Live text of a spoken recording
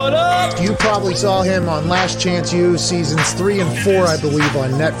You probably saw him on Last Chance U, seasons 3 and 4, I believe, on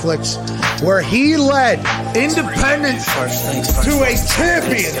Netflix, where he led Independence to a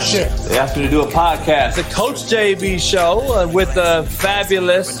championship. They asked me to do a podcast, the Coach JB Show, with the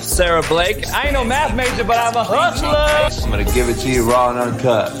fabulous Sarah Blake. I ain't no math major, but I'm a hustler. I'm going to give it to you raw and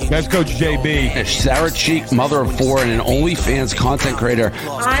uncut. That's Coach JB. Sarah Cheek, mother of 4 and an OnlyFans content creator.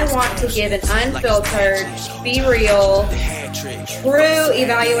 I want to give an unfiltered, be real, true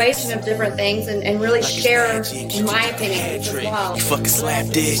evaluation of different things and really share my opinions as well. You fucking slap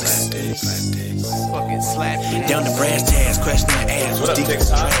dicks. Fucking slap. Down the brass tags, crash their ass. What up,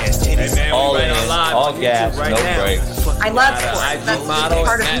 TikTok? Hey, man, all in, all gas, right no now. breaks. I love sports. That's a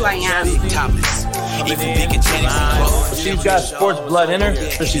part of who I am. Topless. Even big and clothes. She's got sports blood in her,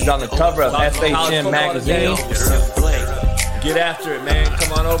 so she's on the cover of FHM magazine. Get after it, man.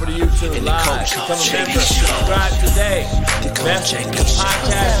 Come on over to YouTube Live. Become a member. Subscribe today. Best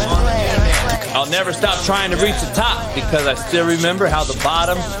podcast on the internet. I'll never stop trying to reach the top because I still remember how the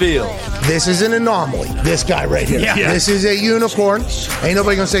bottom feels. This is an anomaly, this guy right here. Yeah. This is a unicorn. Ain't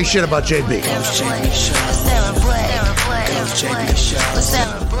nobody gonna say shit about JB.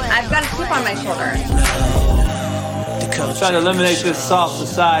 I've got a chip on my shoulder. I'm trying to eliminate this soft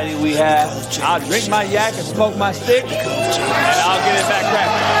society we have. I'll drink my yak and smoke my stick, and I'll get it back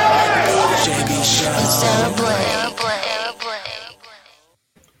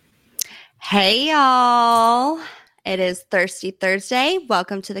Hey, y'all. It is Thirsty Thursday.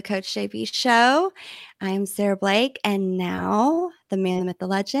 Welcome to the Coach JB Show. I am Sarah Blake, and now the man, the myth, the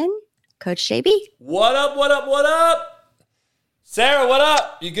legend, Coach JB. What up, what up, what up? Sarah, what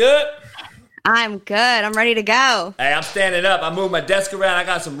up? You good? I'm good. I'm ready to go. Hey, I'm standing up. I moved my desk around. I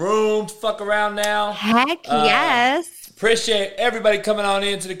got some room to fuck around now. Heck yes. Appreciate everybody coming on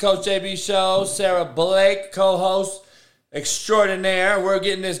into the Coach JB Show. Sarah Blake, co-host extraordinaire. We're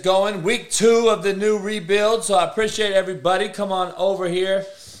getting this going. Week 2 of the new rebuild, so I appreciate everybody. Come on over here.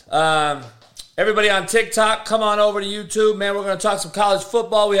 Everybody on TikTok, come on over to YouTube. Man, we're going to talk some college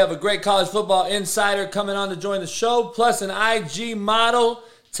football. We have a great college football insider coming on to join the show, plus an IG model,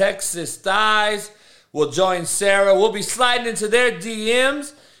 Texas Thighs, will join Sarah. We'll be sliding into their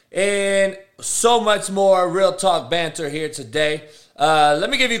DMs and so much more real talk banter here today. Let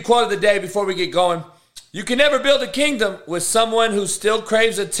me give you a quote of the day before we get going. You can never build a kingdom with someone who still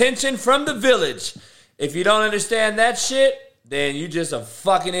craves attention from the village. If you don't understand that shit, then you just a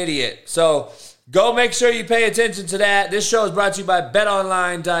fucking idiot. So go make sure you pay attention to that. This show is brought to you by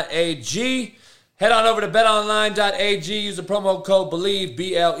betonline.ag. Head on over to betonline.ag. Use the promo code BELIEVE,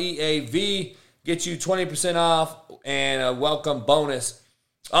 BLEAV. Get you 20% off and a welcome bonus.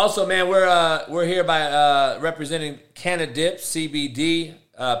 Also, man, we're here by representing Canadip CBD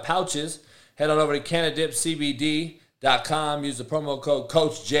pouches. Head on over to CanadipCBD.com. Use the promo code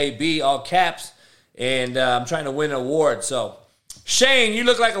CoachJB, all caps. And I'm trying to win an award. So, Shane, you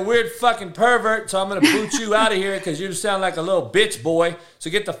look like a weird fucking pervert, so I'm going to boot you out of here because you sound like a little bitch boy. So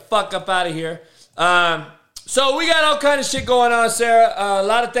get the fuck up out of here. So we got all kind of shit going on, Sarah. A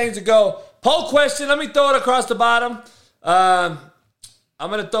lot of things to go. Poll question. Let me throw it across the bottom. I'm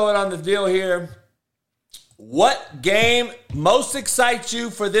going to throw it on the deal here. What game most excites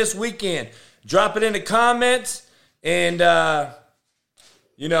you for this weekend? Drop it in the comments and, drop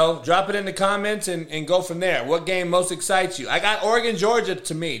it in the comments and go from there. What game most excites you? I got Oregon, Georgia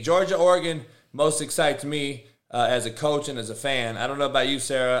to me. Georgia, Oregon most excites me as a coach and as a fan. I don't know about you,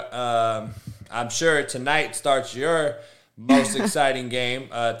 Sarah. I'm sure tonight starts your most exciting game,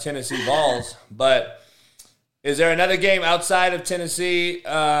 Tennessee Vols. But is there another game outside of Tennessee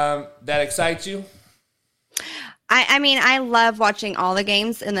that excites you? I mean, I love watching all the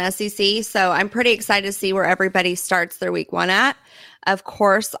games in the SEC, so I'm pretty excited to see where everybody starts their week 1 at. Of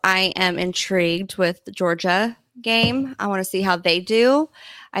course, I am intrigued with the Georgia game. I want to see how they do.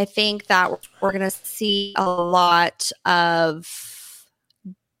 I think that we're going to see a lot of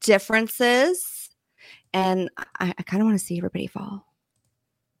differences, and I kind of want to see everybody fall.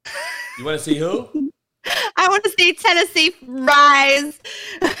 You want to see who? I want to see Tennessee rise.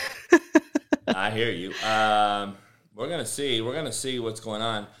 I hear you. We're gonna see what's going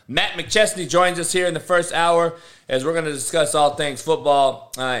on. Matt McChesney joins us here in the first hour as we're gonna discuss all things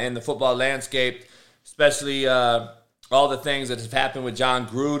football and the football landscape, especially all the things that have happened with John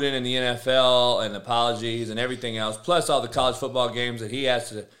Gruden in the NFL and apologies and everything else, plus all the college football games that he has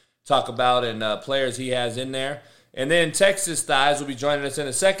to talk about and players he has in there. And then Texas Thighs will be joining us in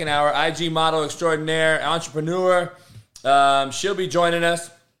the second hour. IG model extraordinaire, entrepreneur. She'll be joining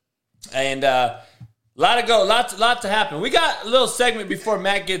us. And lot to happen. We got a little segment before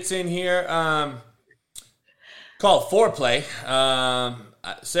Matt gets in here called Foreplay.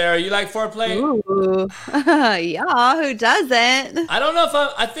 Sarah, you like foreplay? Ooh. Yeah, who doesn't? I don't know if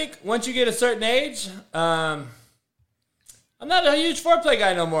I think once you get a certain age, I'm not a huge foreplay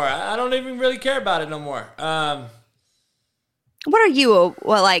guy no more. I don't even really care about it no more. What are you?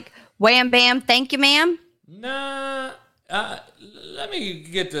 Like, wham, bam, thank you, ma'am? Nah, let me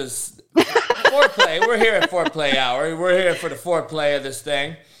get this. Foreplay. We're here at Foreplay Hour. We're here for the foreplay of this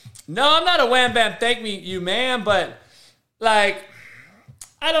thing. No, I'm not a wham, bam, thank me, you, man, but, like,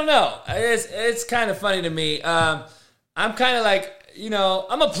 I don't know. It's kind of funny to me. I'm kind of like, you know,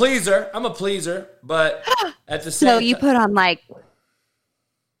 I'm a pleaser, but at the same time. So you put on, like...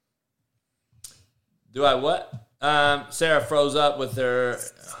 Do I what? Sarah froze up with her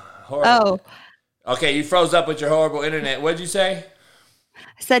horrible... Oh. Okay, you froze up with your horrible internet. What'd you say?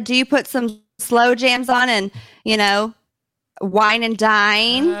 I said, do you put some slow jams on and, you know, wine and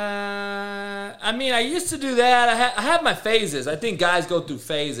dine? I mean, I used to do that. I have my phases. I think guys go through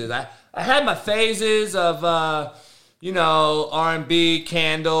phases. I had my phases of, you know, R&B,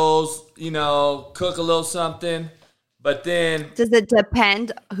 candles, you know, cook a little something. But then... Does it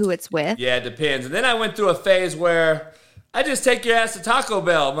depend who it's with? Yeah, it depends. And then I went through a phase where I just take your ass to Taco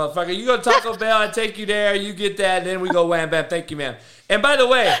Bell, motherfucker. You go to Taco Bell, I take you there, you get that, and then we go wham, bam, thank you, ma'am. And by the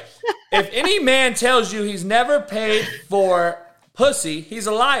way, if any man tells you he's never paid for pussy, he's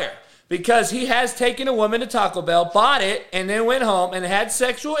a liar. Because he has taken a woman to Taco Bell, bought it, and then went home and had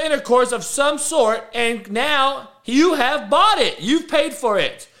sexual intercourse of some sort, and now you have bought it. You've paid for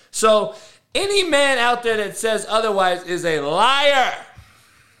it. So any man out there that says otherwise is a liar.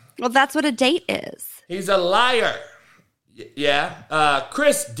 Well, that's what a date is. He's a liar. Yeah.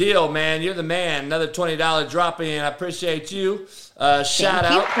 Chris Deal, man, you're the man. Another $20 drop in. I appreciate you. Shout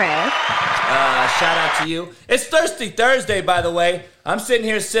out. Chris. Shout out to you. It's Thirsty Thursday, by the way. I'm sitting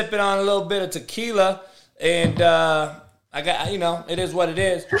here sipping on a little bit of tequila, and I got, you know, it is what it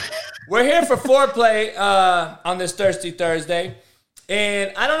is. We're here for foreplay on this Thirsty Thursday.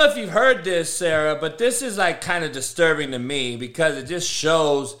 And I don't know if you've heard this, Sarah, but this is like kind of disturbing to me because it just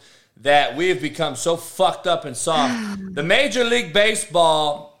shows that we have become so fucked up and soft. The Major League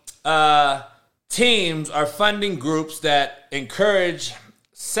Baseball teams are funding groups that encourage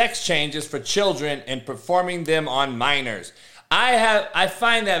sex changes for children and performing them on minors. I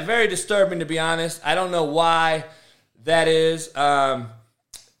find that very disturbing, to be honest. I don't know why that is, but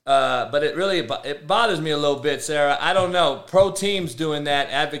it bothers me a little bit, Sarah. I don't know. Pro teams doing that,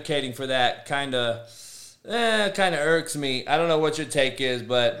 advocating for that, kind of irks me. I don't know what your take is,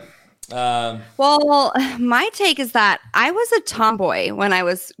 but... Well, my take is that I was a tomboy when I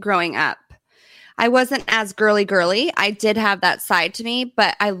was growing up. I wasn't as girly. I did have that side to me,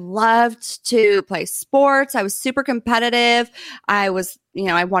 but I loved to play sports. I was super competitive. I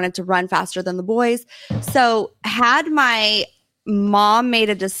wanted to run faster than the boys. So had my mom made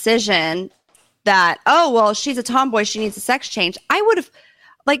a decision that, oh, well, she's a tomboy, she needs a sex change, I would have,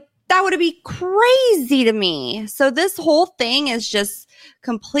 like, that would be crazy to me. So this whole thing is just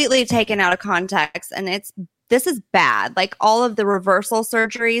completely taken out of context, and this is bad. Like all of the reversal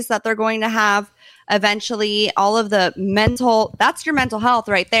surgeries that they're going to have eventually, all of the that's your mental health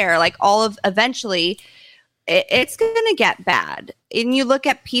right there. Like eventually it's going to get bad. And you look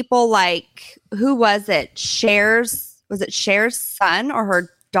at people like, who was it? Cher's son or her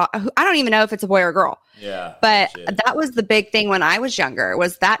daughter? I don't even know if it's a boy or a girl. Yeah. But that was the big thing when I was younger,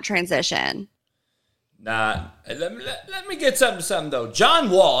 was that transition. Nah, let me get something though. John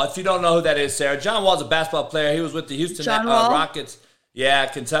Wall, if you don't know who that is, Sarah. John Wall's a basketball player. He was with the Houston Rockets. Yeah,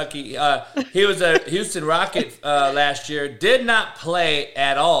 Kentucky. He was a Houston Rocket last year. Did not play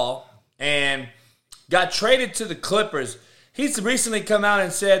at all and got traded to the Clippers. He's recently come out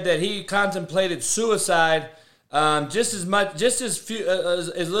and said that he contemplated suicide just as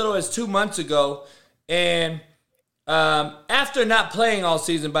little as 2 months ago, and after not playing all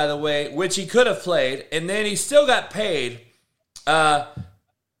season, by the way, which he could have played, and then he still got paid.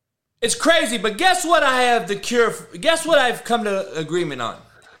 It's crazy, but guess what? I have the cure. Guess what I've come to agreement on?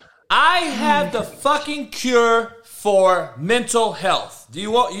 I have the fucking cure for mental health.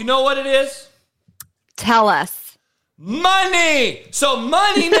 You know what it is? Tell us. Money! So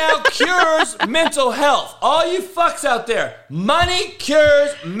money now cures mental health. All you fucks out there, money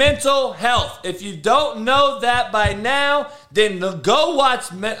cures mental health. If you don't know that by now, then go watch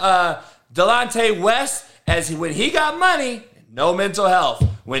Delonte West when he got money, no mental health.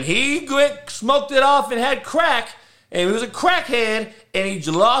 When he smoked it off and had crack, and he was a crackhead, and he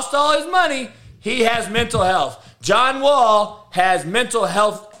lost all his money, he has mental health. John Wall has mental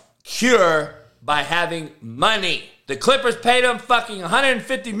health cure by having money. The Clippers paid him fucking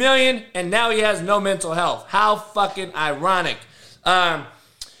 $150 million, and now he has no mental health. How fucking ironic.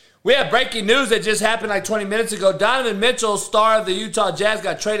 We have breaking news that just happened like 20 minutes ago. Donovan Mitchell, star of the Utah Jazz,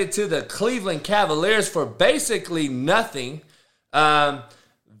 got traded to the Cleveland Cavaliers for basically nothing.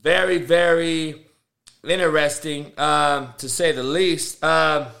 Very, very interesting, to say the least.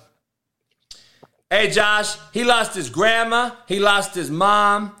 Hey, Josh, he lost his grandma, he lost his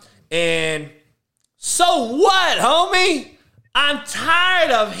mom, and so what, homie? I'm tired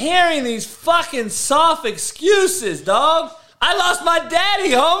of hearing these fucking soft excuses, dog. I lost my daddy,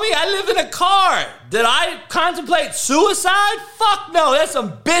 homie. I live in a car. Did I contemplate suicide? Fuck no. That's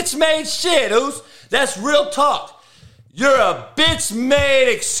some bitch-made shit, Oos. That's real talk. You're a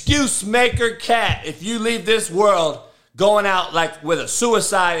bitch-made excuse maker cat if you leave this world going out like with a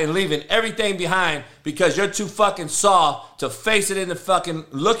suicide and leaving everything behind because you're too fucking soft to face it in the fucking,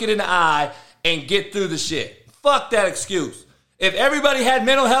 look it in the eye and get through the shit. Fuck that excuse. If everybody had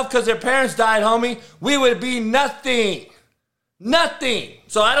mental health because their parents died, homie, we would be nothing. Nothing.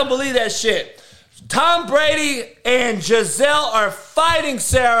 So I don't believe that shit. Tom Brady and Giselle are fighting,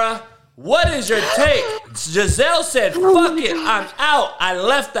 Sarah. What is your take? Giselle said, fuck it, I'm out. I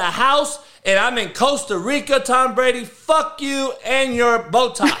left the house and I'm in Costa Rica. Tom Brady, fuck you and your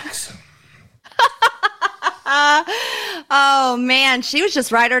Botox. Oh, man. She was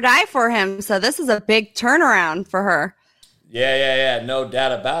just ride or die for him. So this is a big turnaround for her. Yeah. No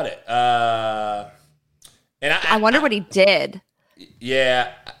doubt about it. And I wonder what he did.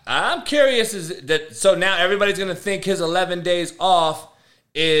 Yeah, I'm curious. So now everybody's going to think his 11 days off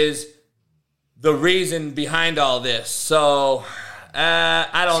is the reason behind all this. So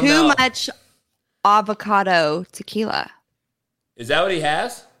I don't know. Too much avocado tequila. Is that what he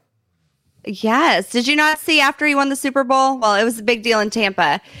has? Yes. Did you not see after he won the Super Bowl? Well, it was a big deal in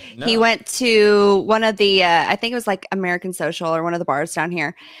Tampa. No. He went to one of the, I think it was like American Social or one of the bars down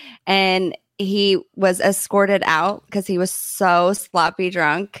here. And he was escorted out because he was so sloppy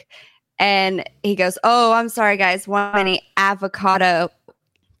drunk. And he goes, oh, I'm sorry, guys. One many avocado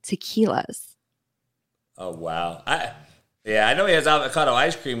tequilas. Oh, wow. I know he has avocado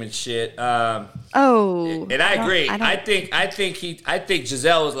ice cream and shit. And I agree. I think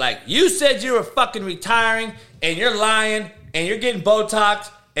Giselle was like, you said you were fucking retiring and you're lying and you're getting Botox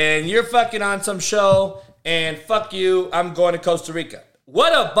and you're fucking on some show and fuck you, I'm going to Costa Rica.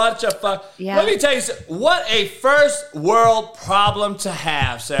 What a bunch of fuck. Yeah. Let me tell you something. What a first world problem to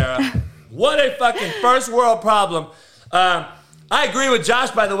have, Sarah. What a fucking first world problem. I agree with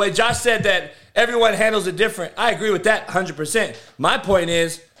Josh, by the way. Josh said that everyone handles it different. I agree with that 100%. My point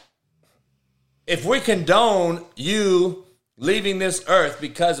is, if we condone you leaving this earth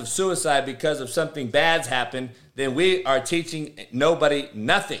because of suicide, because of something bad's happened, then we are teaching nobody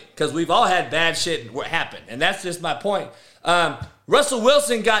nothing. Because we've all had bad shit happen. And that's just my point. Russell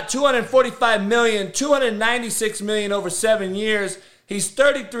Wilson got $245 million, $296 million over 7 years. He's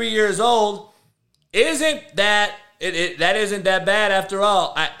 33 years old. Isn't that that bad after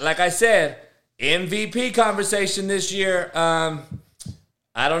all? Like I said, MVP conversation this year.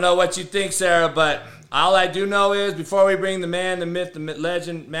 I don't know what you think, Sarah, but all I do know is before we bring the man, the myth, the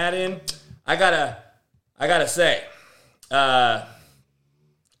legend, Matt in, I gotta say, the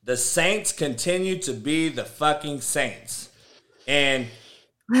Saints continue to be the fucking Saints. And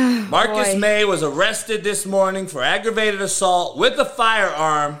Marcus May was arrested this morning for aggravated assault with a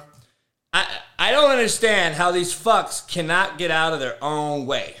firearm. I don't understand how these fucks cannot get out of their own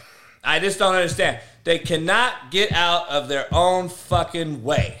way. I just don't understand. They cannot get out of their own fucking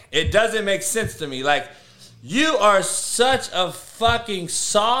way. It doesn't make sense to me. Like, you are such a fucking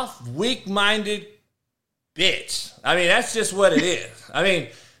soft, weak-minded bitch. I mean, that's just what it is. I mean,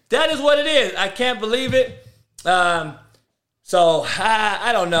 that is what it is. I can't believe it. So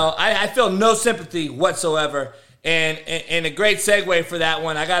I don't know. I feel no sympathy whatsoever. And a great segue for that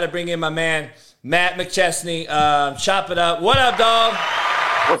one, I got to bring in my man, Matt McChesney. Chop it up. What up, dog?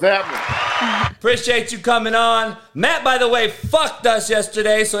 What's happening? Appreciate you coming on. Matt, by the way, fucked us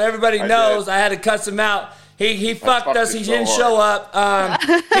yesterday, so everybody knows I had to cuss him out. He fucked us. He didn't show up.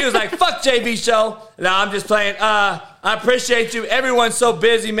 He was like, fuck JB show. No, I'm just playing. I appreciate you. Everyone's so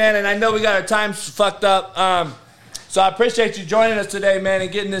busy, man, and I know we got our times fucked up. So I appreciate you joining us today, man, and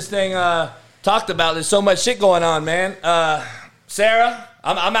getting this thing talked about. There's so much shit going on, man. Sarah,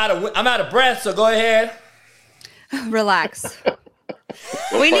 I'm out of breath, so go ahead. Relax.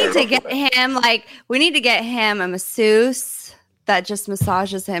 We need to get him a masseuse that just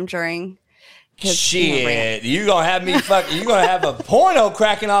massages him during his shit. You gonna have me fucking? You gonna have a porno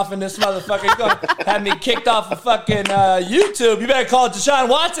cracking off in this motherfucker? You gonna have me kicked off of fucking YouTube? You better call Deshaun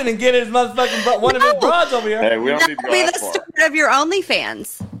Watson and get his motherfucking one of his broads over here. Hey, we don't need to go be that the far. start of your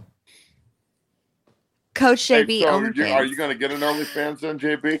OnlyFans. Coach JB so OnlyFans. are you going to get an OnlyFans then,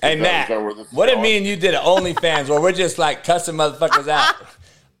 JB? Hey, Nat, what did me and you did at OnlyFans where we're just like cussing motherfuckers out?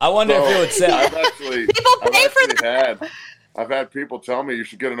 I wonder if it would sell. I've had people tell me you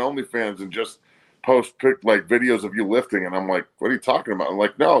should get an OnlyFans and just post like videos of you lifting, and I'm like, what are you talking about? I'm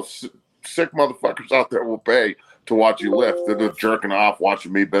like, no, sick motherfuckers out there will pay to watch you lift. They're just jerking off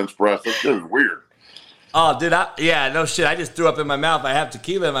watching me bench press. That's just weird. Oh, dude, no shit. I just threw up in my mouth. I have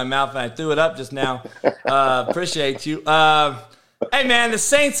tequila in my mouth, and I threw it up just now. Appreciate you. Hey, man, the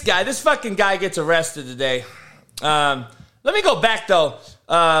Saints guy, this fucking guy gets arrested today. Let me go back, though.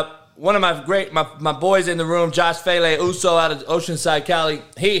 One of my boys in the room, Josh Fele Uso out of Oceanside, Cali,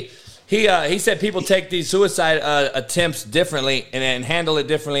 he said people take these suicide attempts differently and handle it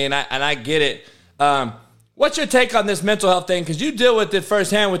differently, and I get it. What's your take on this mental health thing? Because you deal with it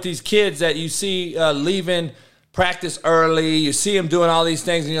firsthand with these kids that you see leaving practice early. You see them doing all these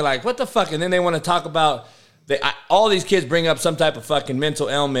things, and you're like, what the fuck? And then they want to talk about all these kids bring up some type of fucking mental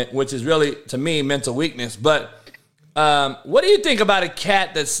ailment, which is really, to me, mental weakness. But what do you think about a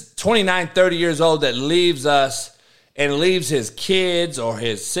cat that's 29, 30 years old that leaves us and leaves his kids or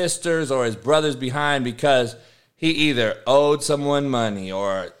his sisters or his brothers behind because he either owed someone money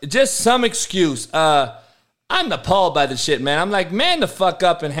or just some excuse? I'm appalled by the shit, man. I'm like, man, the fuck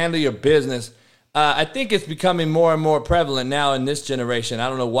up and handle your business. I think it's becoming more and more prevalent now in this generation. I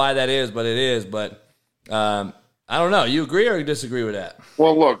don't know why that is, but it is. But I don't know. You agree or you disagree with that?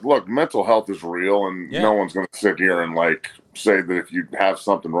 Well, look, mental health is real, and no one's going to sit here and like say that if you have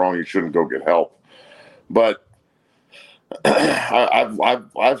something wrong, you shouldn't go get help. But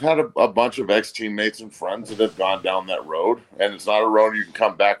I've had a bunch of ex-teammates and friends that have gone down that road, and it's not a road you can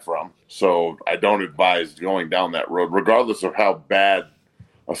come back from. So I don't advise going down that road, regardless of how bad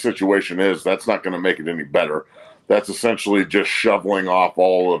a situation is. That's not going to make it any better. That's essentially just shoveling off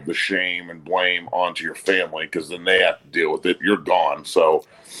all of the shame and blame onto your family, because then they have to deal with it. You're gone. So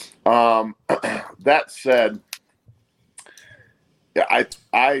that said,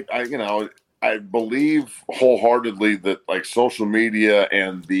 I believe wholeheartedly that like social media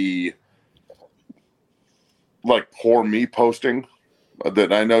and the like poor me posting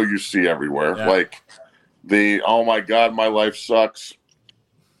that I know you see everywhere, like the, oh my God, my life sucks,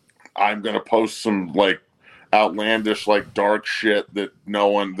 I'm going to post some like outlandish, like dark shit that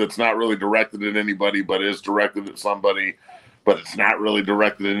that's not really directed at anybody, but is directed at somebody, but it's not really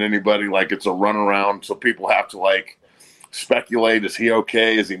directed at anybody. Like it's a runaround. So people have to like speculate. Is he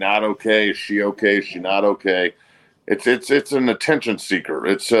okay? Is he not okay? Is she okay? Is she not okay? It's an attention seeker.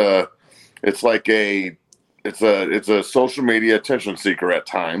 It's a social media attention seeker at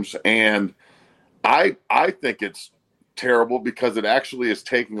times. And I think it's terrible because it actually is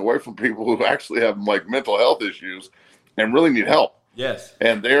taking away from people who actually have like mental health issues and really need help. Yes.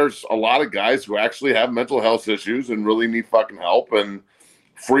 And there's a lot of guys who actually have mental health issues and really need fucking help and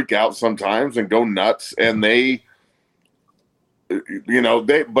freak out sometimes and go nuts. And I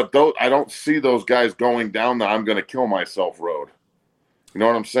don't see those guys going down the I'm going to kill myself road. You know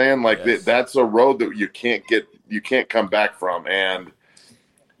what I'm saying? Like that's a road that you can't come back from. And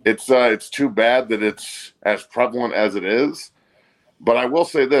it's too bad that it's as prevalent as it is. But I will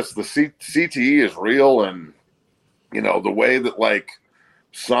say this, the CTE is real. And, the way that like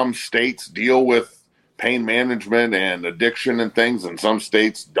some states deal with pain management and addiction and things, and some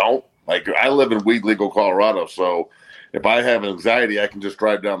states don't. Like I live in weed legal Colorado. So if I have anxiety, I can just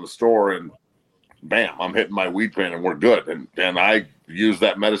drive down the store and bam, I'm hitting my weed pen and we're good. And I use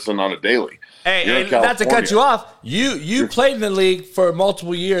that medicine on a daily. Hey, not to cut you off, you played in the league for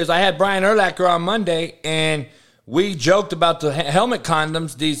multiple years. I had Brian Urlacher on Monday, and we joked about the helmet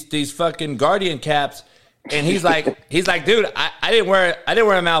condoms, these fucking Guardian caps, and he's like, dude, I didn't wear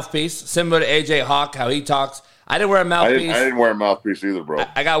a mouthpiece, similar to AJ Hawk, how he talks. I didn't wear a mouthpiece. I didn't wear a mouthpiece either, bro.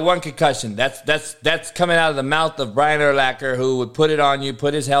 I got one concussion. That's coming out of the mouth of Brian Urlacher, who would put it on you,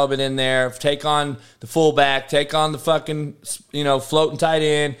 put his helmet in there, take on the fullback, take on the fucking floating tight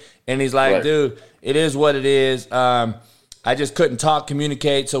end, and he's like, right. Dude, it is what it is. I just couldn't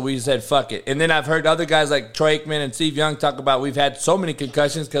communicate, so we said fuck it. And then I've heard other guys like Troy Aikman and Steve Young talk about we've had so many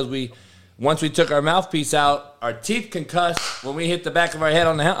concussions because once we took our mouthpiece out, our teeth concussed when we hit the back of our head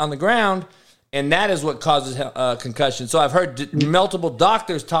on the ground. And that is what causes concussion. So I've heard multiple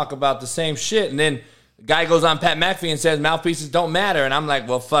doctors talk about the same shit. And then the guy goes on Pat McAfee and says mouthpieces don't matter. And I'm like,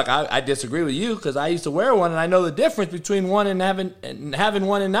 well, fuck, I disagree with you because I used to wear one and I know the difference between one and having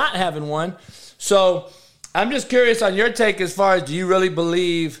one and not having one. So I'm just curious on your take as far as, do you really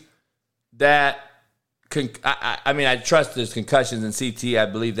believe that I trust there's concussions in CT. I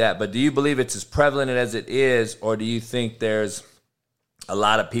believe that. But do you believe it's as prevalent as it is, or do you think there's a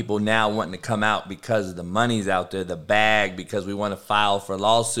lot of people now wanting to come out because the money's out there, the bag, because we want to file for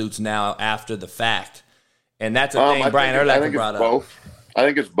lawsuits now after the fact. And that's a thing Brian Urlacher brought up. I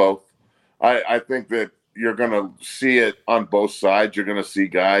think it's both. I think that you're going to see it on both sides. You're going to see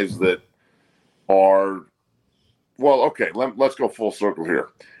guys that are, well, okay, let's go full circle here.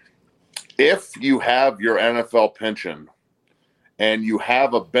 If you have your NFL pension and you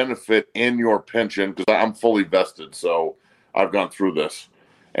have a benefit in your pension, because I'm fully vested, so I've gone through this,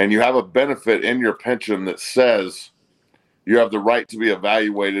 and you have a benefit in your pension that says you have the right to be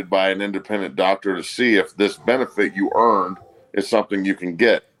evaluated by an independent doctor to see if this benefit you earned is something you can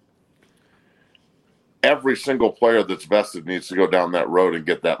get. Every single player that's vested needs to go down that road and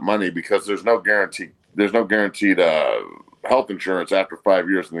get that money, because there's no guaranteed health insurance after 5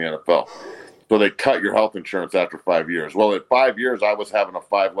 years in the NFL. So they cut your health insurance after 5 years. Well, at 5 years, I was having a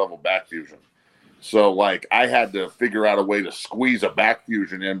 5-level back fusion. So, like, I had to figure out a way to squeeze a back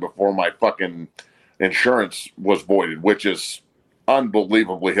fusion in before my fucking insurance was voided, which is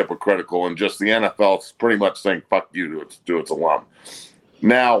unbelievably hypocritical. And just the NFL's pretty much saying, fuck you to its alum.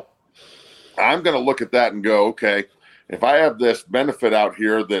 Now, I'm going to look at that and go, okay, if I have this benefit out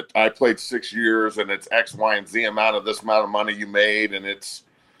here that I played 6 years and it's X, Y, and Z amount of this amount of money you made, and it's,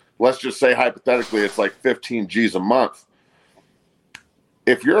 let's just say hypothetically, it's like 15 G's a month.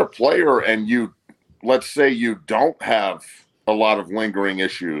 If you're a player and let's say you don't have a lot of lingering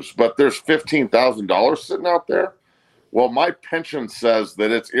issues, but there's $15,000 sitting out there, well, my pension says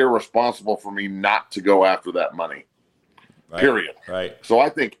that it's irresponsible for me not to go after that money. Right, period. Right. So I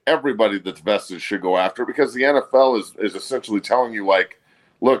think everybody that's vested should go after it, because the NFL is essentially telling you, like,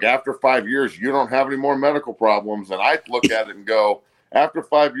 look, after 5 years, you don't have any more medical problems. And I look at it and go, after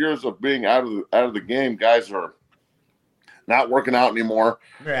 5 years of being out of the game, guys are not working out anymore.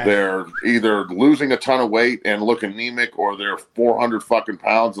 Yeah. They're either losing a ton of weight and look anemic, or they're 400 fucking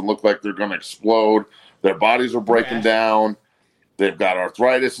pounds and look like they're going to explode. Their bodies are breaking down. They've got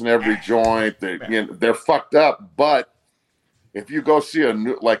arthritis in every joint. They're fucked up. But if you go see a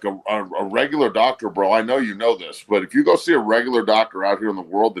regular doctor, bro, I know you know this, but if you go see a regular doctor out here in the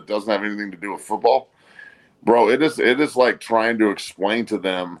world that doesn't have anything to do with football, bro, it is like trying to explain to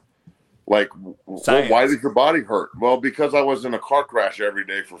them, like, well, why did your body hurt? Well, because I was in a car crash every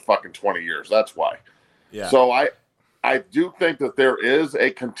day for fucking 20 years. That's why. Yeah. So I do think that there is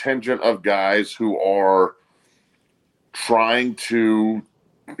a contingent of guys who are trying to,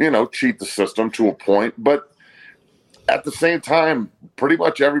 cheat the system to a point, but at the same time, pretty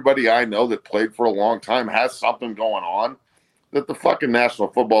much everybody I know that played for a long time has something going on that the fucking National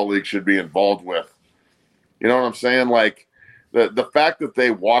Football League should be involved with. You know what I'm saying? Like, the fact that they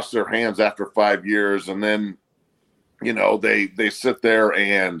wash their hands after 5 years and then, they sit there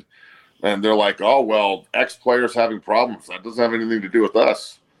and they're like, oh, well, X player's having problems. That doesn't have anything to do with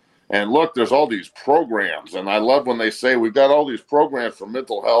us. And look, there's all these programs. And I love when they say we've got all these programs for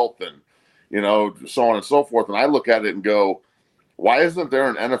mental health and, so on and so forth. And I look at it and go, why isn't there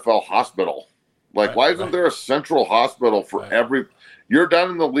an NFL hospital? Like, why isn't there a central hospital for you're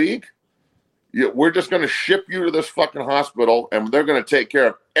done in the league? We're just going to ship you to this fucking hospital, and they're going to take care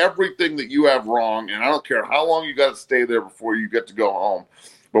of everything that you have wrong. And I don't care how long you got to stay there before you get to go home,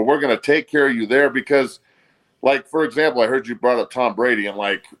 but we're going to take care of you there. Because, like, for example, I heard you brought up Tom Brady, and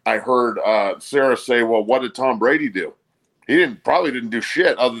like I heard Sarah say, well, what did Tom Brady do? He probably didn't do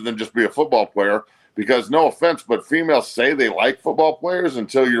shit other than just be a football player, because no offense, but females say they like football players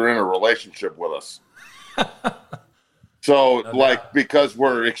until you're in a relationship with us. So, because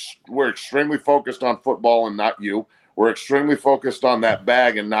we're extremely focused on football and not you. We're extremely focused on that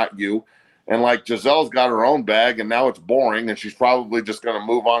bag and not you. And, like, Giselle's got her own bag, and now it's boring, and she's probably just going to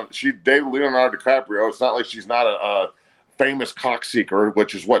move on. She dated Leonardo DiCaprio. It's not like she's not a famous cock seeker,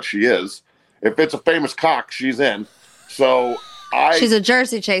 which is what she is. If it's a famous cock, she's in. So she's a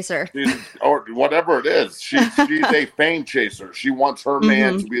Jersey chaser, or whatever it is. She's a fame chaser. She wants her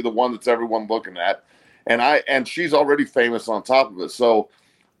man to be the one that's everyone looking at, and she's already famous on top of it. So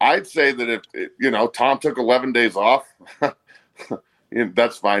I'd say that if Tom took 11 days off,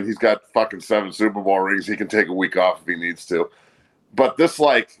 that's fine. He's got fucking 7 Super Bowl rings. He can take a week off if he needs to. But this,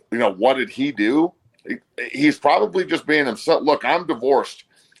 what did he do? He's probably just being himself. Look, I'm divorced,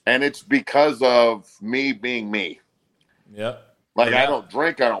 and it's because of me being me. Yep. I don't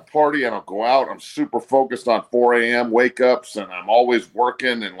drink, I don't party, I don't go out. I'm super focused on 4 a.m. wake-ups, and I'm always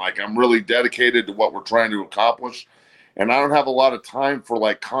working, and, I'm really dedicated to what we're trying to accomplish. And I don't have a lot of time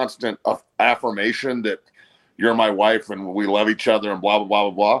for, constant affirmation that you're my wife and we love each other and blah, blah, blah,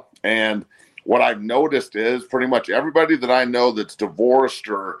 blah, blah. And what I've noticed is pretty much everybody that I know that's divorced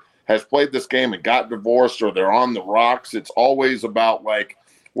or has played this game and got divorced or they're on the rocks, it's always about like,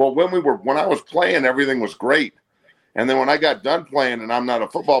 well, when I was playing, everything was great. And then when I got done playing and I'm not a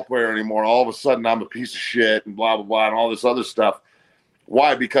football player anymore, all of a sudden I'm a piece of shit and blah, blah, blah, and all this other stuff.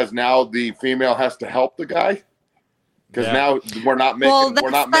 Why? Because now the female has to help the guy? Because now we're not making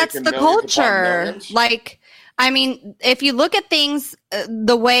that's the culture. Like, I mean, if you look at things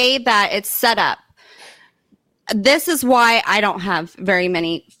the way that it's set up, this is why I don't have very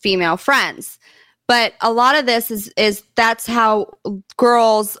many female friends. But a lot of this is that's how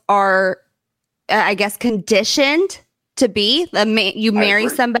girls are, I guess, conditioned to be. You marry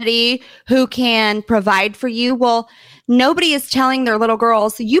somebody who can provide for you. Well, nobody is telling their little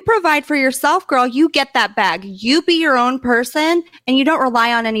girls, you provide for yourself, girl. You get that bag. You be your own person, and you don't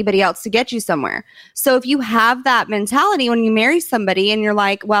rely on anybody else to get you somewhere. So if you have that mentality when you marry somebody and you're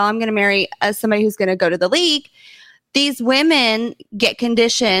like, well, I'm going to marry somebody who's going to go to the league, these women get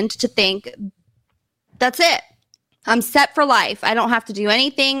conditioned to think, that's it. I'm set for life. I don't have to do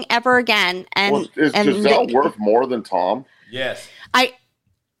anything ever again. And is Giselle worth more than Tom? Yes. I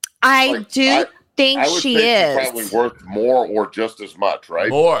think she is. She's probably worth more or just as much, right?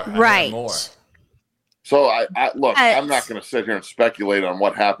 More. Right. More. So I look, I'm not going to sit here and speculate on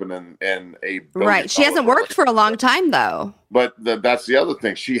what happened in a right. She hasn't worked for a long time though. But that's the other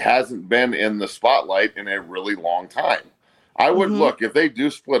thing. She hasn't been in the spotlight in a really long time. I would look, if they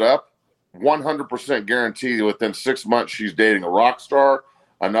do split up, 100% guarantee within 6 months she's dating a rock star,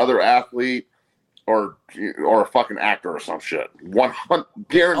 another athlete, or a fucking actor or some shit. 100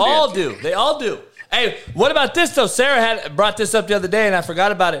 guaranteed. They all do. Hey, what about this though? Sarah had brought this up the other day, and I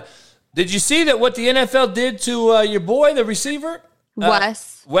forgot about it. Did you see that what the NFL did to your boy, the receiver,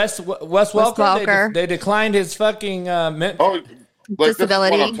 Wes Welker? They declined his fucking Like,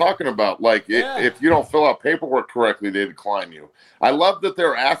 disability. this is what I'm talking about. Like, if you don't fill out paperwork correctly, they decline you. I love that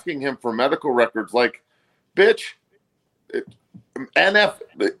they're asking him for medical records. Like, bitch,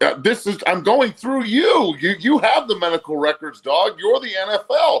 I'm going through you. You have the medical records, dog. You're the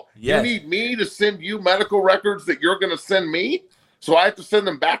NFL. Yes. You need me to send you medical records that you're going to send me? So I have to send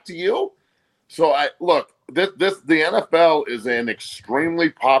them back to you? So the NFL is an extremely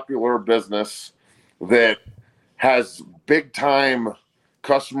popular business that has big time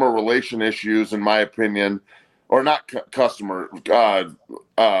customer relation issues, in my opinion, or not customer,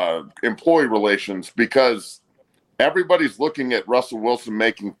 employee relations, because everybody's looking at Russell Wilson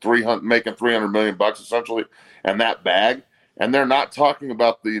making $300 million essentially, and that bag, and they're not talking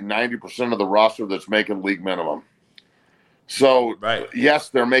about the 90% of the roster that's making league minimum. So yes,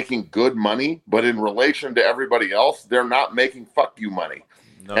 they're making good money, but in relation to everybody else, they're not making fuck you money.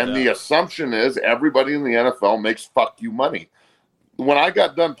 No doubt. The assumption is everybody in the NFL makes fuck you money. When I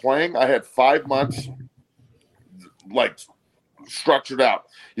got done playing, I had 5 months like structured out.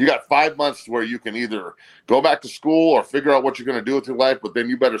 You got 5 months where you can either go back to school or figure out what you're going to do with your life, but then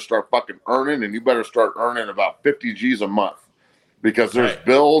you better start fucking earning, and you better start earning about 50 G's a month because there's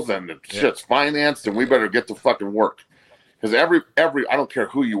bills and the shit's financed, and we better get to fucking work. Because every I don't care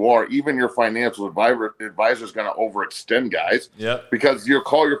who you are, even your financial advisor is going to overextend guys. Yep. Because you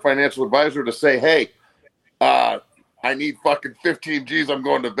call your financial advisor to say, hey, I need fucking 15 G's. I'm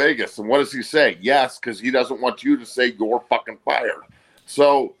going to Vegas. And what does he say? Yes, because he doesn't want you to say you're fucking fired.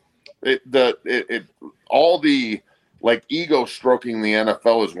 So all the like ego stroking the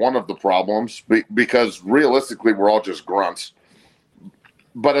NFL is one of the problems because realistically we're all just grunts.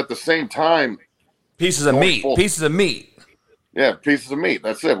 But at the same time, pieces of meat. Yeah, pieces of meat.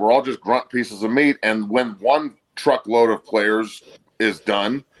 That's it. We're all just grunt pieces of meat. And when one truckload of players is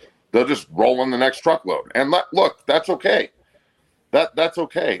done, they'll just roll in the next truckload. And look, that's okay. That's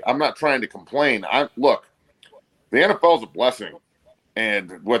okay. I'm not trying to complain. Look, the NFL is a blessing.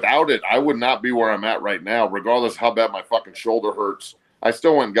 And without it, I would not be where I'm at right now, regardless how bad my fucking shoulder hurts. I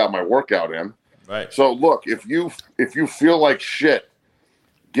still went and got my workout in. Right. So look, if you feel like shit,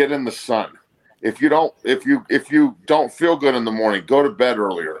 get in the sun. If you don't feel good in the morning, go to bed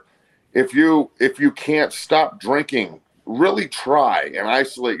earlier. If you can't stop drinking, really try and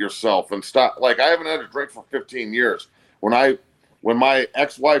isolate yourself and stop. Like, I haven't had a drink for 15 years. When my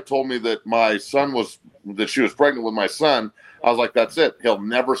ex-wife told me that she was pregnant with my son, I was like, that's it. He'll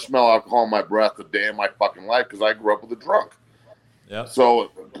never smell alcohol in my breath a day in my fucking life because I grew up with a drunk. Yeah.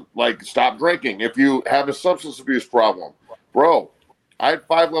 So, like, stop drinking. If you have a substance abuse problem, bro, I had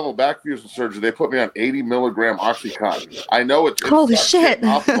 5-level back fusion surgery. They put me on 80 milligram OxyContin. I know it's holy shit.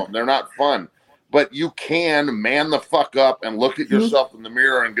 Off of them. They're not fun, but you can man the fuck up and look at yourself in the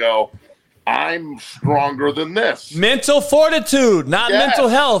mirror and go, I'm stronger than this. Mental fortitude, not mental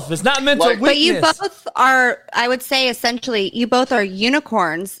health. It's not mental weakness. But you both are, I would say, essentially, you both are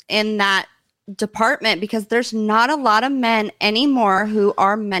unicorns in that department because there's not a lot of men anymore who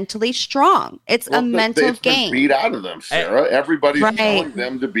are mentally strong. It's a mental game. Beat out of them, Sarah. Everybody's telling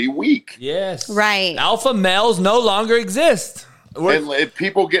them to be weak. Yes. Right. Alpha males no longer exist. And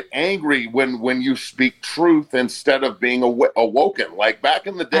people get angry when you speak truth instead of being awoken. Like back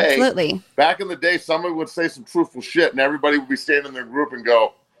in the day, somebody would say some truthful shit, and everybody would be standing in their group and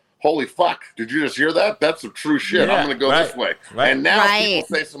go, "Holy fuck! Did you just hear that? That's some true shit. I'm going to go this way." Right. And now people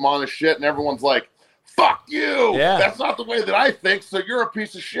say some honest shit, and everyone's like, "Fuck you! Yeah. That's not the way that I think. So you're a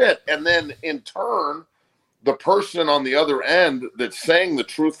piece of shit." And then in turn, the person on the other end that's saying the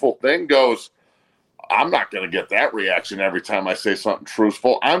truthful thing goes, I'm not going to get that reaction every time I say something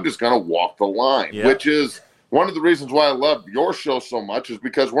truthful. I'm just going to walk the line, which is one of the reasons why I love your show so much is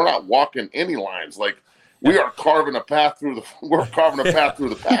because we're not walking any lines. Like we are carving a path through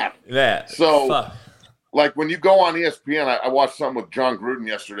the path. Yeah. So like when you go on ESPN, I watched something with John Gruden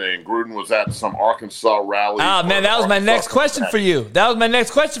yesterday, and Gruden was at some Arkansas rally. Oh man, that was my next question for you. Go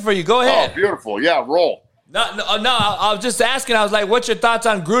ahead. Oh, beautiful. Yeah, roll. No, I was just asking. I was like, what's your thoughts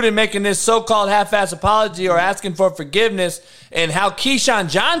on Gruden making this so-called half-ass apology or asking for forgiveness, and how Keyshawn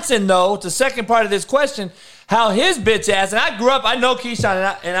Johnson, though, the second part of this question, how his bitch ass, and I grew up, I know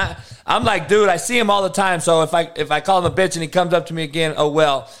Keyshawn, and I'm like, dude, I see him all the time, so if I call him a bitch and he comes up to me again, oh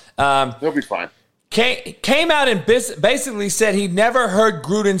well. He'll be fine. Came out and basically said he never heard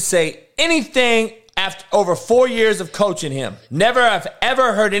Gruden say anything after over 4 years of coaching him. Never have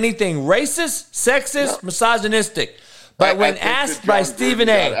ever heard anything racist, sexist, misogynistic. But when asked by Stephen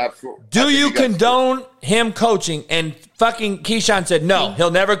A, do you condone him coaching? And fucking Keyshawn said, no,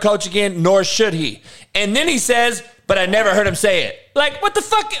 he'll never coach again, nor should he. And then he says, but I never heard him say it. Like, what the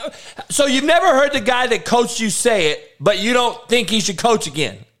fuck? So you've never heard the guy that coached you say it, but you don't think he should coach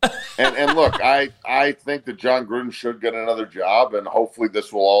again. and look, I think that John Gruden should get another job, and hopefully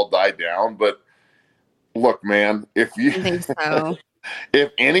this will all die down. But look, man, if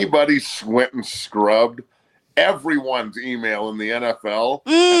if anybody went and scrubbed everyone's email in the NFL,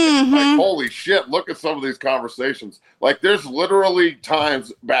 like, holy shit, look at some of these conversations. Like, there's literally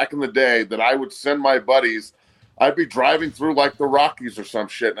times back in the day that I would send my buddies, I'd be driving through like the Rockies or some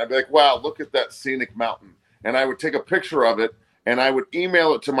shit, and I'd be like, wow, look at that scenic mountain. And I would take a picture of it, and I would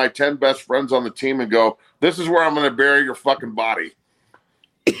email it to my 10 best friends on the team and go, this is where I'm going to bury your fucking body.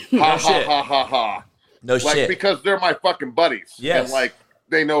 Ha, ha, ha, ha, ha. No shit. Because they're my fucking buddies. Yes. And, like,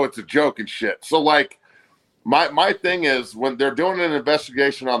 they know it's a joke and shit. So, like, my thing is when they're doing an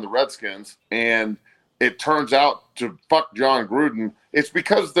investigation on the Redskins and it turns out to fuck John Gruden, it's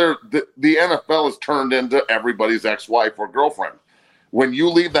because the NFL has turned into everybody's ex-wife or girlfriend. When you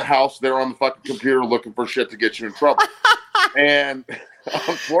leave the house, they're on the fucking computer looking for shit to get you in trouble. And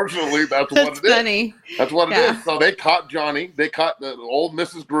unfortunately, that's what it funny. is. That's what it is. So they caught Johnny. They caught the old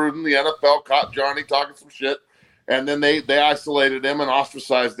Mrs. Gruden. The NFL caught Johnny talking some shit. And then they isolated him and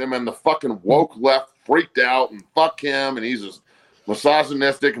ostracized him. And the fucking woke left freaked out and fuck him. And he's just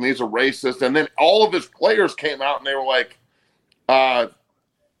misogynistic and he's a racist. And then all of his players came out and they were like,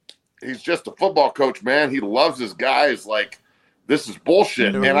 he's just a football coach, man. He loves his guys. Like, this is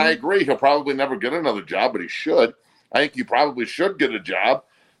bullshit. And I agree. He'll probably never get another job, but he should. I think he probably should get a job.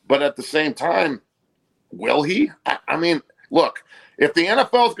 But at the same time, will he? I mean, look, if the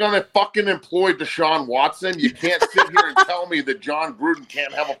NFL is going to fucking employ Deshaun Watson, you can't sit here and tell me that John Gruden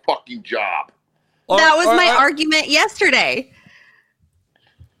can't have a fucking job. That was my argument yesterday.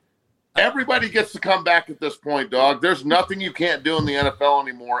 Everybody gets to come back at this point, dog. There's nothing you can't do in the NFL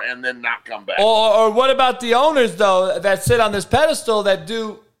anymore and then not come back. Or what about the owners, though, that sit on this pedestal that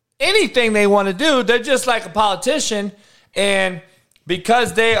do anything they want to do? They're just like a politician, and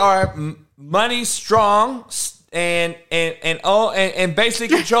because they are money strong and basically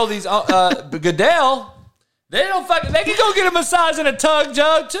control these Goodell, they can go get a massage in a tug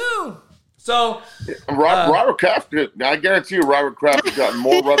jug too. So Robert Kraft, I guarantee you, Robert Kraft has gotten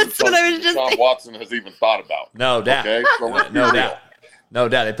more rubber than Deshaun Watson has even thought about. No doubt. Okay? So no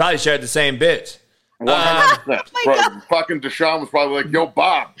doubt. They probably shared the same bitch. 100%. Fucking Deshaun was probably like, yo,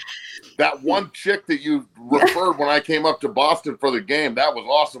 Bob, that one chick that you referred when I came up to Boston for the game, that was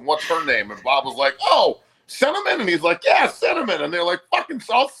awesome. What's her name? And Bob was like, oh, Cinnamon. And he's like, yeah, Cinnamon. And they're like, fucking,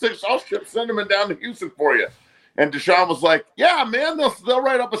 I'll ship Cinnamon down to Houston for you. And Deshaun was like, yeah, man, they'll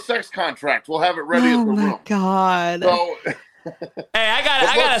write up a sex contract. We'll have it ready at the room. Oh, my God. So, hey, I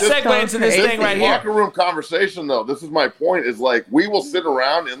got to segue into this thing right here. Locker room conversation, though. This is my point, is like we will sit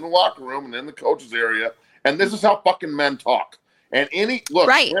around in the locker room and in the coaches area, and this is how fucking men talk. And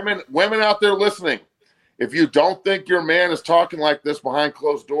women out there listening, if you don't think your man is talking like this behind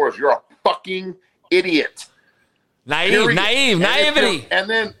closed doors, you're a fucking idiot. Naivety.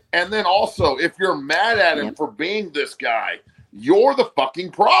 And then also, if you're mad at him for being this guy, you're the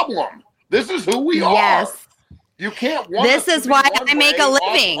fucking problem. This is who we are. You can't want This is why I make a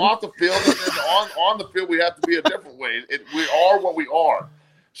living. Off the field, and then on the field, we have to be a different way. We are what we are.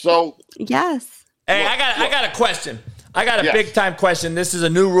 So yes. Hey, I got a question. I got a big time question. This is a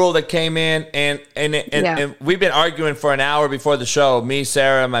new rule that came in, and we've been arguing for an hour before the show. Me,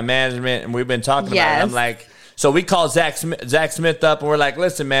 Sarah, my management, and we've been talking about it. I'm like, so we call Zach Smith up, and we're like,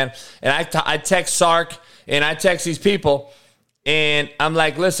 listen, man. And I text Sark, and I text these people, and I'm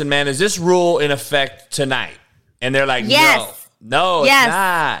like, listen, man, is this rule in effect tonight? And they're like, no,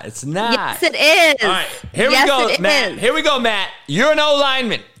 it's not. Yes, it is. All right, here we go, Matt. Here we go, Matt. You're an O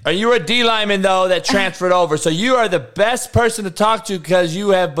lineman, or you're a D lineman though that transferred over. So you are the best person to talk to because you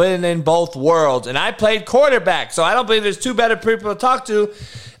have been in both worlds. And I played quarterback, so I don't believe there's two better people to talk to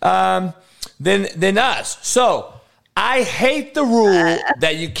than us. So I hate the rule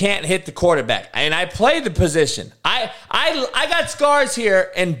that you can't hit the quarterback, and I played the position. I got scars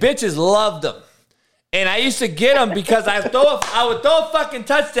here, and bitches loved them. And I used to get them because I would throw a fucking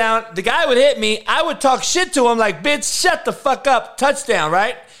touchdown. The guy would hit me. I would talk shit to him like, bitch, shut the fuck up. Touchdown,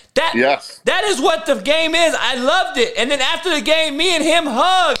 right? That is what the game is. I loved it. And then after the game, me and him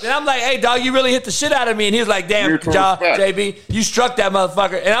hugged. And I'm like, hey, dog, you really hit the shit out of me. And he was like, damn, JB, you struck that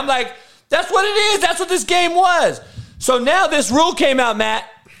motherfucker. And I'm like, that's what it is. That's what this game was. So now this rule came out, Matt.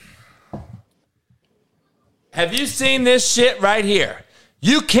 Have you seen this shit right here?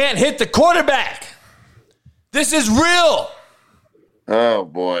 You can't hit the quarterback. This is real. Oh,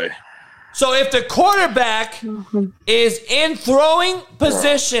 boy. So if the quarterback is in throwing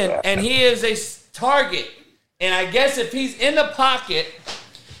position and he is a target, and I guess if he's in the pocket,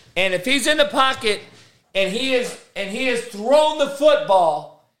 and he is thrown the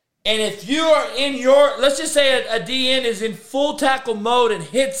football, and if you are in let's just say a DN is in full tackle mode and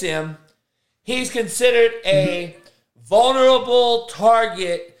hits him, he's considered a vulnerable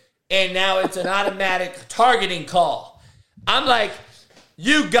target. And now it's an automatic targeting call. I'm like,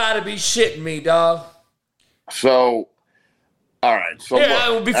 you gotta be shitting me, dog. So, all right. So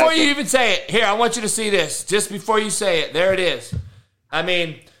here, before you even say it, here, I want you to see this. Just before you say it, there it is. I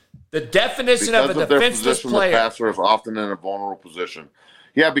mean, the definition of a defenseless player. The passer is often in a vulnerable position.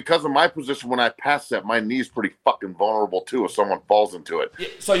 Yeah, because of my position, when I pass that, my knee's pretty fucking vulnerable too if someone falls into it.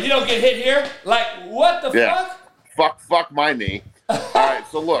 So you don't get hit here? Like, what the fuck? Fuck my knee. All right,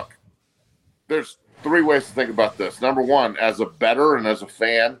 so look. There's three ways to think about this. Number one, as a bettor and as a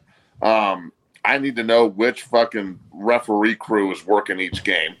fan, I need to know which fucking referee crew is working each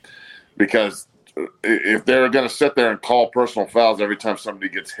game, because if they're going to sit there and call personal fouls every time somebody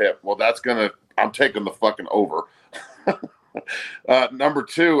gets hit, well, I'm taking the fucking over. Number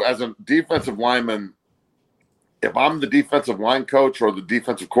two, as a defensive lineman, if I'm the defensive line coach or the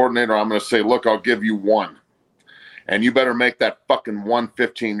defensive coordinator, I'm going to say, look, I'll give you one. And you better make that fucking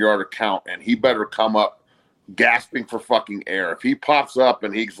 115-yarder count, and he better come up gasping for fucking air. If he pops up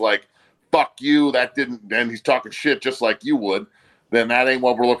and he's like, fuck you, then he's talking shit just like you would, then that ain't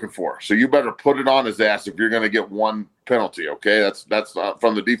what we're looking for. So you better put it on his ass if you're going to get one penalty, okay? That's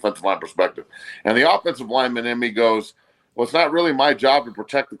from the defensive line perspective. And the offensive lineman in me goes, well, it's not really my job to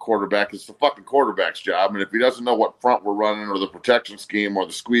protect the quarterback. It's the fucking quarterback's job. And if he doesn't know what front we're running or the protection scheme or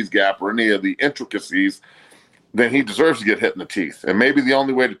the squeeze gap or any of the intricacies, then he deserves to get hit in the teeth. And maybe the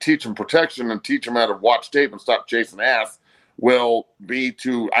only way to teach him protection and teach him how to watch tape and stop chasing ass will be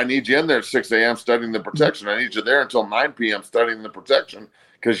I need you in there at 6 a.m. studying the protection. I need you there until 9 p.m. studying the protection,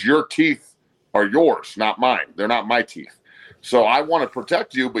 because your teeth are yours, not mine. They're not my teeth. So I want to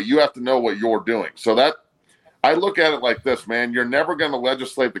protect you, but you have to know what you're doing. So that I look at it like this, man. You're never going to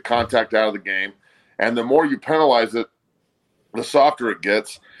legislate the contact out of the game. And the more you penalize it, the softer it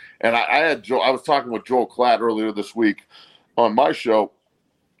gets. And I was talking with Joel Klatt earlier this week on my show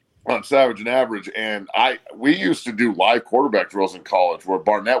on Savage and Average, and we used to do live quarterback drills in college where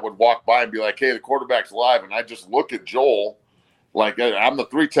Barnett would walk by and be like, hey, the quarterback's live, and I just look at Joel like I'm the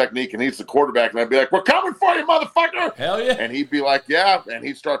 3 technique and he's the quarterback, and I'd be like, we're coming for you, motherfucker! Hell yeah. And he'd be like, yeah, and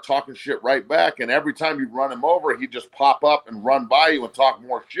he'd start talking shit right back, and every time you'd run him over, he'd just pop up and run by you and talk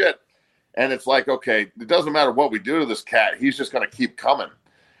more shit. And it's like, okay, it doesn't matter what we do to this cat, he's just going to keep coming.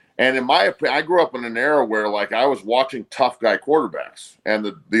 And in my opinion, I grew up in an era where, like, I was watching tough guy quarterbacks.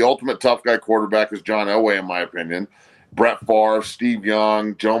 And the ultimate tough guy quarterback is John Elway, in my opinion. Brett Favre, Steve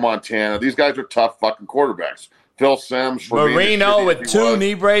Young, Joe Montana. These guys are tough fucking quarterbacks. Phil Simms. Marino with 2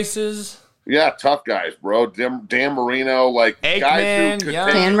 knee braces. Yeah, tough guys, bro. Dan Marino, like Aikman, guys who could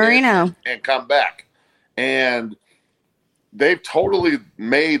take Dan Marino and come back. And they've totally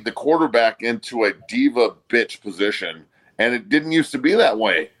made the quarterback into a diva bitch position, and it didn't used to be that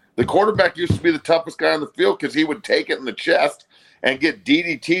way. The quarterback used to be the toughest guy on the field because he would take it in the chest and get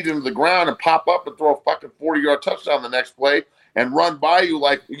DDT'd into the ground and pop up and throw a fucking 40-yard touchdown the next play and run by you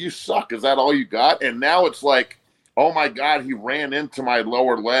like, you suck. Is that all you got? And now it's like, oh, my God, he ran into my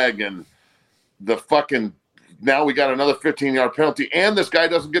lower leg and the fucking – now we got another 15-yard penalty, and this guy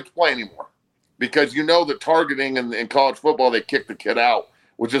doesn't get to play anymore because you know that targeting in college football, they kick the kid out,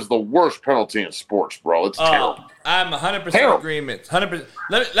 which is the worst penalty in sports, bro. It's terrible. I'm 100% agreement. 100%.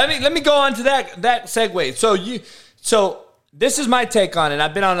 Let me go on to that segue. So this is my take on it.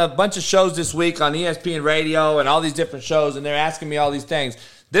 I've been on a bunch of shows this week on ESPN Radio and all these different shows, and they're asking me all these things.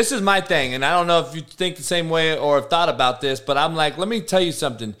 This is my thing, and I don't know if you think the same way or have thought about this, but I'm like, let me tell you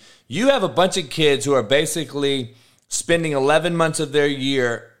something. You have a bunch of kids who are basically spending 11 months of their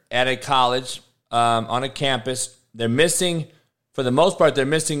year at a college on a campus. They're missing, for the most part,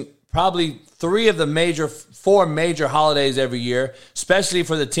 probably 3 of the 4 major holidays every year, especially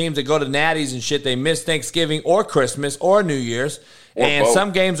for the teams that go to natties and shit. They miss Thanksgiving or Christmas or New Year's. And both.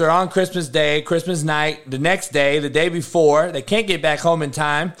 Some games are on Christmas Day, Christmas night, the next day, the day before. They can't get back home in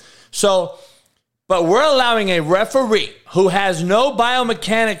time. So, but we're allowing a referee who has no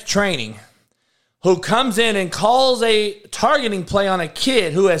biomechanic training, who comes in and calls a targeting play on a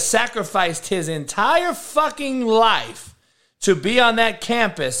kid who has sacrificed his entire fucking life to be on that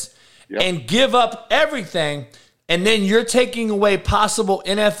campus and give up everything, and then you're taking away possible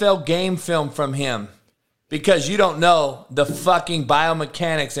NFL game film from him because you don't know the fucking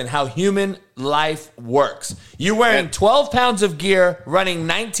biomechanics and how human life works. You're wearing 12 pounds of gear, running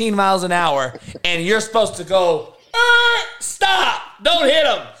 19 miles an hour, and you're supposed to go, stop, don't hit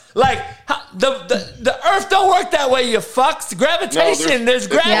him. Like, the earth don't work that way, you fucks. Gravitation, there's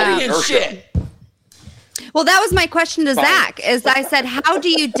gravity and shit. Well, that was my question to Zach, is I said, how do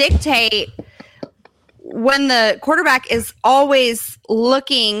you dictate when the quarterback is always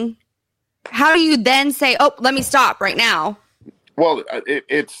looking? How do you then say, oh, let me stop right now? Well,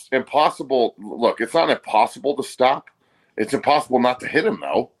 it's impossible. Look, it's not impossible to stop. It's impossible not to hit him,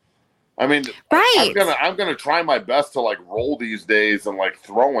 though. I mean, right. I'm gonna try my best to, like, roll these days and, like,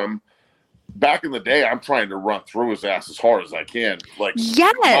 throw him. Back in the day, I'm trying to run through his ass as hard as I can. Like,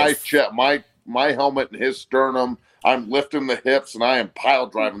 my helmet and his sternum, I'm lifting the hips, and I am pile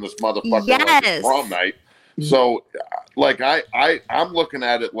driving this motherfucker like it's prom night. So, like, I'm looking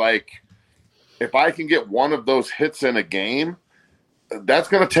at it like, if I can get one of those hits in a game, that's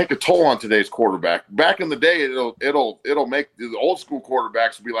going to take a toll on today's quarterback. Back in the day, it'll make the old school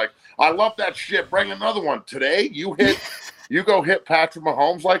quarterbacks be like, I love that shit, bring another one. Today, you go hit Patrick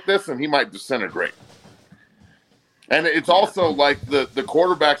Mahomes like this, and he might disintegrate. And it's also like the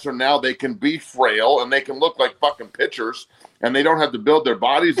quarterbacks are now, they can be frail and they can look like fucking pitchers, and they don't have to build their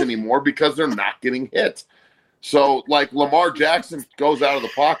bodies anymore because they're not getting hit. So, like, Lamar Jackson goes out of the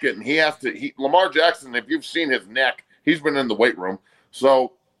pocket and Lamar Jackson, if you've seen his neck, he's been in the weight room.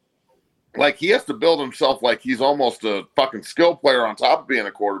 So, like, he has to build himself like he's almost a fucking skill player on top of being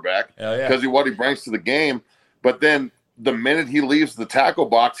a quarterback because of what he brings to the game. But then the minute he leaves the tackle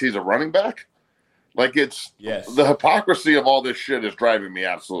box, he's a running back. Like, it's the hypocrisy of all this shit is driving me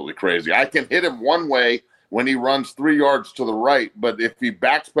absolutely crazy. I can hit him one way when he runs 3 yards to the right, but if he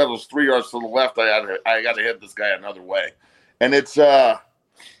backpedals 3 yards to the left, I got to hit this guy another way. And it's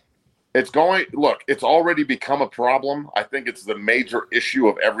already become a problem. I think it's the major issue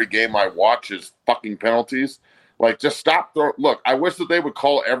of every game I watch is fucking penalties. Like, just stop. Look, I wish that they would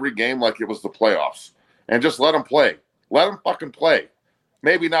call every game like it was the playoffs and just let them play. Let them fucking play.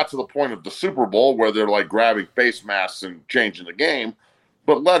 Maybe not to the point of the Super Bowl where they're like grabbing face masks and changing the game,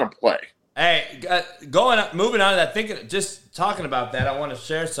 but let them play. Hey, moving on to that, just talking about that, I want to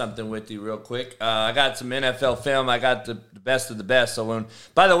share something with you real quick. I got some NFL film. I got the best of the best. So,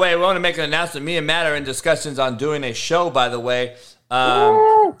 by the way, I want to make an announcement. Me and Matt are in discussions on doing a show, by the way.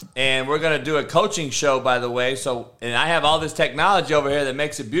 And we're going to do a coaching show, by the way. So, and I have all this technology over here that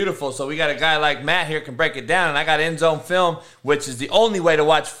makes it beautiful. So we got a guy like Matt here can break it down. And I got End Zone Film, which is the only way to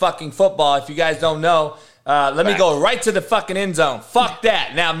watch fucking football. If you guys don't know, let me go right to the fucking end zone. Fuck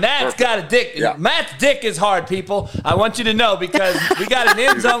that. Now, Matt's got a dick. Yeah. Matt's dick is hard, people. I want you to know because we got an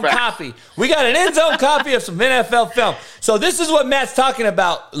end zone copy. We got an end zone copy of some NFL film. So this is what Matt's talking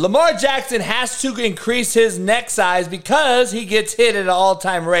about. Lamar Jackson has to increase his neck size because he gets hit at an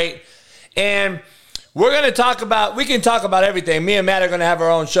all-time rate. And we can talk about everything. Me and Matt are going to have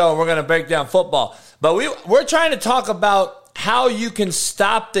our own show, and we're going to break down football. But we're trying to talk about how you can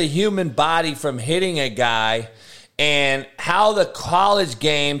stop the human body from hitting a guy, and how the college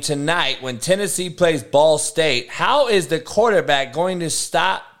game tonight when Tennessee plays Ball State, how is the quarterback going to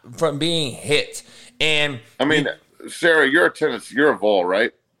stop from being hit? And I mean, Sarah, you're a Vol,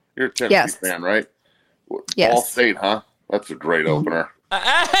 right? You're a Tennessee fan, right? Yes. Ball State, huh? That's a great opener.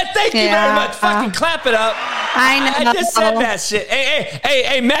 Thank you very much. Fucking clap it up. I know. I just said that shit.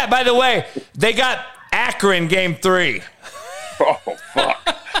 Hey, Matt, by the way, they got Akron game 3. Oh,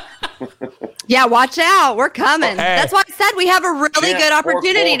 fuck. Yeah, watch out. We're coming. Hey. That's why I said we have a really good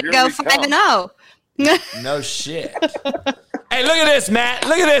opportunity to go 5-0. No shit. Hey, look at this, Matt.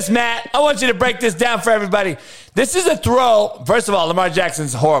 Look at this, Matt. I want you to break this down for everybody. This is a throw. First of all, Lamar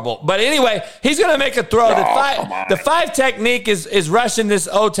Jackson's horrible. But anyway, he's going to make a throw. The 5 technique is rushing this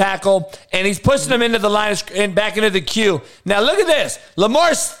O tackle, and he's pushing him into the line and back into the queue. Now, look at this.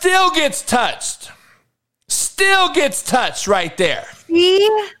 Lamar still gets touched. Still gets touched right there.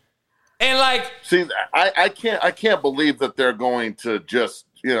 See? And see, I can't believe that they're going to just,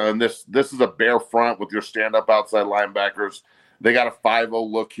 and this is a bare front with your stand-up outside linebackers. They got a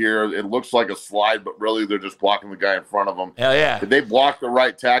 5-0 look here. It looks like a slide, but really they're just blocking the guy in front of them. Hell yeah. They blocked the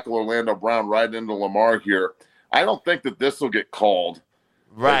right tackle, Orlando Brown, right into Lamar here. I don't think that this will get called.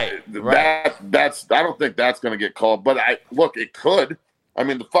 Right. I don't think that's going to get called. But it could. I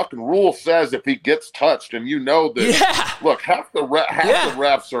mean, the fucking rule says if he gets touched, and that. Yeah. Look, half the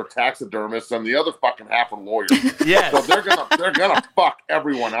refs are taxidermists, and the other fucking half are lawyers. Yes. So they're gonna fuck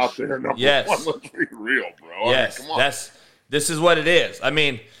everyone out there. Number yes. one, let's be real, bro. Yes. I mean, come on. This is what it is. I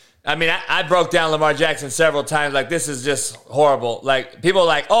mean, I broke down Lamar Jackson several times. Like, this is just horrible. Like, people are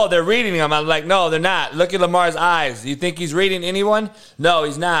like, oh, they're reading him. I'm like, no, they're not. Look at Lamar's eyes. You think he's reading anyone? No,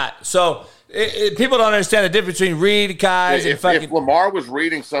 he's not. So people don't understand the difference between read guys and fucking. If Lamar was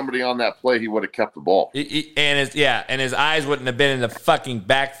reading somebody on that play, he would have kept the ball. And his eyes wouldn't have been in the fucking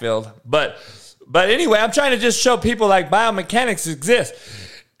backfield. But anyway, I'm trying to just show people like biomechanics exist.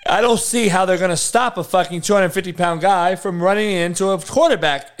 I don't see how they're going to stop a fucking 250-pound guy from running into a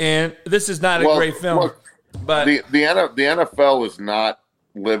quarterback. And this is not a great film. Look, but the NFL is not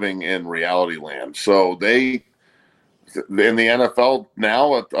living in reality land. So in the NFL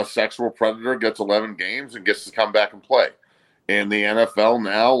now, a sexual predator gets 11 games and gets to come back and play. In the NFL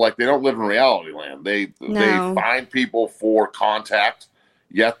now, they don't live in reality land. They find people for contact.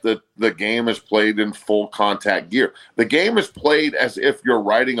 Yet the game is played in full contact gear. The game is played as if you're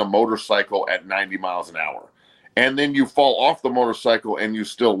riding a motorcycle at 90 miles an hour. And then you fall off the motorcycle and you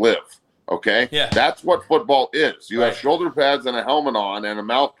still live. Okay? Yeah. That's what football is. You have shoulder pads and a helmet on and a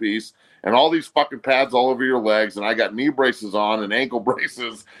mouthpiece and all these fucking pads all over your legs. And I got knee braces on and ankle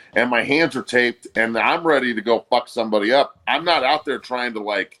braces and my hands are taped and I'm ready to go fuck somebody up. I'm not out there trying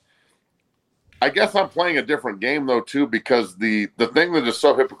to I guess I'm playing a different game, though, too, because the thing that is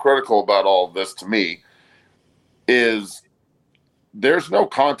so hypocritical about all of this to me is there's no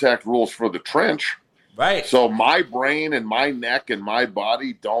contact rules for the trench. Right. So my brain and my neck and my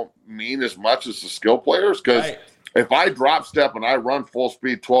body don't mean as much as the skill players because if I drop step and I run full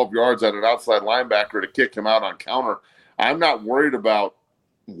speed 12 yards at an outside linebacker to kick him out on counter, I'm not worried about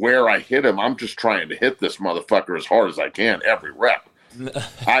where I hit him. I'm just trying to hit this motherfucker as hard as I can every rep.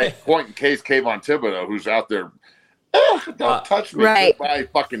 I point in case Kayvon Thibodeau, who's out there, don't touch me, right. my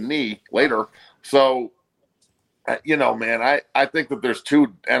fucking knee later. So, man, I think that there's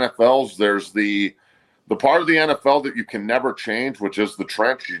two NFLs. There's the part of the NFL that you can never change, which is the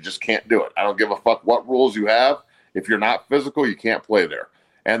trench. You just can't do it. I don't give a fuck what rules you have. If you're not physical, you can't play there.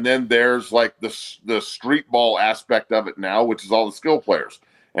 And then there's the street ball aspect of it now, which is all the skill players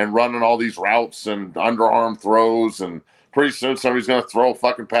and running all these routes and underarm throws and pretty soon somebody's going to throw a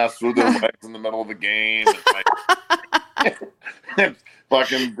fucking pass through their legs in the middle of the game. And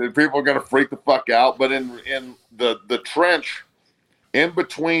fucking people are going to freak the fuck out. But in the trench, in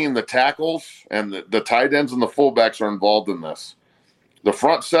between the tackles and the tight ends and the fullbacks are involved in this. The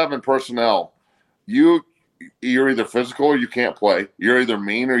front seven personnel, you're either physical or you can't play. You're either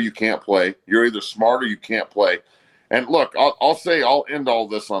mean or you can't play. You're either smart or you can't play. And look, I'll end all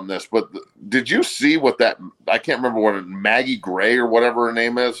this on this, but did you see what I can't remember what Maggie Gray or whatever her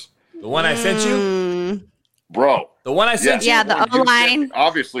name is? The one I sent you? Bro. The one I sent you? Yeah, the O-line.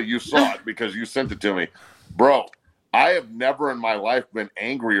 Obviously you saw it because you sent it to me. Bro, I have never in my life been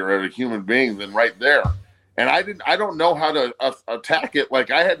angrier at a human being than right there. And I don't know how to attack it.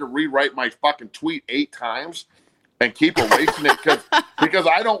 I had to rewrite my fucking tweet 8 times. And keep erasing it because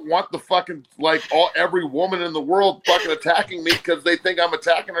I don't want the fucking every woman in the world fucking attacking me because they think I'm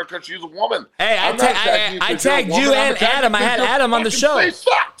attacking her because she's a woman. Hey, I tagged you and Adam. I had Adam on the show.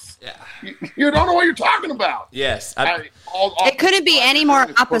 Sucks. You don't know what you're talking about. Yes. It couldn't be any more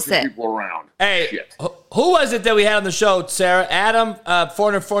opposite. People around. Hey, who was it that we had on the show, Sarah? Adam,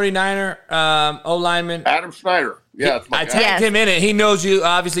 449er, O-lineman. Adam Schneider. Yeah, that's my I guy. tagged him in it. He knows you.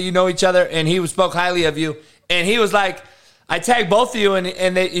 Obviously, you know each other, and he spoke highly of you. And he was like, I tagged both of you,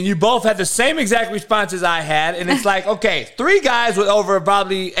 and you both had the same exact responses I had. And it's like, okay, 3 guys with over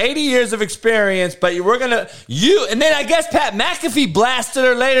probably 80 years of experience, but we're going to, and then I guess Pat McAfee blasted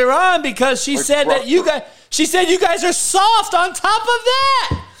her later on because she said that you guys are soft on top of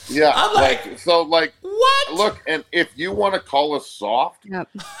that. Yeah. I'm like, what? Look, and if you want to call us soft, Yep.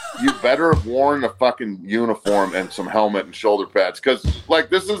 you better have worn a fucking uniform and some helmet and shoulder pads. Because, like,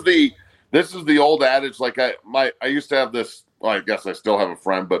 this is the old adage. Like, I used to have this, well, I guess I still have a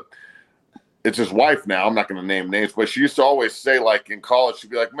friend, but it's his wife now. I'm not going to name names, but she used to always say, like, in college, she'd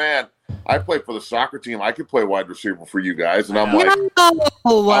be like, man, I play for the soccer team. I could play wide receiver for you guys. And I'm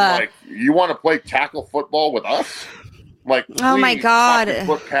like, you want to play tackle football with us? Like, oh my God.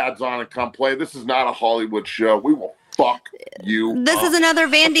 Put pads on and come play. This is not a Hollywood show. We will fuck you. This is another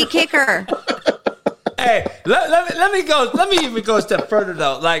Vandy kicker. Hey, let me go. Let me even go a step further,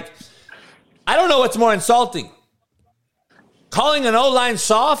 though. Like, I don't know what's more insulting. Calling an O-line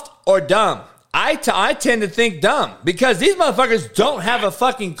soft or dumb. I tend to think dumb because these motherfuckers don't have a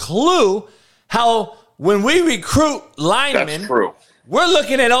fucking clue how when we recruit linemen, that's true. We're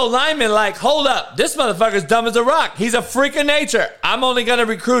looking at O-linemen like, hold up, this motherfucker's dumb as a rock. He's a freak of nature. I'm only going to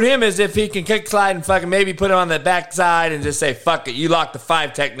recruit him as if he can kick, slide, and fucking maybe put him on the backside and just say, fuck it, you lock the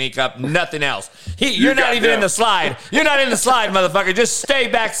 5 technique up, nothing else. You're not even in the slide. You're not in the slide, motherfucker. Just stay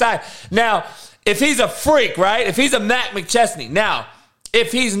backside. Now, if he's a freak, right? If he's a Matt McChesney. Now,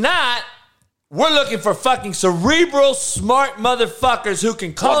 if he's not, we're looking for fucking cerebral, smart motherfuckers who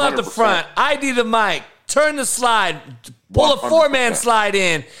can call 100%. Out the front, ID the mic, turn the slide, pull a 4-man slide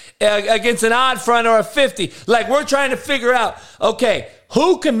in against an odd front or a 50. Like, we're trying to figure out, okay,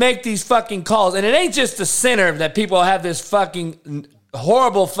 who can make these fucking calls? And it ain't just the center that people have this fucking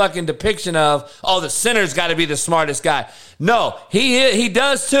horrible fucking depiction of, the center's got to be the smartest guy. No, he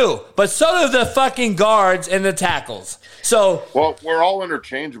does too. But so do the fucking guards and the tackles. So, well, we're all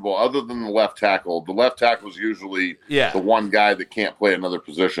interchangeable other than the left tackle. The left tackle is usually the one guy that can't play another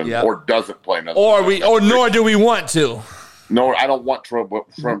position or doesn't play another position. Nor do we want to. No, I don't want Trent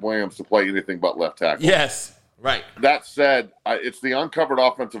Williams to play anything but left tackle. Yes, right. That said, it's the uncovered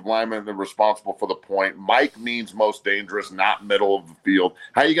offensive lineman that are responsible for the point. Mike means most dangerous, not middle of the field.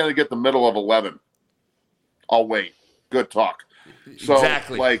 How are you going to get the middle of 11? I'll wait. Good talk. So,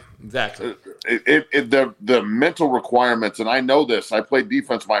 exactly. The mental requirements, and I know this. I played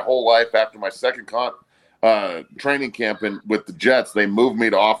defense my whole life. After my second training camp with the Jets, they moved me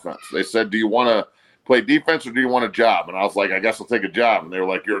to offense. They said, do you want to play defense or do you want a job? And I was like, I guess I'll take a job. And they were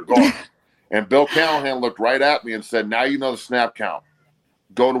like, you're a guard. And Bill Callahan looked right at me and said, now you know the snap count.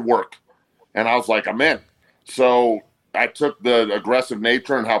 Go to work. And I was like, I'm in. So I took the aggressive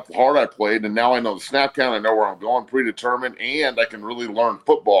nature and how hard I played, and now I know the snap count. I know where I'm going, predetermined, and I can really learn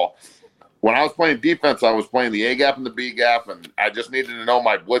football. When I was playing defense, I was playing the A gap and the B gap, and I just needed to know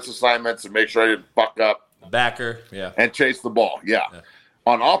my blitz assignments and make sure I didn't fuck up. Backer, and chase the ball,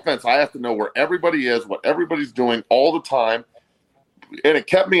 On offense, I have to know where everybody is, what everybody's doing all the time, and it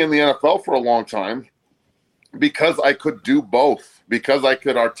kept me in the NFL for a long time because I could do both, because I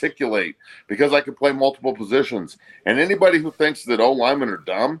could articulate, because I could play multiple positions. And anybody who thinks that O-linemen are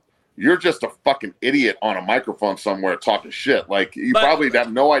dumb, you're just a fucking idiot on a microphone somewhere talking shit. Like, you probably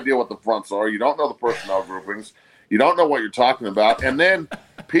have no idea what the fronts are. You don't know the personnel groupings. You don't know what you're talking about. And then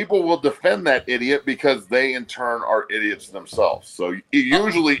people will defend that idiot because they, in turn, are idiots themselves. So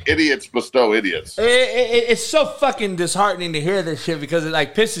usually idiots bestow idiots. It's so fucking disheartening to hear this shit because it,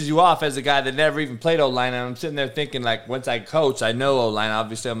 like, pisses you off as a guy that never even played O-line. And I'm sitting there thinking, like, once I coach, I know O-line.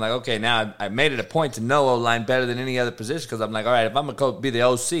 Obviously, I'm like, okay, now I made it a point to know O-line better than any other position because I'm like, all right, if I'm going to be the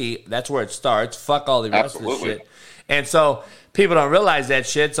OC, that's where it starts. Fuck all the rest of this shit. And so people don't realize that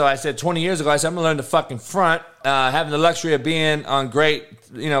shit. So I said 20 years ago, I said, I'm going to learn the fucking front. Having the luxury of being on great,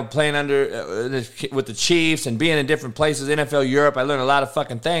 playing under with the Chiefs and being in different places, NFL, Europe, I learned a lot of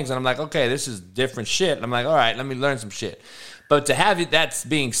fucking things. And I'm like, okay, this is different shit. And I'm like, all right, let me learn some shit. But to have it, that's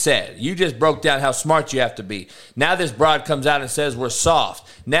being said, you just broke down how smart you have to be. Now this broad comes out and says we're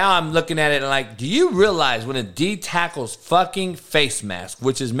soft. Now I'm looking at it and like, do you realize when a D tackle's fucking face mask,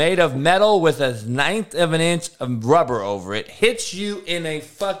 which is made of metal with 1/9 of an inch of rubber over it, hits you in a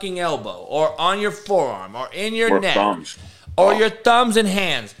fucking elbow or on your forearm or in your neck or your thumbs and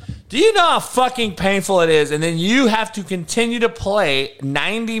hands? Do you know how fucking painful it is? And then you have to continue to play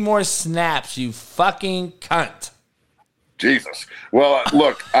 90 more snaps, you fucking cunt. Jesus. Well,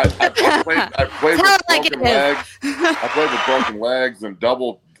 look, I played with broken legs. I played with broken legs and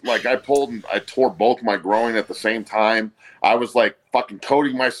I pulled and I tore both my groin at the same time. I was like fucking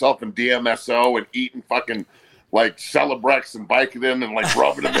coating myself in DMSO and eating fucking like Celebrex and Vicodin and like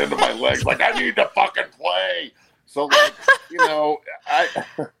rubbing them into my legs. Like, I need to fucking play. So, like, you know, I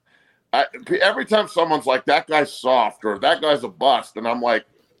every time someone's like, that guy's soft or that guy's a bust, and I'm like,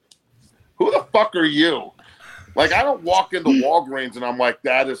 who the fuck are you? Like, I don't walk into Walgreens and I'm like,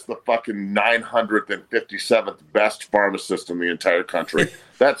 that is the fucking 957th best pharmacist in the entire country.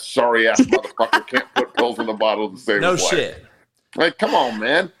 That sorry-ass motherfucker can't put pills in the bottle to save his life. Shit. Like, come on,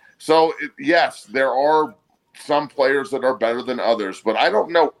 man. So, yes, there are some players that are better than others, but I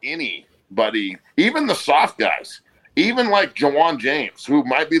don't know anybody, even the soft guys, even like Jawan James, who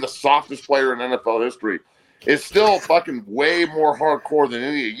might be the softest player in NFL history, is still fucking way more hardcore than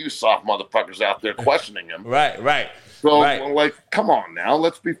any of you soft motherfuckers out there questioning him. Right. So, right. like, come on now.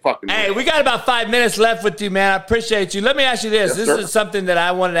 Let's be fucking Hey, real. we got about 5 minutes left with you, man. I appreciate you. Let me ask you this. Yes, this sir. is something that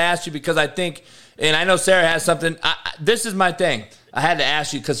I wanted to ask you because I think, and I know Sarah has something. This is my thing. I had to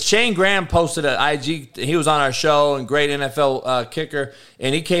ask you because Shane Graham posted an IG. He was on our show and great NFL kicker.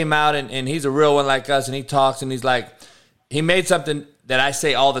 And he came out and he's a real one like us. And he talks and he's like, he made something that I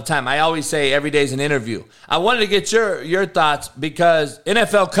say all the time. I always say every day's an interview. I wanted to get your thoughts because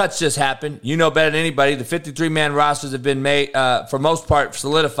NFL cuts just happened. You know better than anybody. The 53-man rosters have been made, for most part,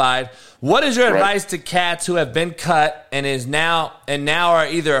 solidified. What is your advice to cats who have been cut and now are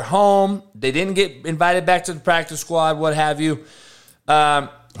either home, they didn't get invited back to the practice squad, what have you,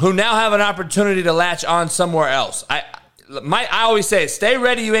 who now have an opportunity to latch on somewhere else? I always say, stay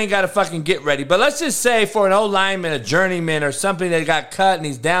ready, you ain't got to fucking get ready. But let's just say for an old lineman, a journeyman, or something that got cut and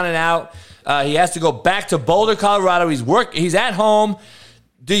he's down and out, he has to go back to Boulder, Colorado. He's at home.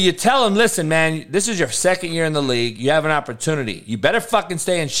 Do you tell him, listen, man, this is your second year in the league. You have an opportunity. You better fucking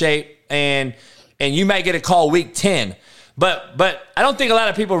stay in shape, and you might get a call week 10. But I don't think a lot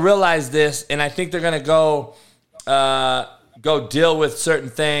of people realize this, and I think they're going to go deal with certain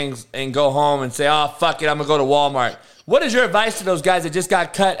things and go home and say, oh, fuck it, I'm going to go to Walmart. What is your advice to those guys that just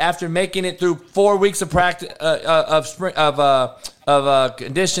got cut after making it through 4 weeks of practice of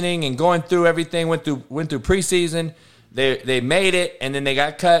conditioning and going through everything? Went through preseason. They made it and then they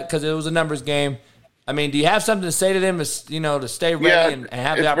got cut because it was a numbers game. I mean, do you have something to say to them? To stay ready and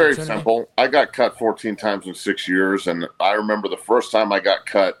have the opportunity. It's very simple. I got cut 14 times in 6 years, and I remember the first time I got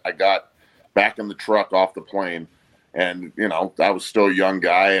cut, I got back in the truck off the plane. And, I was still a young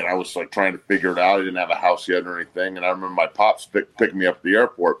guy, and I was, like, trying to figure it out. I didn't have a house yet or anything. And I remember my pops picking me up at the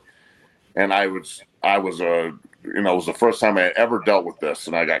airport. And it was the first time I had ever dealt with this.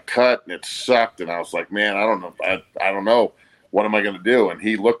 And I got cut, and it sucked. And I was like, man, I don't know. What am I going to do? And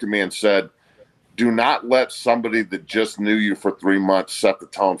he looked at me and said, do not let somebody that just knew you for 3 months set the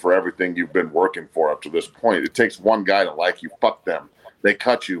tone for everything you've been working for up to this point. It takes one guy to like you. Fuck them. They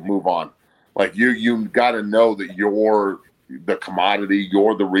cut you. Move on. Like you got to know that you're the commodity. You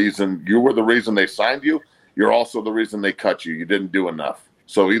were the reason they signed you. You're also the reason they cut you. You didn't do enough.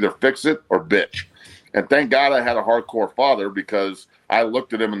 So either fix it or bitch. And thank God I had a hardcore father, because I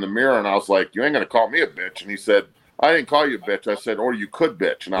looked at him in the mirror and I was like, you ain't going to call me a bitch. And he said, I didn't call you a bitch. I said, or you could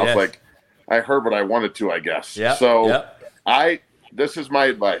bitch. And I was like, I heard what I wanted to, I guess. Yep. So this is my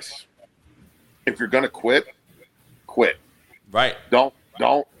advice. If you're going to quit. Right. Don't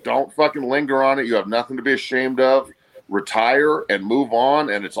fucking linger on it. You have nothing to be ashamed of. Retire and move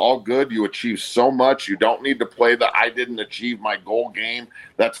on, and it's all good. You achieve so much. You don't need to play the I didn't achieve my goal game.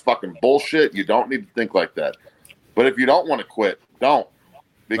 That's fucking bullshit. You don't need to think like that. But if you don't want to quit, don't.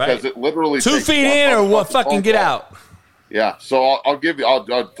 Because it literally 2 feet in or what? Fucking get out. Yeah. So I'll give you. I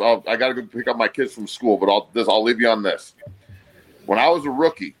got to go pick up my kids from school, but I'll leave you on this. When I was a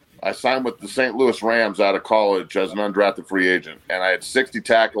rookie, I signed with the St. Louis Rams out of college as an undrafted free agent, and I had 60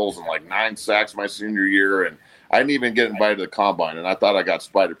 tackles and like 9 sacks my senior year, and I didn't even get invited to the combine, and I thought I got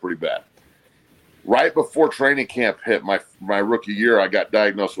spited pretty bad. Right before training camp hit my rookie year, I got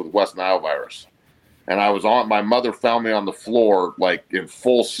diagnosed with West Nile virus, and my mother found me on the floor like in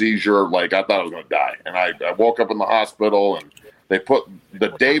full seizure, like I thought I was going to die, and I woke up in the hospital, and they put the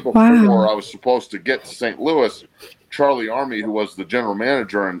day before I was supposed to get to St. Louis. Charlie Army, who was the general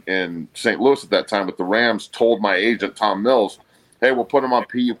manager in St. Louis at that time with the Rams, told my agent, Tom Mills, hey, we'll put him on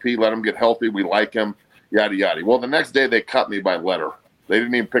PUP, let him get healthy, we like him, yada, yada. Well, the next day they cut me by letter. They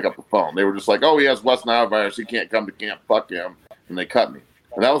didn't even pick up the phone. They were just like, oh, he has West Nile virus, he can't come to camp, fuck him. And they cut me.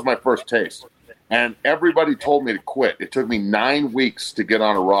 And that was my first taste. And everybody told me to quit. It took me 9 weeks to get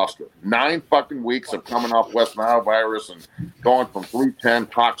on a roster. 9 fucking weeks of coming off West Nile virus and going from 310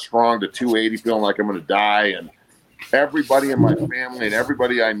 cock strong to 280, feeling like I'm going to die, and everybody in my family and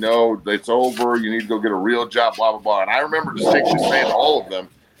everybody I know, it's over. You need to go get a real job, blah, blah, blah. And I remember distinctly saying to all of them,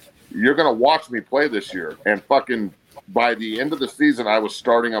 you're going to watch me play this year. And fucking by the end of the season, I was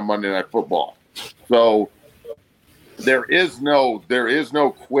starting on Monday Night Football. So there is no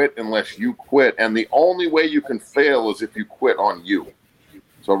quit unless you quit. And the only way you can fail is if you quit on you.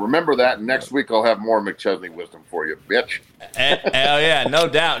 So remember that. And next week I'll have more McChesney wisdom for you, bitch. Hell yeah, no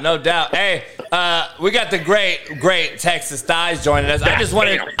doubt. Hey, we got the great Texas Thighs joining us. I just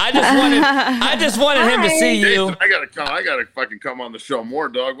wanted him to see you. I gotta fucking come on the show more,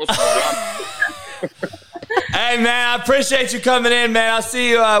 dog. What's going on? Hey man, I appreciate you coming in, man. I'll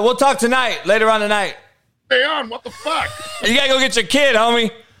see you. We'll talk tonight, later on tonight. Stay on. What the fuck? You gotta go get your kid, homie.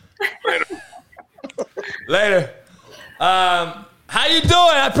 Later. How you doing?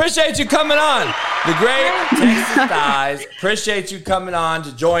 I appreciate you coming on. The great Texas Thighs. Appreciate you coming on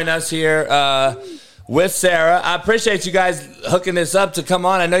to join us here with Sarah. I appreciate you guys hooking this up to come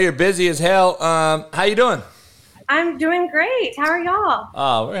on. I know you're busy as hell. How you doing? I'm doing great. How are y'all?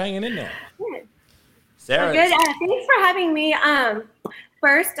 Oh, we're hanging in there. Good. Sarah. Good. Thanks for having me.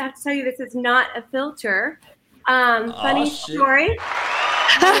 First, I have to tell you this is not a filter. Funny story.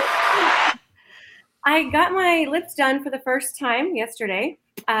 I got my lips done for the first time yesterday.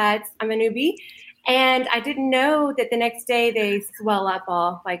 I'm a newbie, and I didn't know that the next day they swell up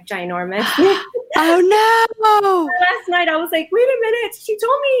all like ginormous. Oh no! Last night I was like, wait a minute. She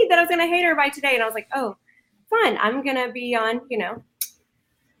told me that I was going to hate her by today, and I was like, oh, fun. I'm going to be on,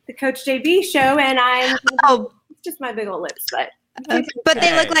 the Coach JB show, and it's just my big old lips, but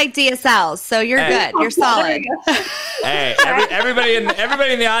they look like DSLs, so you're good. You're solid. Hey, everybody in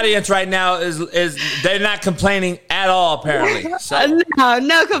the audience right now is they're not complaining at all, apparently. So.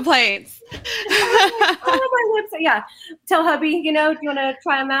 No complaints. My lips, yeah. Tell hubby, do you want to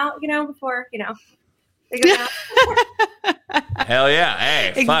try them out, before, they go down. Hell yeah. Hey,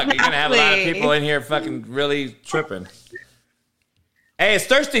 Exactly. fuck, you're going to have a lot of people in here fucking really tripping. Hey, it's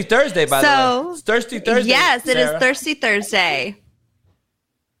Thirsty Thursday, by the way. It's Thirsty Thursday. Yes, it is Sarah. Thirsty Thursday.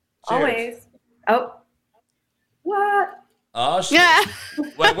 Cheers. Always. Oh. What? Oh, shit. Yeah.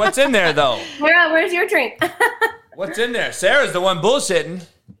 What's in there, though? Where's your drink? What's in there? Sarah's the one bullshitting.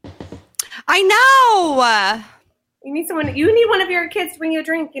 I know. You need one of your kids to bring you a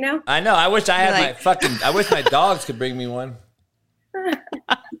drink, I know. I wish I had Like- I wish my dogs could bring me one.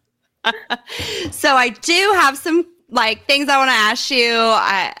 So I do have some things I want to ask you.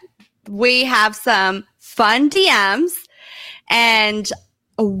 We have some fun DMs, and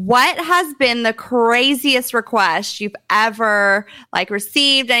what has been the craziest request you've ever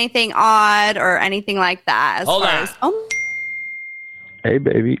received? Anything odd or anything like that? Hold on. Hey,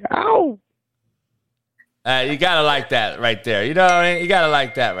 baby. Ow. You gotta like that right there. You know what I mean? You gotta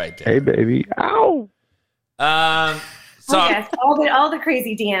like that right there. Hey, baby. Ow. So yes, all the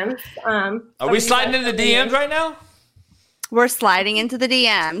crazy DMs. are we sliding into the DMs right now? We're sliding into the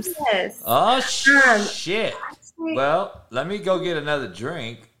DMs. Yes. Oh shit. Well, let me go get another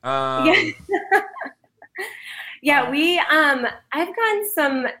drink. Yeah, I've gotten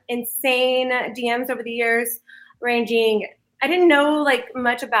some insane DMs over the years, ranging. I didn't know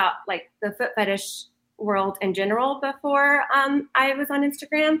much about the foot fetish world in general before I was on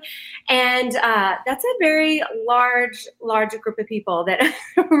Instagram, and that's a very large group of people that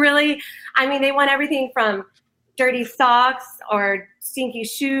really, they want everything from dirty socks or stinky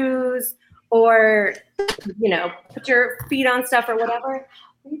shoes or put your feet on stuff or whatever.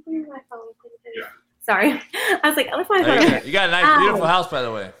 Let me bring my phone. Yeah. Sorry, I was like, I left my phone. You got a nice, beautiful house, by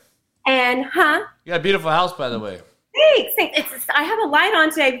the way. And you got a beautiful house, by the way. Thanks. I have a light on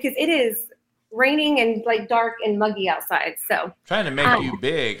today because it is raining and dark and muggy outside. So trying to make you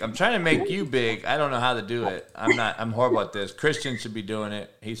big. I'm trying to make you big. I don't know how to do it. I'm horrible at this. Christian should be doing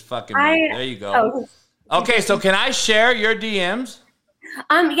it. He's fucking. There you go. Okay, so can I share your DMs?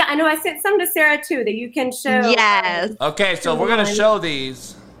 Yeah, I know. I sent some to Sarah too that you can show. Yes. Okay, so we're gonna show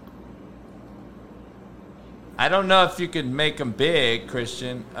these. I don't know if you can make them big,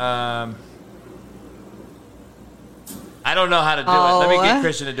 Christian. I don't know how to do it. Let me get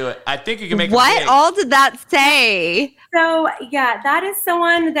Christian to do it. I think you can make them big. What all did that say? So, yeah, that is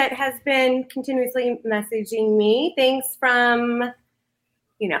someone that has been continuously messaging me. Things from, I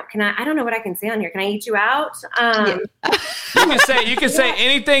don't know what I can say on here. Can I eat you out? You can say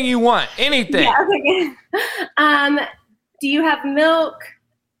anything you want. Anything. Yeah, okay. Do you have milk?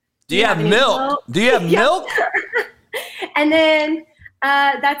 Do you have milk? Do you have milk? And then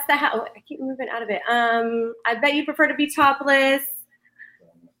that's the how. I keep moving out of it. I bet you prefer to be topless.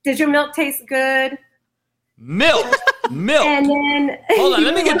 Does your milk taste good? Milk. Milk. And then Hold on,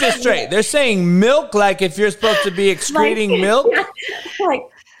 let me get this straight. They're saying milk like if you're supposed to be excreting milk?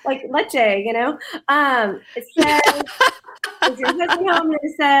 like leche, you know? It says, is your husband home? And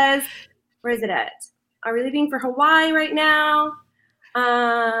it says, where is it at? Are we leaving for Hawaii right now?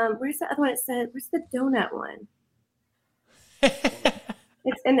 Where's the other one? It said, where's the donut one?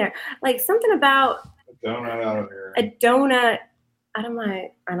 It's in there. Like something about A donut out of here. a donut out of my,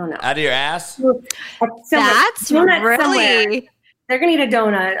 I don't know. Out of your ass? That's Donut really. somewhere. They're gonna eat a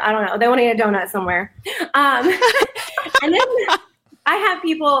donut. I don't know. They want to eat a donut somewhere. And then I have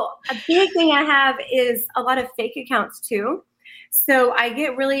people. A big thing I have is a lot of fake accounts too. So I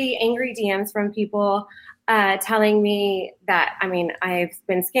get really angry DMs from people telling me that I've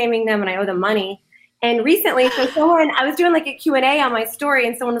been scamming them and I owe them money. And recently, I was doing like a Q&A on my story,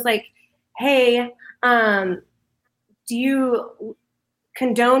 and someone was like, "Hey, do you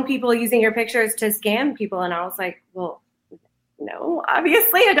condone people using your pictures to scam people?" And I was like, "Well, no,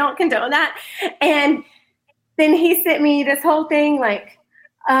 obviously I don't condone that." And then he sent me this whole thing like,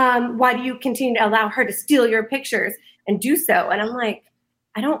 "Why do you continue to allow her to steal your pictures and do so?" And I'm like,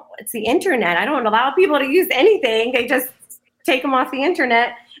 it's the internet. I don't allow people to use anything. They just take them off the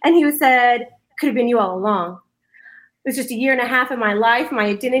internet. And he said, "Could have been you all along. It was just a year and a half of my life, my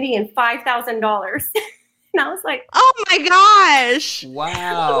identity, and $5,000. And I was like, Oh my gosh. Wow.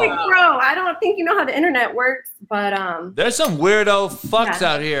 I was like, bro, I don't think you know how the internet works, but There's some weirdo fucks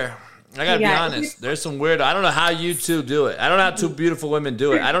out here. I gotta be Yeah. honest. There's some weirdo. I don't know how you two do it. I don't know how two beautiful women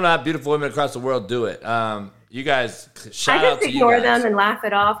do it. I don't know how beautiful women across the world do it. You guys, shout I out just to you ignore guys. them and laugh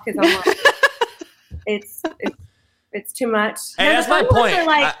it off because I'm like, it's too much. Hey, No, that's the my funny ones point.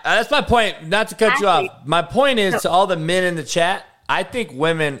 are like, That's my point. Not to cut you Actually- off. My point is to all the men in the chat. I think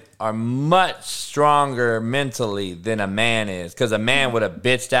women are much stronger mentally than a man is, because a man would have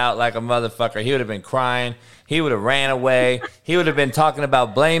bitched out like a motherfucker. He would have been crying. He would have ran away. He would have been talking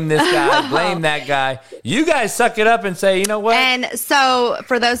about blame this guy, blame that guy. You guys suck it up and say, you know what? And so,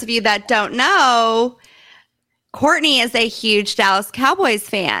 for those of you that don't know, Courtney is a huge Dallas Cowboys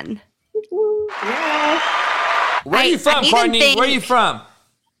fan. yeah. Where are you from, even Courtney? think- Where are you from?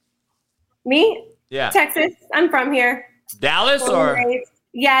 Me, Yeah. Texas. I'm from here. Dallas or?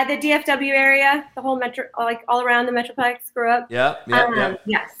 Yeah, the DFW area, the whole metro, like all around the Metroplex. Grew up. Yep.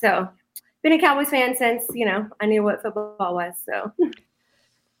 Yeah, so been a Cowboys fan since I knew what football was. So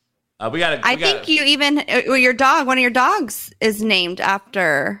I think you even your dog. One of your dogs is named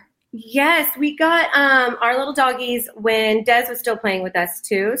after. yes, we got our little doggies when Dez was still playing with us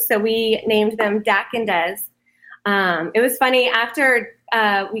too. So we named them Dak and Dez. It was funny after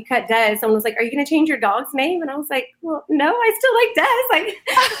we cut Dez. Someone was like, "Are you going to change your dog's name?" And I was like, "Well, no, I still like Dez. Like,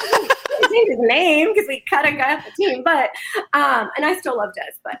 I changed his name because we cut a guy off the team, but and I still love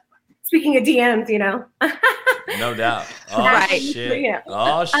Dez. But speaking of DMs, No doubt. Oh, Right. shit. Yeah.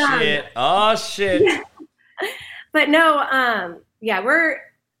 Oh, shit. Oh, shit. But no, yeah, we're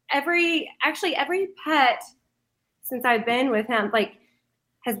every pet since I've been with him, like,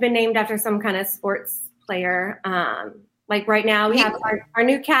 has been named after some kind of sports player. Like right now we have our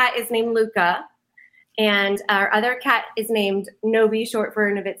new cat is named Luca, and our other cat is named Novi, short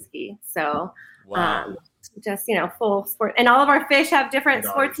for Nowitzki. So Wow. just, full sport. And all of our fish have different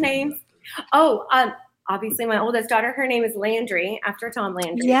sports names. Oh, obviously my oldest daughter, her name is Landry, after Tom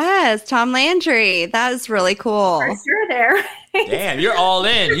Landry. Yes, Tom Landry. That is really cool. For sure there. Damn, you're all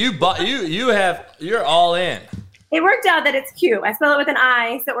in. You're all in. It worked out that it's cute. I spell it with an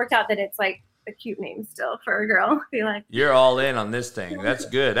I, so it worked out that it's like a cute name still for a girl. Be like, You're all in on this thing. That's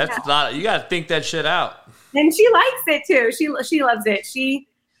good. That's a lot. You got to think that shit out. and she likes it too. She loves it.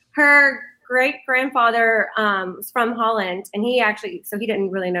 Her great grandfather was from Holland, and he didn't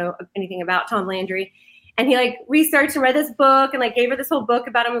really know anything about Tom Landry, and he like researched and read this book and like gave her this whole book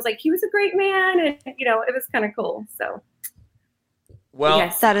about him. Was like, he was a great man, and it was kind of cool. So. Well,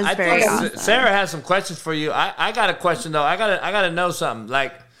 Yes, that is I very think awesome. Sarah has some questions for you. I got a question though. I gotta know something.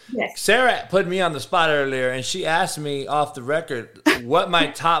 Like, Yes. Sarah put me on the spot earlier, and she asked me off the record what my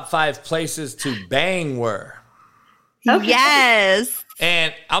top 5 places to bang were. Okay. Yes.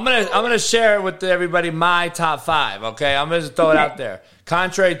 And I'm gonna share with everybody my top 5. Okay, I'm gonna just throw it out there.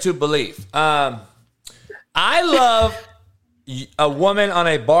 Contrary to belief, I love a woman on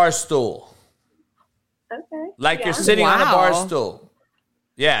a bar stool, Okay. like Yeah. you're sitting on a bar Wow. stool.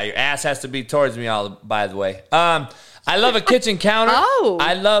 Yeah, your ass has to be towards me. All by the way. I love a kitchen counter. Oh.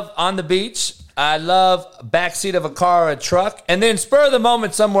 I love on the beach. I love backseat of a car or a truck. And then spur of the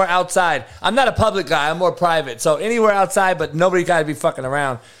moment somewhere outside. I'm not a public guy. I'm more private. So anywhere outside, but nobody got to be fucking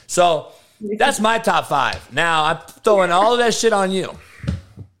around. So that's my top 5. Now I'm throwing all of that shit on you.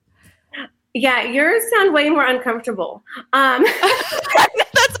 Yeah, yours sound way more uncomfortable.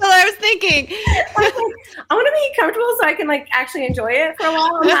 That's what I was thinking. I want to be comfortable so I can like actually enjoy it for a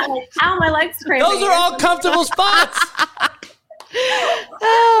while. I'm not like, ow, my legs cramping. Those are all comfortable spots.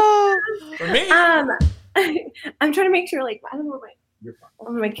 For me. I'm trying to make sure, like, I don't know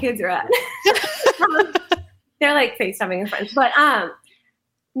where my kids are at. They're like FaceTiming with friends. But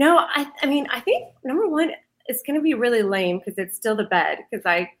no, I mean, I think number one, it's going to be really lame because it's still the bed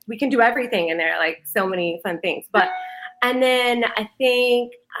because we can do everything in there, like so many fun things. And then I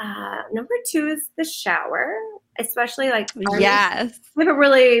think number two is the shower, especially like yes, we have a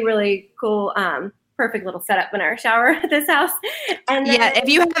really, really cool, perfect little setup in our shower at this house. And then, yeah, if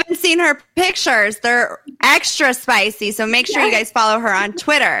you haven't seen her pictures, they're extra spicy. So make sure you guys follow her on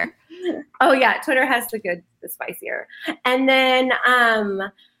Twitter. Oh yeah, Twitter has the spicier. And then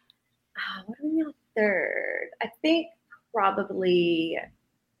what do we got third? I think probably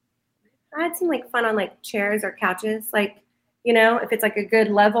I had some like fun on like chairs or couches, like, you know, if it's like a good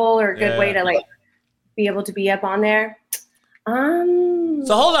level or a good way to like be able to be up on there.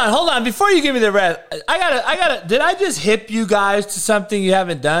 So hold on. Before you give me the rest, I gotta. Did I just hip you guys to something you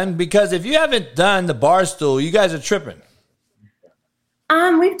haven't done? Because if you haven't done the bar stool, you guys are tripping.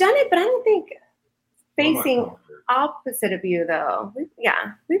 We've done it, but I don't think facing opposite of you though.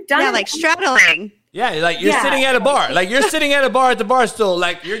 We've done it. Like straddling. Yeah, like you're sitting at a bar. Like you're sitting at a bar at the bar stool.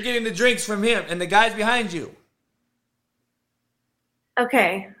 Like you're getting the drinks from him and the guys behind you.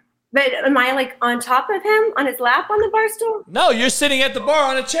 Okay. But am I like on top of him on his lap on the bar stool? No, you're sitting at the bar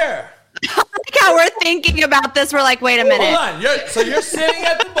on a chair. Look how we're thinking about this. We're like, wait a minute. Hold on. You're sitting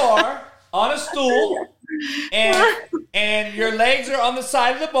at the bar on a stool, and your legs are on the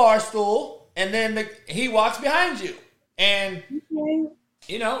side of the bar stool, and then he walks behind you, and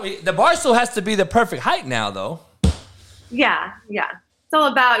you know the bar stool has to be the perfect height now, though. Yeah. It's all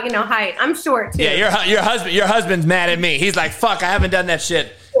about, you know, height. I'm short too. Yeah, your husband's mad at me. He's like, fuck, I haven't done that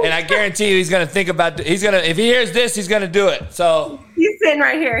shit. And I guarantee you he's going to think about if he hears this, he's going to do it. So he's sitting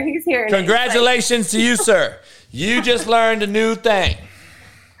right here. He's hearing congratulations to you, sir. You just learned a new thing.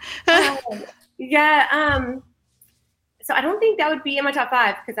 So I don't think that would be in my top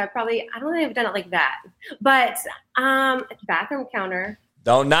 5 because I don't think I've done it like that. But bathroom counter.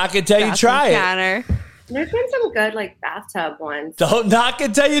 Don't knock it till you try it. There's been some good like bathtub ones. Don't knock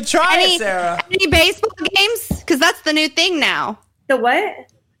it till you try it, Sarah. Any baseball games? Because that's the new thing now. The what?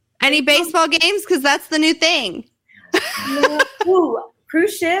 Any baseball games? Because that's the new thing. Ooh,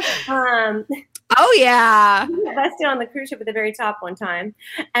 cruise ship. Oh yeah. I stayed on the cruise ship at the very top one time,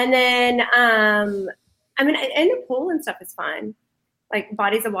 and then I mean, and the pool and stuff is fun. Like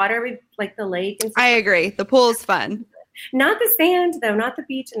bodies of water, like the lake and stuff. I agree. The pool is fun. Not the sand though. Not the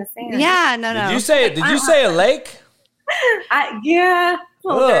beach and the sand. Yeah, no. Did you say a lake? Yeah.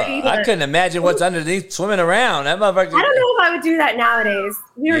 I couldn't imagine what's underneath swimming around. That motherfucker. I don't know if I would do that nowadays.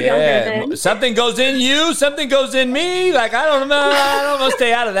 We were younger then. Something goes in you, something goes in me. Like I don't know. I don't want to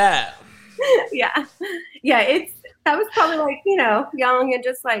stay out of that. Yeah. That was probably like, you know, young and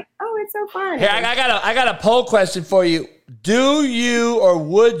just like, oh, it's so fun. Hey, I got a poll question for you. Do you or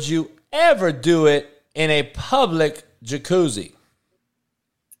would you ever do it in a public jacuzzi?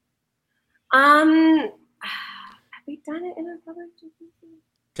 Have we done it in a public jacuzzi?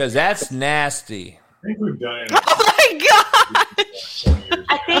 Because that's nasty. I think we've done it. Oh my gosh.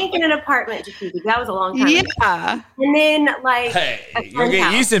 I think in an apartment jacuzzi. That was a long time ago. Yeah. And then like you'll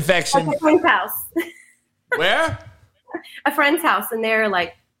get yeast infection. Like a friend's house. Where? A friend's house, and they're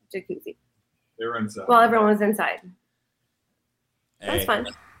like jacuzzi. They were inside. Well, everyone was inside. Hey. That was fun.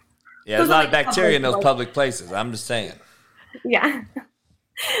 Yeah, there's a lot of bacteria in those public places. I'm just saying. Yeah.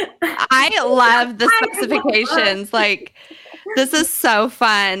 I love the specifications. Like, this is so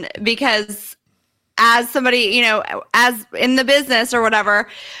fun because as somebody, you know, as in the business or whatever,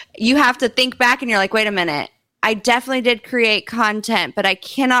 you have to think back and you're like, wait a minute. I definitely did create content, but I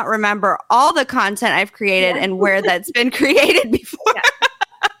cannot remember all the content I've created and where that's been created before. Yeah.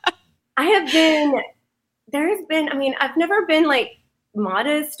 I've never been like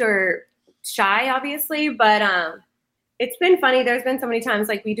modest or shy, obviously, but it's been funny. There's been so many times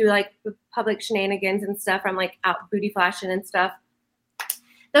like we do like the public shenanigans and stuff. I'm like out booty flashing and stuff.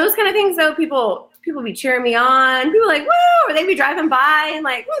 Those kind of things though, people be cheering me on. People like, woo, or they'd be driving by and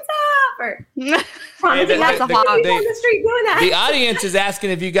like, what's up? Or on the street doing that. The audience is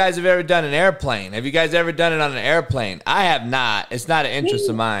asking if you guys have ever done an airplane. Have you guys ever done it on an airplane? I have not. It's not an interest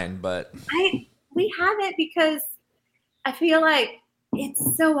of mine, but we haven't because I feel like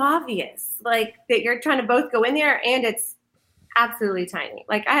it's so obvious, like that you're trying to both go in there and it's absolutely tiny.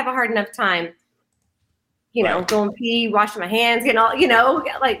 Like I have a hard enough time going pee, washing my hands,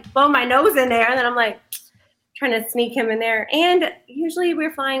 like blow my nose in there. And then I'm like trying to sneak him in there. And usually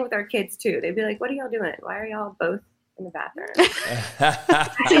we're flying with our kids too. They'd be like, what are y'all doing? Why are y'all both in the bathroom?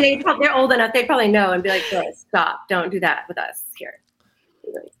 Actually, they're old enough. They'd probably know and be like, stop. Don't do that with us here.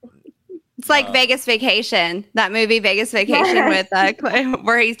 It's like Vegas Vacation, that movie Vegas Vacation with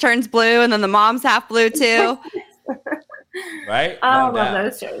where he turns blue and then the mom's half blue too. Right? Oh, I love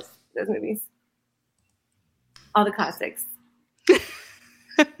those shows, those movies. All the classics.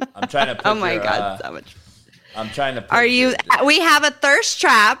 I'm trying to put oh my God, so much. I'm trying to put we have a thirst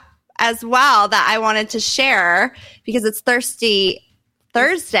trap as well that I wanted to share because it's Thirsty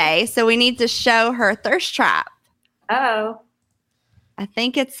Thursday. So we need to show her thirst trap. Oh. I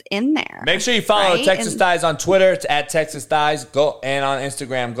think it's in there. Make sure you follow Texas Thighs on Twitter. It's at Texas Thighs. And on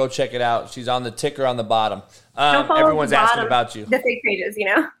Instagram. Go check it out. She's on the ticker on the bottom. Everyone's asking about you. The fake pages,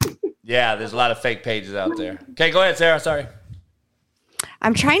 Yeah, there's a lot of fake pages out there. Okay, go ahead, Sarah. Sorry.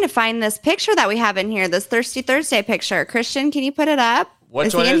 I'm trying to find this picture that we have in here, this Thirsty Thursday picture. Christian, can you put it up?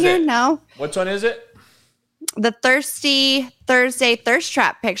 Which one is it? No. Which one is it? The Thirsty Thursday thirst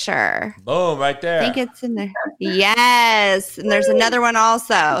trap picture. Boom, right there. I think it's in there. Yes. And there's another one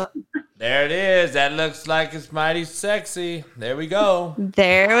also. There it is. That looks like it's mighty sexy. There we go.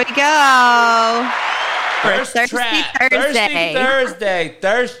 There we go. Thirst trap. Thirsty Thursday.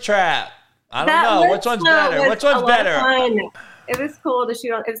 Thirst trap. I don't know. Which one's better? Which one's better? It was cool to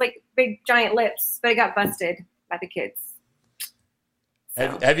shoot on. It was like big giant lips, but it got busted by the kids.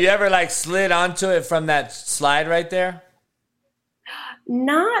 So. Have you ever like slid onto it from that slide right there?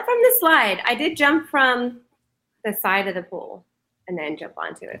 Not from the slide. I did jump from the side of the pool and then jump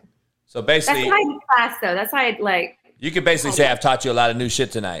onto it. So basically, that's how I did class though. That's how I like. You could basically say I've taught you a lot of new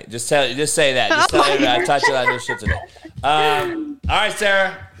shit tonight. Just say that. Just tell everybody I taught you a lot of new shit tonight. All right,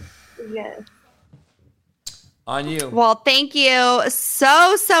 Sarah. Yes. On you. Well, thank you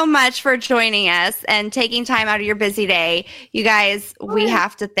so much for joining us and taking time out of your busy day. You guys, we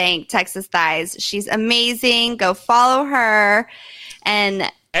have to thank Texas Thighs. She's amazing. Go follow her. And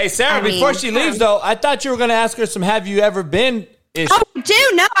hey, Sarah, before she leaves, though, I thought you were going to ask her some have you ever been issues. Oh,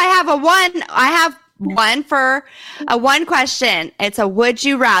 no, I have one for a one question. It's a would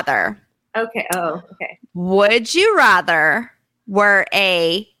you rather. Okay. Oh, okay. Would you rather wear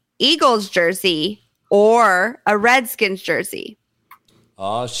a Eagles jersey or a Redskins jersey?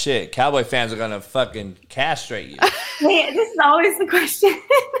 Oh, shit. Cowboy fans are going to fucking castrate you. Wait, this is always the question.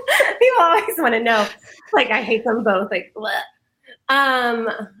 People always want to know. Like, I hate them both. Like, bleh.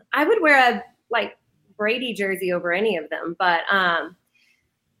 I would wear a, Brady jersey over any of them, but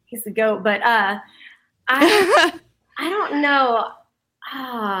he's the GOAT. But I don't know.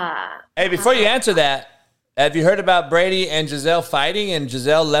 Hey, before you answer that, have you heard about Brady and Giselle fighting and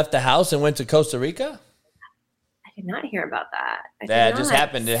Giselle left the house and went to Costa Rica? I did not hear about that. That just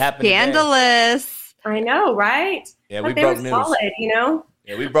happened. It happened Scandalous. Today. I know, right? Yeah, we broke news. Solid, Yeah,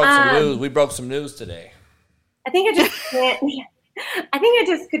 we broke some news. We broke some news today. I think I just can't. I think I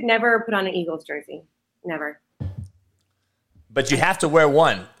just could never put on an Eagles jersey. Never. But you have to wear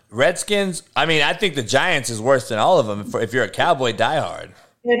one. Redskins, I think the Giants is worse than all of them if you're a Cowboy diehard.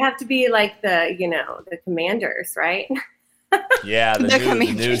 It would have to be like the Commanders, right? Yeah, the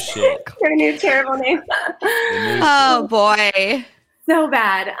new shit. Their new terrible name. Oh, boy. So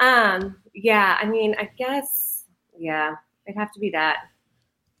bad. Yeah, I guess, yeah, it'd have to be that.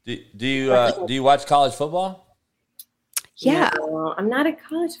 Do you watch college football? Yeah. No, I'm not a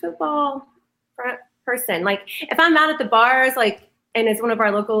college football person. Like, if I'm out at the bars, and it's one of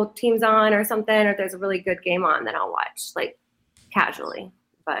our local teams on or something, or if there's a really good game on, then I'll watch, casually.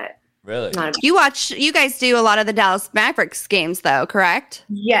 But really, you guys do a lot of the Dallas Mavericks games, though, correct?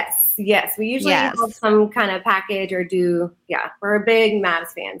 Yes. We usually have some kind of package or we're big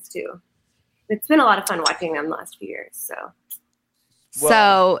Mavs fans too. It's been a lot of fun watching them the last few years.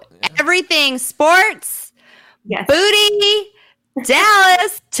 So everything sports, booty,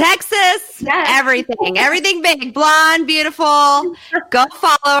 Dallas, Texas, everything big, blonde, beautiful. Go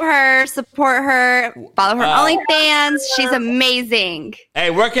follow her, support her, follow her OnlyFans. She's amazing.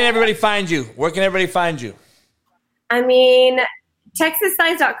 Hey, where can everybody find you?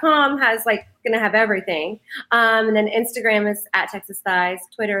 TexasThighs.com has gonna have everything. And then Instagram is at Texas Thighs.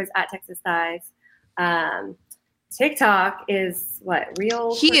 Twitter is at Texas Thighs. TikTok is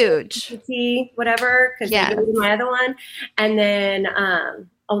real huge, whatever, because they do my other one, and then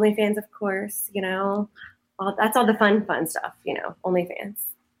OnlyFans, of course. That's all the fun stuff. OnlyFans.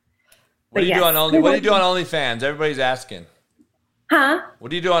 What do you do on OnlyFans? Everybody's asking. Huh? What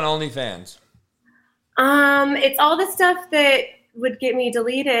do you do on OnlyFans? It's all the stuff that would get me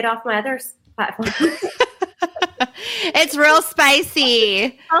deleted off my other platform. It's real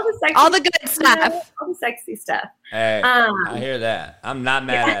spicy. All the good stuff. All the sexy stuff. Hey, I hear that. I'm not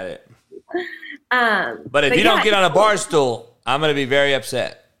mad at it. But if you don't get on a bar stool, I'm going to be very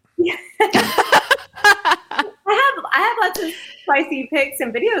upset. I have lots of spicy pics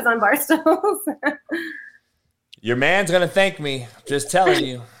and videos on bar stools. Your man's going to thank me. Just telling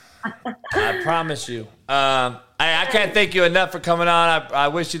you. I promise you. I can't thank you enough for coming on. I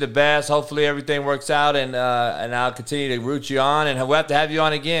wish you the best. Hopefully everything works out, and I'll continue to root you on, and we'll have to have you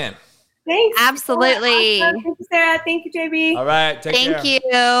on again. Thanks. Absolutely. Awesome. Thank you, Sarah. Thank you, JB. All right. Take care. Thank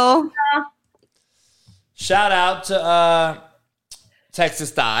you. Shout out to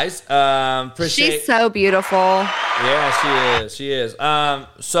Texas Thighs. Appreciate. She's so beautiful. Yeah, she is.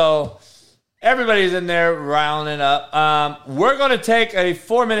 So everybody's in there rounding up. We're going to take a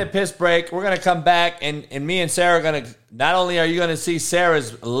 4-minute piss break. We're going to come back, and me and Sarah are going to, not only are you going to see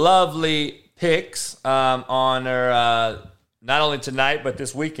Sarah's lovely pics on her, not only tonight, but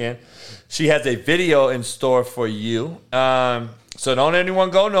this weekend. She has a video in store for you. So don't anyone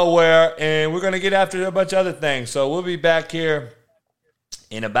go nowhere, and we're going to get after a bunch of other things. So we'll be back here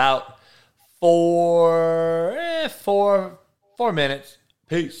in about 4 minutes.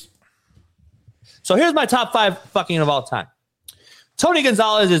 Peace. So here's my top 5 fucking of all time. Tony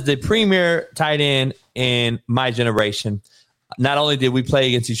Gonzalez is the premier tight end in my generation. Not only did we play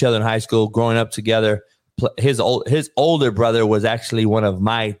against each other in high school, growing up together, his older brother was actually one of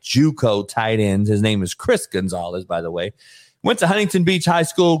my JUCO tight ends. His name is Chris Gonzalez, by the way. Went to Huntington Beach High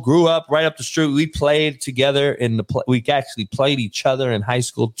School, grew up right up the street. We played together we actually played each other in high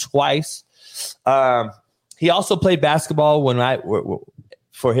school twice. He also played basketball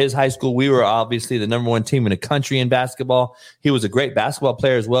for his high school. We were obviously the number 1 team in the country in basketball. He was a great basketball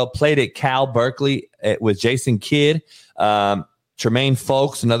player as well. Played at Cal Berkeley with Jason Kidd, Tremaine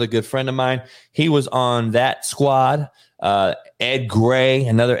Folks, another good friend of mine. He was on that squad. Ed Gray,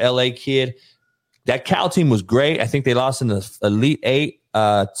 another LA kid. That Cal team was great. I think they lost in the Elite 8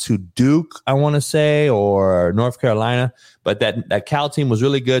 to Duke, I want to say, or North Carolina. But that Cal team was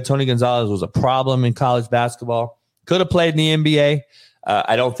really good. Tony Gonzalez was a problem in college basketball. Could have played in the NBA.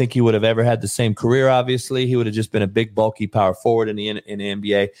 I don't think he would have ever had the same career, obviously. He would have just been a big, bulky power forward in the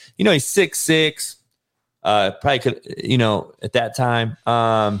NBA. You know, he's 6'6". Probably could, at that time.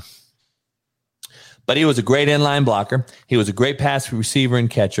 But he was a great inline blocker. He was a great pass receiver and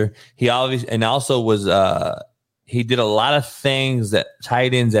catcher. He also was he did a lot of things that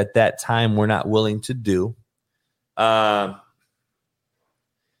tight ends at that time were not willing to do.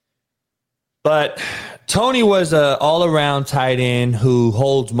 But Tony was an all-around tight end who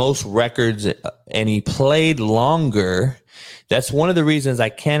holds most records, and he played longer. That's one of the reasons I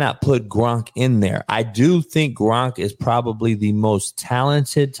cannot put Gronk in there. I do think Gronk is probably the most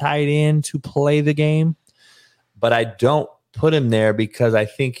talented tight end to play the game, but I don't put him there because I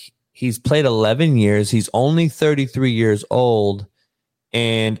think he's played 11 years. He's only 33 years old,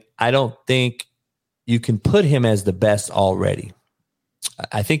 and I don't think you can put him as the best already.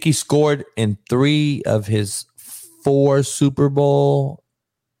 I think he scored in 3 of his 4 Super Bowl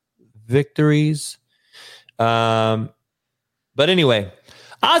victories. But anyway,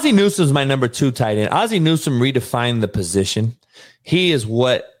 Ozzie Newsome is my number 2 tight end. Ozzie Newsome redefined the position. He is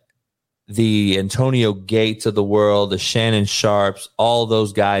what the Antonio Gates of the world, the Shannon Sharps, all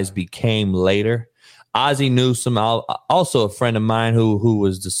those guys became later. Ozzie Newsome, also a friend of mine who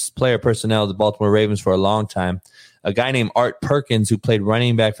was the player personnel of the Baltimore Ravens for a long time. A guy named Art Perkins, who played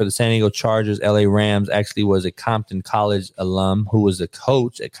running back for the San Diego Chargers, LA Rams, actually was a Compton College alum who was a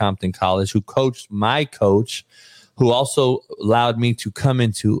coach at Compton College, who coached my coach, who also allowed me to come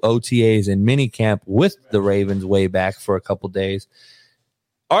into OTAs and minicamp with the Ravens way back for a couple days.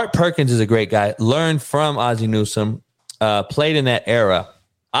 Art Perkins is a great guy. Learned from Ozzie Newsome, played in that era.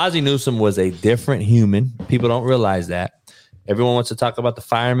 Ozzie Newsome was a different human. People don't realize that. Everyone wants to talk about the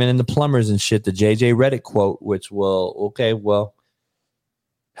firemen and the plumbers and shit, the JJ Redick quote, which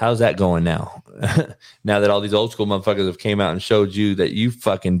how's that going now? Now that all these old school motherfuckers have came out and showed you that you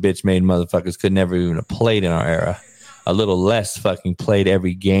fucking bitch-made motherfuckers could never even have played in our era. A little less fucking played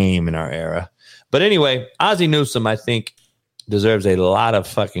every game in our era. But anyway, Ozzie Newsome, I think, deserves a lot of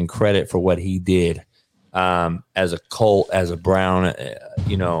fucking credit for what he did as a Colt, as a Brown.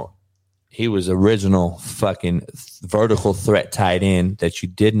 He was original fucking vertical threat tight end that you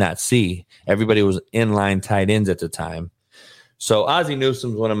did not see. Everybody was inline tight ends at the time. So Ozzie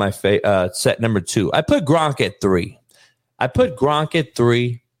Newsome's one of my set number 2. I put Gronk at 3.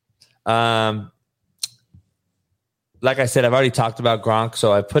 Like I said, I've already talked about Gronk,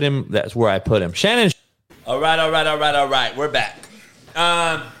 so I put him. That's where I put him. Shannon. All right. We're back.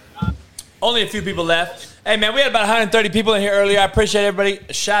 Only a few people left. Hey, man, we had about 130 people in here earlier. I appreciate everybody.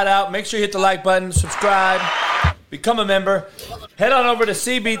 Shout out. Make sure you hit the like button, subscribe, become a member. Head on over to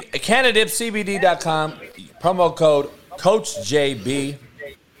CanadipCBD.com. Promo code CoachJB.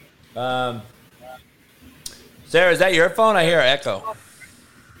 Sarah, is that your phone? I hear an echo.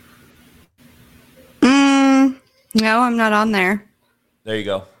 No, I'm not on there. There you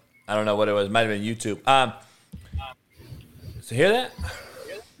go. I don't know what it was. It might have been YouTube. So hear that?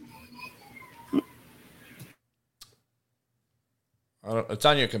 It's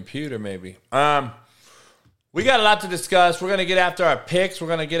on your computer, maybe. We got a lot to discuss. We're going to get after our picks. We're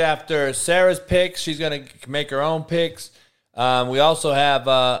going to get after Sarah's picks. She's going to make her own picks. We also have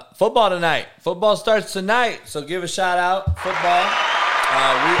football tonight. Football starts tonight, so give a shout out. Football.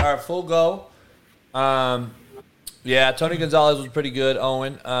 We are full go. Yeah, Tony Gonzalez was pretty good.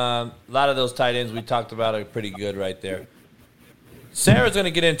 Owen. A lot of those tight ends we talked about are pretty good right there. Sarah's going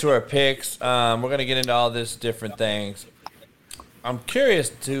to get into her picks. We're going to get into all this different things. I'm curious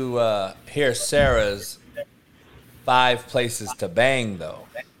to hear Sarah's 5 places to bang, though.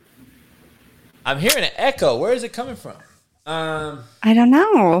 I'm hearing an echo. Where is it coming from? I don't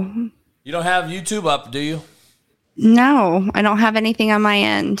know. You don't have YouTube up, do you? No, I don't have anything on my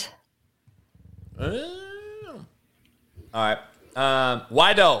end. All right.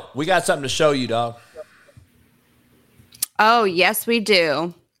 Wido, we got something to show you, dog. Oh, yes, we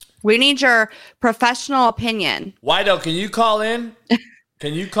do. We need your professional opinion. Wido, can you call in?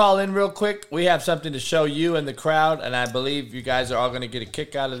 Can you call in real quick? We have something to show you and the crowd, and I believe you guys are all going to get a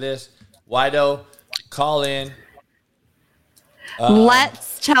kick out of this. Wido, call in.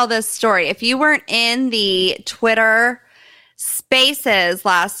 Let's tell this story. If you weren't in the Twitter Spaces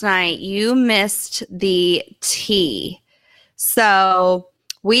last night, you missed the tea. So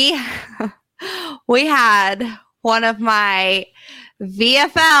we had one of my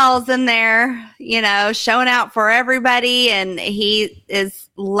VFLs in there, showing out for everybody, and he is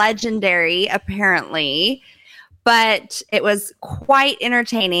legendary apparently, but it was quite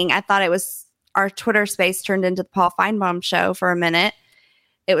entertaining. I thought it was our Twitter space turned into the Paul Feinbaum show for a minute.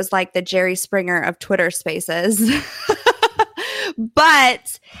 It was like the Jerry Springer of Twitter Spaces.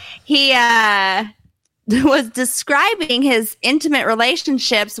 But he was describing his intimate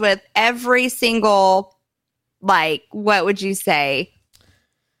relationships with every single, what would you say,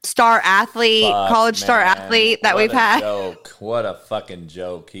 star athlete, college star athlete that we've had. Joke. What a fucking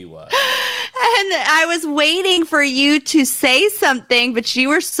joke he was. And I was waiting for you to say something, but you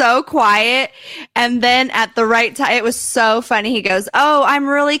were so quiet. And then at the right time, it was so funny. He goes, "Oh, I'm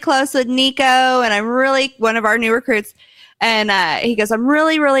really close with Nico, and I'm really one of our new recruits." And he goes, "I'm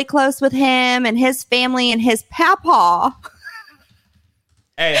really, really close with him and his family and his papa."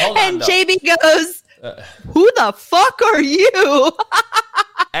 Hey, hold on. And JB goes, "Who the fuck are you?"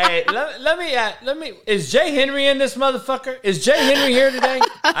 Hey, let me. Is Jay Henry in this motherfucker? Is Jay Henry here today?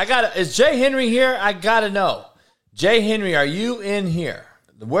 Is Jay Henry here? I gotta know. Jay Henry, are you in here?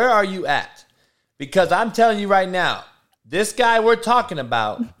 Where are you at? Because I'm telling you right now, this guy we're talking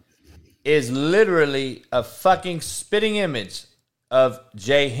about is literally a fucking spitting image of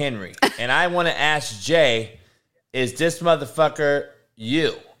Jay Henry. And I want to ask Jay, is this motherfucker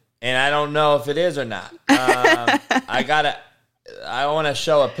you? And I don't know if it is or not. I want to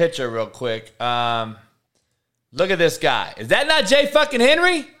show a picture real quick. Look at this guy. Is that not Jay fucking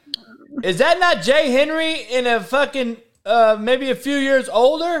Henry? Is that not Jay Henry in a fucking, maybe a few years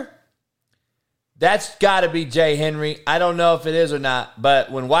older? That's got to be Jay Henry. I don't know if it is or not,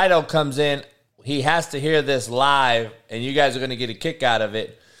 but when Wido comes in, he has to hear this live, and you guys are going to get a kick out of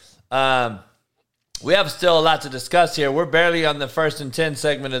it. We have still a lot to discuss here. We're barely on the 1st and 10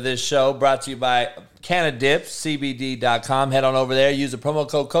 segment of this show, brought to you by CanadipCBD.com. Head on over there. Use the promo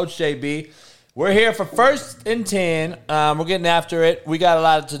code CoachJB. We're here for 1st and 10. We're getting after it. We got a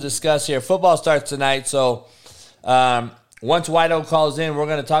lot to discuss here. Football starts tonight, so once Wido calls in, we're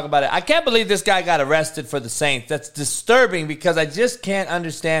going to talk about it. I can't believe this guy got arrested for the Saints. That's disturbing because I just can't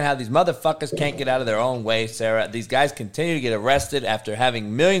understand how these motherfuckers can't get out of their own way, Sarah. These guys continue to get arrested after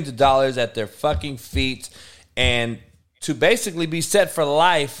having millions of dollars at their fucking feet, and to basically be set for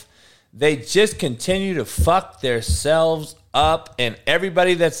life, they just continue to fuck themselves up, and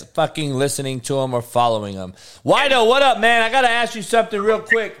everybody that's fucking listening to them or following them. Wido, what up, man? I got to ask you something real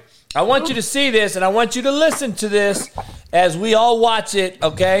quick. I want you to see this, and I want you to listen to this as we all watch it,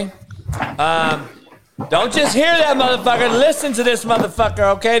 okay? Don't just hear that motherfucker. Listen to this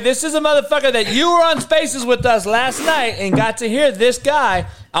motherfucker, okay? This is a motherfucker that you were on Spaces with us last night and got to hear this guy.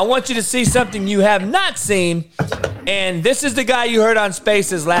 I want you to see something you have not seen, and this is the guy you heard on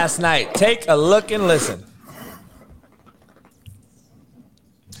Spaces last night. Take a look and listen.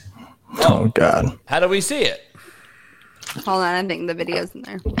 Oh. Oh God. How do we see it? Hold on, I think the video's in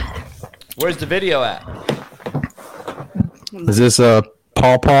there. Where's the video at? Is this Paw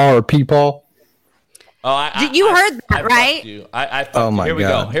or Peepaw? Oh, you heard that, right? Oh my Here we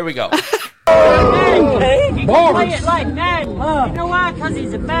God. go. Here we go. He can play it like Madden. You know why? Because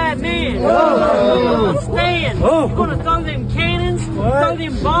he's a bad man. He's gonna stand. He's gonna throw them cannons, throw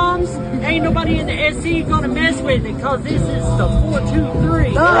them bombs. Ain't nobody in the SC gonna mess with it because this is the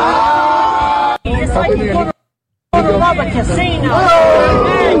 4-2-3. It's like you're gonna rob a casino.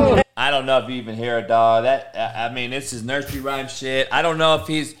 I don't know if you even hear it, dog. I mean, this is nursery rhyme shit. I don't know if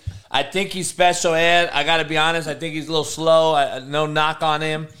he's. I think he's special ed. I got to be honest. I think he's a little slow. No knock on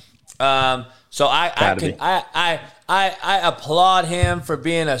him. So I applaud him for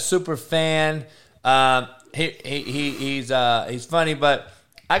being a super fan. He's funny, but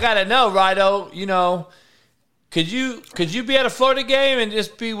I gotta know, Rido. You know, could you be at a Florida game and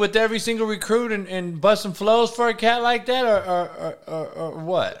just be with every single recruit and bust some flows for a cat like that, or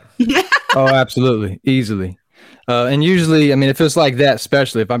what? Oh, absolutely, easily. And usually, I mean, if it's like that,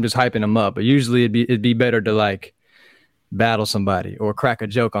 especially if I'm just hyping them up, but usually it'd be better to like battle somebody or crack a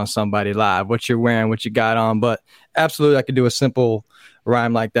joke on somebody live, what you're wearing, what you got on. But absolutely, I could do a simple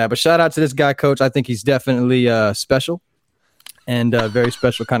rhyme like that. But shout out to this guy, Coach. I think he's definitely special and a very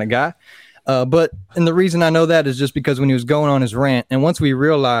special kind of guy. And the reason I know that is just because when he was going on his rant, and once we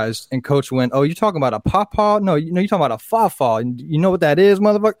realized, and Coach went, "Oh, you're talking about a pawpaw? No, you're talking about a faw-faw. You know what that is,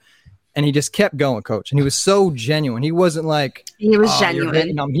 motherfucker?" And he just kept going, Coach. And he was so genuine. He wasn't like... He was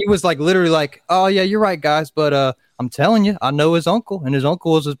genuine. He was like literally like, "Oh, yeah, you're right, guys. But I'm telling you, I know his uncle. And his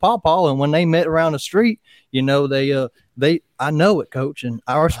uncle was his pawpaw. And when they met around the street, you know, I know it, Coach. And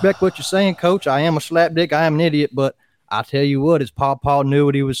I respect what you're saying, Coach. I am a slapdick. I am an idiot. But I tell you what, his pawpaw knew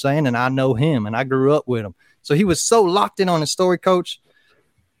what he was saying. And I know him. And I grew up with him." So he was so locked in on his story, Coach.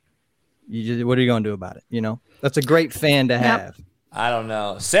 What are you going to do about it? You know, that's a great fan to have. I don't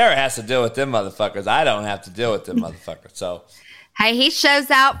know. Sarah has to deal with them motherfuckers. I don't have to deal with them motherfuckers. So, hey, he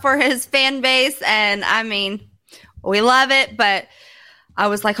shows out for his fan base, and I mean, we love it. But I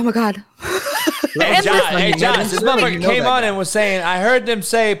was like, oh my God. Hey, Josh, this motherfucker came on and was saying, "I heard them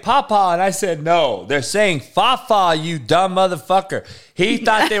say papa," and I said, "No, they're saying fa-fa, you dumb motherfucker." He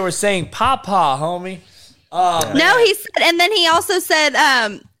thought they were saying papa, homie. No, he said, and then he also said,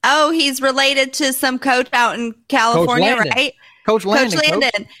 he's related to some coach out in California, right? Coach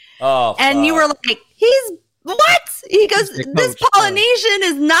Landon. Oh, and you were like, he's what? He goes, this Polynesian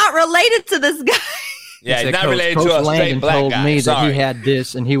is not related to this guy. Yeah, he's not Coach, related Coach to a Landon straight black told guy. me Sorry. that he had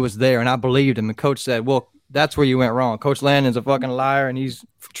this and he was there, and I believed him. And Coach said, "Well, that's where you went wrong. Coach Landon's a fucking liar, and he's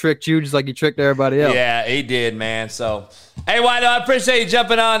tricked you just like he tricked everybody else." Yeah, he did, man. So, hey, White, I appreciate you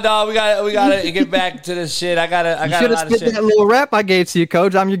jumping on, dog. We got to get back to this shit. I got a should have lot of spit shit. that little rap I gave to you,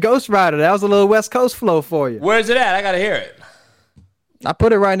 Coach. I'm your Ghost Rider. That was a little West Coast flow for you. Where's it at? I got to hear it. I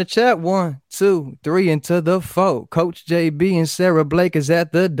put it right in the chat. 1, 2, 3 into the 4. Coach JB and Sarah Blake is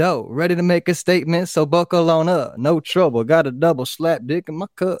at the door, ready to make a statement. So buckle on up. No trouble. Got a double slap dick in my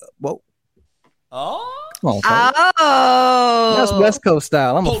cup. Whoa. Oh. Come on, folks. Oh. That's West Coast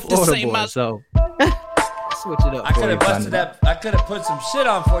style. I'm a Florida boy, so switch it up. I could have busted that. I could have put some shit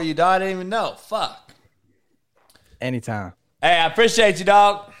on for you, dog. I didn't even know. Fuck. Anytime. Hey, I appreciate you,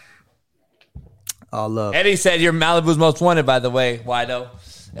 dog. All love. Eddie said you're Malibu's most wanted, by the way, Wido.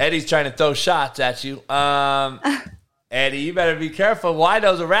 Eddie's trying to throw shots at you. Eddie, you better be careful.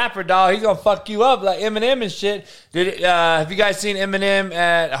 Wido's a rapper, dog. He's going to fuck you up like Eminem and shit. Have you guys seen Eminem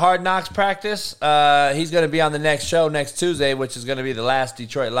at Hard Knocks practice? He's going to be on the next show next Tuesday, which is going to be the last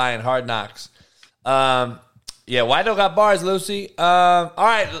Detroit Lion Hard Knocks. Yeah, Wido got bars, Lucy. All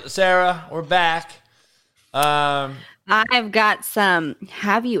right, Sarah, we're back. I've got some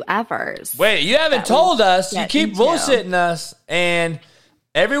have you evers. Wait, you haven't told us. You keep bullshitting us, and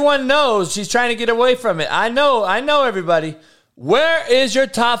everyone knows she's trying to get away from it. I know, everybody. Where is your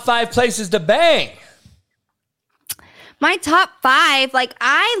top 5 places to bang? My top 5, like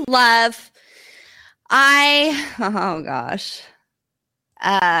oh gosh.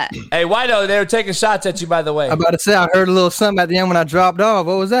 Hey, Wido, they were taking shots at you, by the way. I'm about to say, I heard a little something at the end when I dropped off.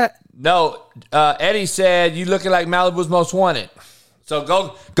 What was that? No, Eddie said you looking like Malibu's most wanted. So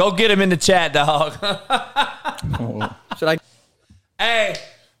go get him in the chat, dog. Should I? Hey,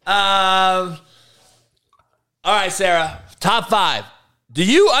 all right, Sarah. Top 5. Do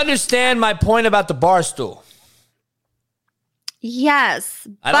you understand my point about the bar stool? Yes,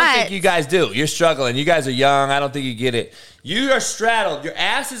 I don't think you guys do. You're struggling. You guys are young. I don't think you get it. You are straddled. Your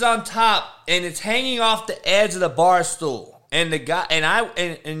ass is on top, and it's hanging off the edge of the bar stool. And the guy and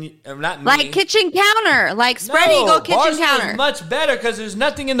not me. Like kitchen counter, like spread eagle kitchen counter. Is much better because there's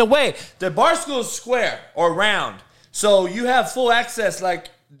nothing in the way. The bar stool is square or round, so you have full access. Like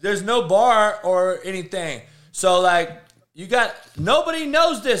there's no bar or anything. So like nobody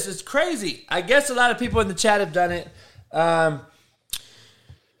knows this. It's crazy. I guess a lot of people in the chat have done it.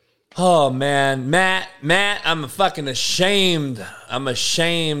 Oh man, Matt, I'm fucking ashamed. I'm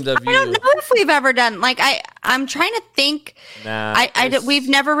ashamed of you. I don't know if we've ever done like I'm trying to think. Nah, we've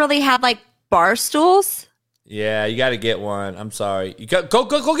never really had like bar stools. Yeah, you got to get one. I'm sorry. You go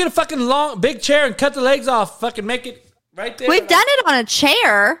get a fucking big chair and cut the legs off. Fucking make it right there. We've done it on a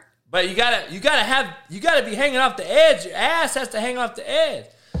chair. But you gotta be hanging off the edge. Your ass has to hang off the edge.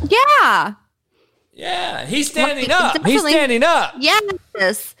 Yeah. Yeah. He's standing up. Definitely. He's standing up.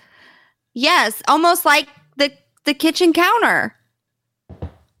 Yes. Yes. Almost like the kitchen counter.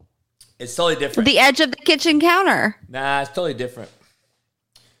 It's totally different. The edge of the kitchen counter. Nah, it's totally different.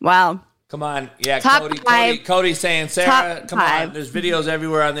 Wow. Come on. Yeah, Top Cody's saying, Sarah, come five. on. There's videos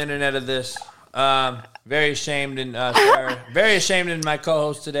everywhere on the internet of this. Very ashamed in Sarah. Very ashamed in my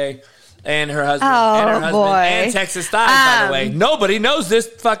co-host today and her husband. Boy. And Texas Styles, by the way. Nobody knows this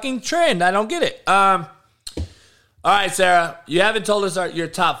fucking trend. I don't get it. All right, Sarah. You haven't told us your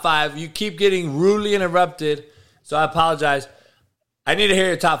top 5. You keep getting rudely interrupted, so I apologize. I need to hear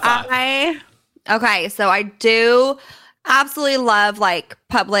your top 5. Okay, so I do absolutely love like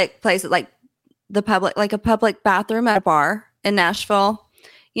public places, like a public bathroom at a bar in Nashville.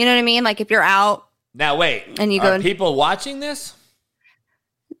 You know what I mean? Like if you're out. Now wait, and you go. Are people watching this?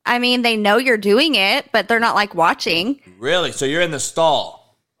 I mean, they know you're doing it, but they're not like watching. Really? So you're in the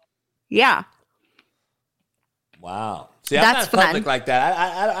stall? Yeah. Wow. See, I'm not public like that.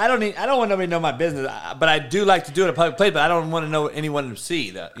 I don't want nobody to know my business, but I do like to do it in a public place. But I don't want to know anyone to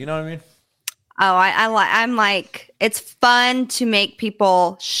see that. You know what I mean? Oh, I'm like, it's fun to make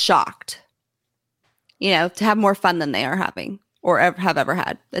people shocked. You know, to have more fun than they are having or have ever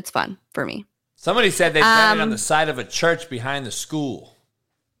had. It's fun for me. Somebody said they've done it on the side of a church behind the school.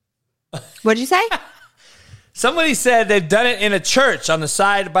 What'd you say? Somebody said they've done it in a church on the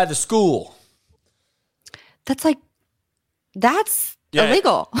side by the school. That's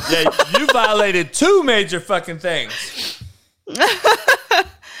illegal. Yeah, you violated 2 major fucking things.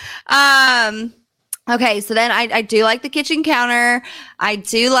 Okay, so then I do like the kitchen counter. I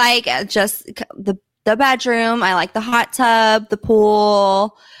do like just the bedroom. I like the hot tub, the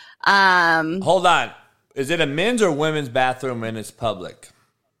pool. Hold on. Is it a men's or women's bathroom and it's public?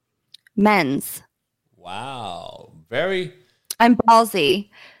 Men's. Wow. I'm ballsy.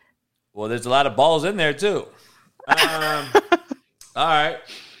 Well, there's a lot of balls in there too. All right.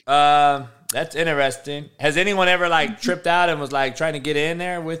 That's interesting. Has anyone ever like tripped out and was like trying to get in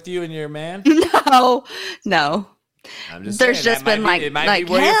there with you and your man? No. I'm just There's saying, just been it might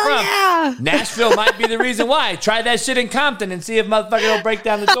be where you're from. Yeah. Nashville might be the reason why. Try that shit in Compton and see if motherfucker will break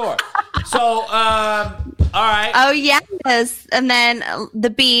down the door. So, all right. Oh yes, and then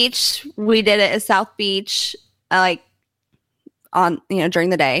the beach. We did it at South Beach, like during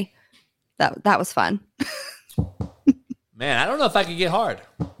the day. That was fun. Man, I don't know if I could get hard.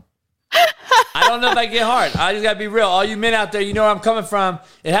 I just gotta be real. All you men out there, you know where I'm coming from.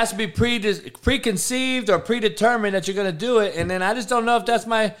 It has to be preconceived or predetermined that you're gonna do it, and then I just don't know if that's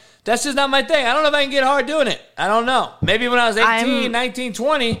just not my thing. I don't know if I can get hard doing it. I don't know. Maybe when I was 18, 19,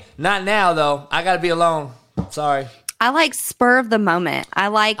 20. Not now though. I gotta be alone. Sorry. I like spur of the moment. I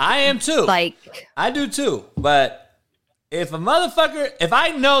am too. I do too. But if I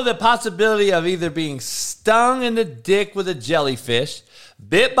know the possibility of either being stung in the dick with a jellyfish,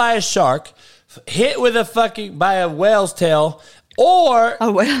 bit by a shark, hit by a whale's tail, or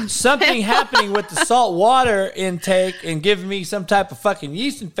something happening with the salt water intake and giving me some type of fucking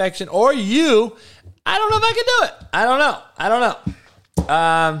yeast infection, or I don't know if I can do it. I don't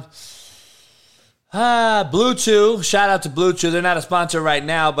know. Blue Chew. Shout out to Blue Chew. They're not a sponsor right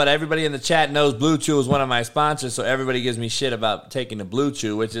now, but everybody in the chat knows Blue Chew is one of my sponsors, so everybody gives me shit about taking the Blue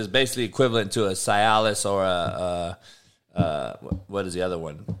Chew, which is basically equivalent to a Cialis or what is the other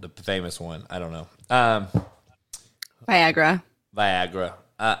one? The famous one. I don't know. Viagra.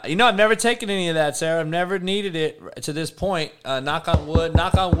 I've never taken any of that, Sarah. I've never needed it to this point. Knock on wood.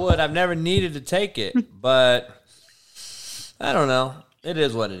 I've never needed to take it, but I don't know. It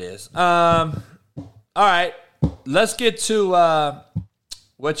is what it is. All right, let's get to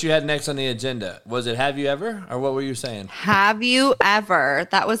what you had next on the agenda. Was it Have You Ever, or what were you saying? Have you ever?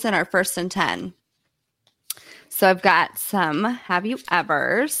 That was in our first and 10. So I've got some Have You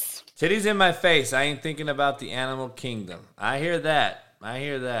Evers. Titties in my face. I ain't thinking about the animal kingdom. I hear that.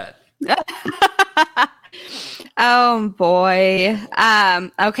 Oh boy.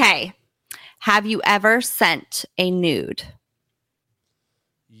 Okay. Have you ever sent a nude?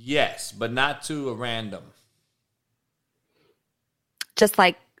 Yes, but not to a random. Just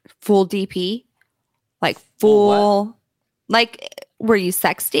like full DP? Like full, like, were you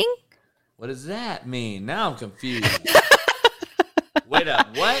sexting? What does that mean? Now I'm confused. Wait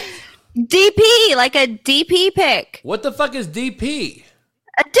up, what? DP, like a DP pic. What the fuck is DP?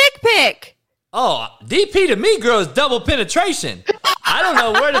 A dick pic. Oh, DP to me, girl, is double penetration. I don't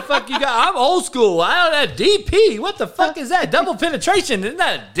know where the fuck you got. I'm old school. I don't have DP. What the fuck is that? Double penetration. Isn't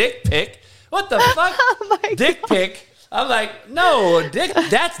that a dick pic? What the fuck? Dick pic. I'm like, no, dick.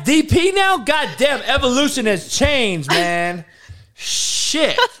 That's DP now? God damn, evolution has changed, man.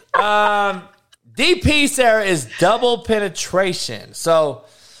 Shit. DP, Sarah, is double penetration. So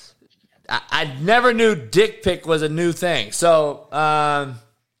I never knew dick pic was a new thing. So, all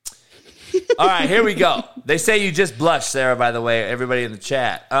right, here we go. They say you just blushed, Sarah, by the way, everybody in the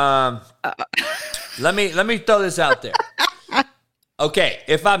chat. Let me throw this out there. Okay,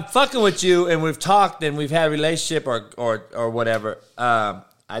 if I'm fucking with you and we've talked and we've had a relationship or whatever,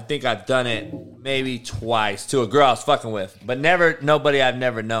 I think I've done it maybe twice to a girl I was fucking with, but never nobody I've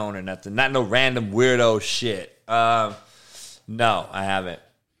never known or nothing. Not no random weirdo shit. No, I haven't.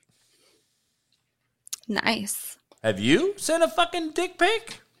 Nice. Have you sent a fucking dick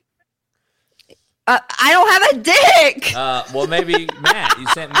pic? I don't have a dick. Well, maybe Matt. You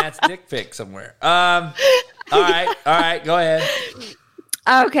sent Matt's dick pic somewhere. All right. Go ahead.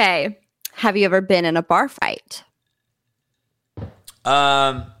 Okay. Have you ever been in a bar fight?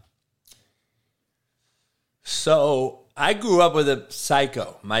 So I grew up with a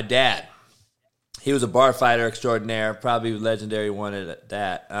psycho. My dad. He was a bar fighter extraordinaire, probably legendary one at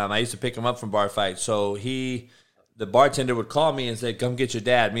that. I used to pick him up from bar fights. So the bartender would call me and say, "Come get your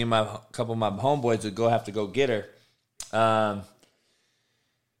dad." Me and a couple of my homeboys would have to go get her.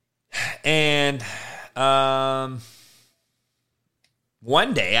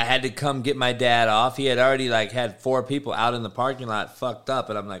 One day I had to come get my dad off. He had already had 4 people out in the parking lot fucked up.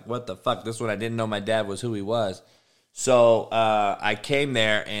 And I'm like, what the fuck? This one I didn't know my dad was who he was. So I came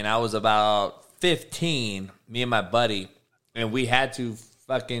there and I was about 15, me and my buddy. And we had to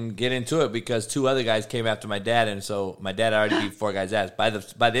fucking get into it because 2 other guys came after my dad. And so my dad already beat 4 guys' ass. By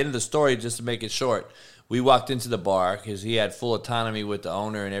the end of the story, just to make it short, we walked into the bar because he had full autonomy with the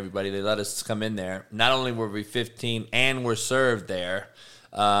owner and everybody. They let us come in there. Not only were we 15 and were served there,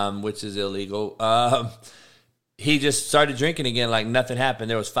 which is illegal, he just started drinking again like nothing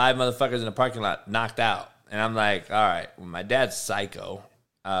happened. There was 5 motherfuckers in the parking lot knocked out. And I'm like, all right, well, my dad's psycho.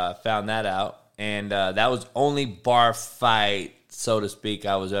 Found that out. And that was only bar fight, so to speak,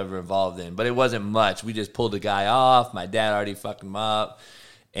 I was ever involved in. But it wasn't much. We just pulled the guy off. My dad already fucked him up.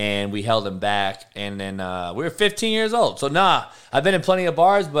 And we held him back. And then we were 15 years old. So, I've been in plenty of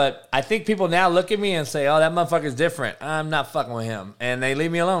bars, but I think people now look at me and say, oh, that motherfucker's different. I'm not fucking with him. And they leave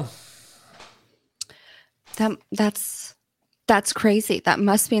me alone. That's crazy. That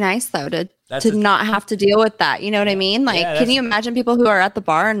must be nice, though, to not have to deal with that. You know what I mean? Like, can you imagine people who are at the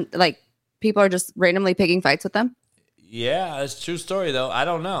bar and, people are just randomly picking fights with them? Yeah, that's a true story, though. I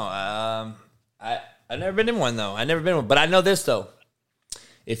don't know. I've never been in one, though. I've never been in one. But I know this, though.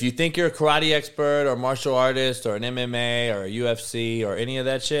 If you think you're a karate expert or martial artist or an MMA or a UFC or any of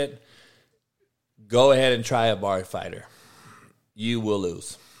that shit, go ahead and try a bar fighter. You will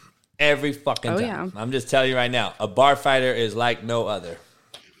lose. Every fucking time. Yeah. I'm just telling you right now, a bar fighter is like no other.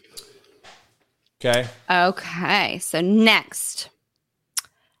 Okay? Okay. So next,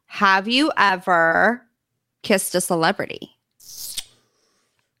 have you ever kissed a celebrity?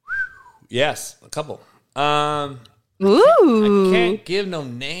 Yes, a couple. Ooh. I can't give no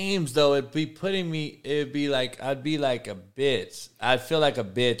names though. I'd be like a bitch. I'd feel like a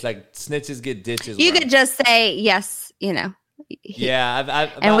bitch. Like snitches get ditches. You could just say yes, Yeah,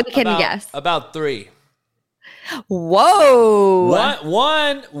 and we can guess. About 3. Whoa.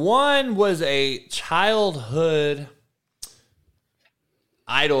 One was a childhood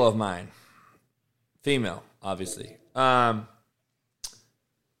idol of mine. Female, obviously.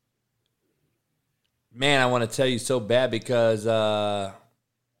 Man, I want to tell you so bad because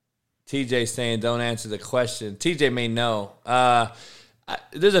TJ's saying don't answer the question. TJ may know.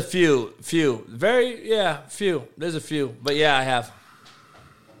 There's a few. Few. There's a few. But yeah, I have.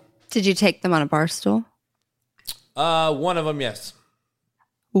 Did you take them on a bar stool? One of them, yes.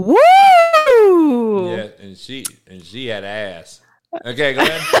 Woo! Yeah, and she had ass. Okay, go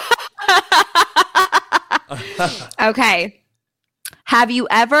ahead. Okay. Have you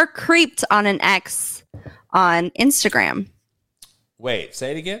ever creeped on an ex on Instagram? Wait,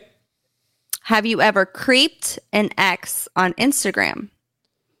 say it again. Have you ever creeped an ex on Instagram?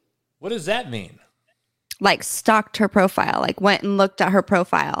 What does that mean? Like stalked her profile, like went and looked at her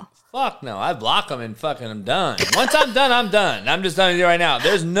profile. Fuck no. I block them and fucking I'm done. Once I'm done, I'm done. I'm just telling you right now.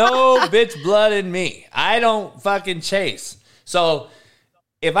 There's no bitch blood in me. I don't fucking chase. So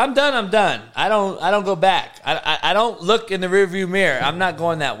if I'm done, I'm done. I don't go back. I don't look in the rearview mirror. I'm not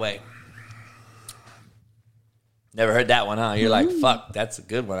going that way. Never heard that one, huh? You're like, fuck, that's a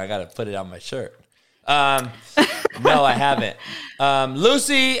good one. I got to put it on my shirt. No, I haven't.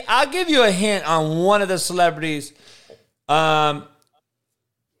 Lucy, I'll give you a hint on one of the celebrities. And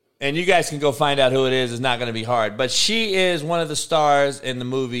you guys can go find out who it is. It's not going to be hard. But she is one of the stars in the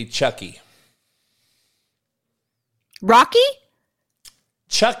movie Chucky. Rocky?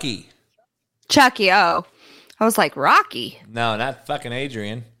 Chucky. Chucky, oh. I was like, Rocky. No, not fucking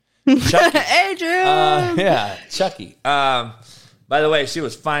Adrian. Chucky. Adrian. Yeah, Chucky. By the way, she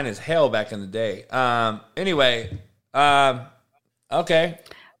was fine as hell back in the day. Anyway, okay.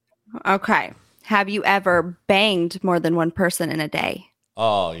 Okay. Have you ever banged more than one person in a day?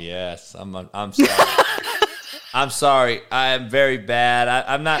 Oh yes, I'm sorry. I'm sorry. I am very bad.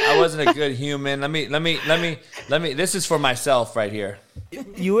 I wasn't a good human. Let me. This is for myself right here.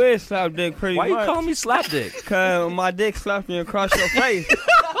 You is slap dick pretty much. Why you call me slap dick? Cause my dick slapped me across your face.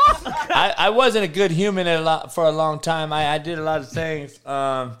 I wasn't a good human for a long time. I did a lot of things.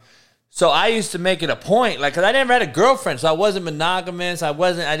 So I used to make it a point, like, cause I never had a girlfriend, so I wasn't monogamous. I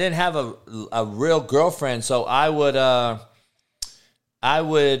didn't have a real girlfriend. So I would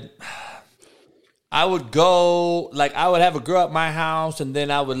go, like, I would have a girl at my house, and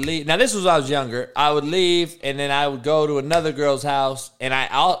then I would leave. Now, this was when I was younger. I would leave, and then I would go to another girl's house, and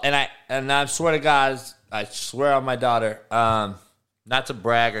I swear to God, I swear on my daughter, not to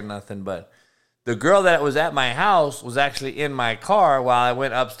brag or nothing, but the girl that was at my house was actually in my car while I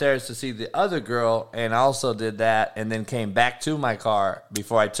went upstairs to see the other girl, and also did that, and then came back to my car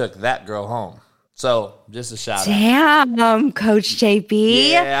before I took that girl home. So, just a shout out. Damn, Coach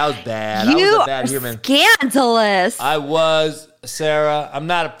JB. Yeah, I was bad. I was a bad human. Scandalous. I was, Sarah. I'm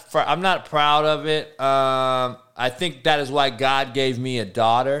not proud of it. I think that is why God gave me a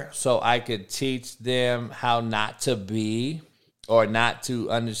daughter, so I could teach them how not to be or not to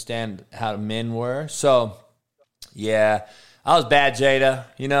understand how men were. So, yeah, I was bad, Jada.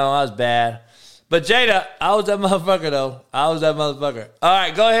 You know, I was bad. But Jada, I was that motherfucker, though. I was that motherfucker. All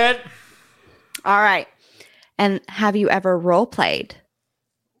right, go ahead. All right. And have you ever role played?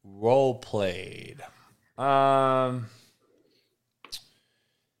 Role played. Like,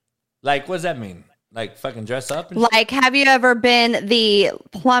 what does that mean? Like, fucking dress up? And like, have you ever been the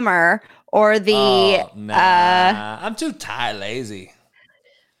plumber or the... Oh, nah. I'm too tired, lazy.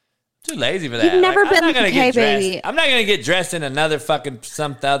 Too lazy for that. You've never been okay, baby. I'm not going to get dressed in another fucking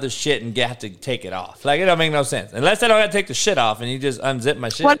some other shit and have to take it off. Like, it don't make no sense. Unless I don't have to take the shit off and you just unzip my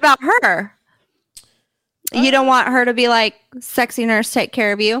shit. What about her? You don't want her to be like, sexy nurse, take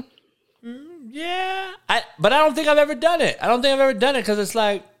care of you? Yeah. But I don't think I've ever done it. I don't think I've ever done it because it's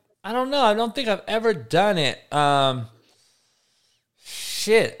like, I don't know. I don't think I've ever done it.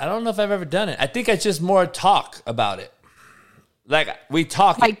 Shit. I don't know if I've ever done it. I think it's just more talk about it. Like, we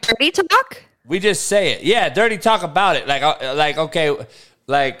talk. Like dirty talk? We just say it. Yeah, dirty talk about it. Like, okay,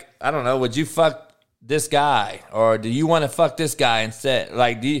 like, I don't know. Would you fuck this guy? Or do you want to fuck this guy instead?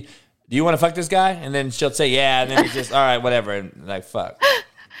 Like, do you want to fuck this guy? And then she'll say, yeah. And then it's just, all right, whatever. And like, fuck.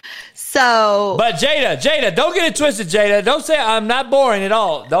 So. But Jada, don't get it twisted, Jada. Don't say I'm not boring at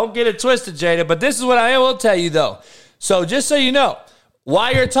all. Don't get it twisted, Jada. But this is what I will tell you, though. So just so you know,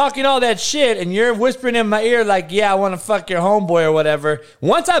 while you're talking all that shit and you're whispering in my ear like, yeah, I want to fuck your homeboy or whatever,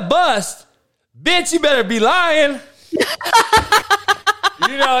 once I bust, bitch, you better be lying.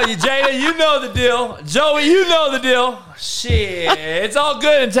 You know, Jada, you know the deal. Joey, you know the deal. Shit, it's all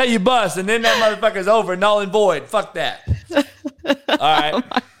good until you bust, and then that motherfucker's over, null and void. Fuck that. All right.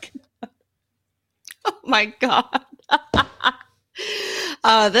 Oh my God.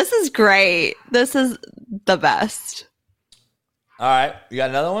 Oh, this is great. This is the best. All right. You got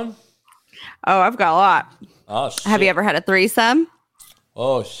another one? Oh, I've got a lot. Oh, shit. Have you ever had a threesome?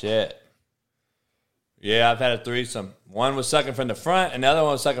 Oh, shit. Yeah, I've had a threesome. One was sucking from the front, and the other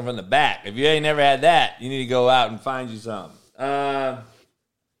one was sucking from the back. If you ain't never had that, you need to go out and find you some. I'm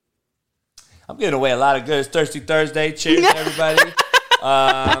giving away a lot of good. It's Thirsty Thursday. Cheers, everybody.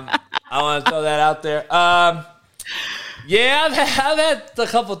 I want to throw that out there. Yeah, I've had a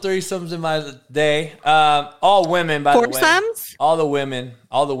couple threesomes in my day. All women, by the way. Foursomes? All the women.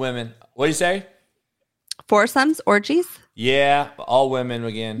 What do you say? Foursomes? Orgies? Yeah, all women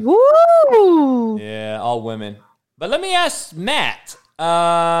again. Woo! Yeah, all women. But let me ask Matt.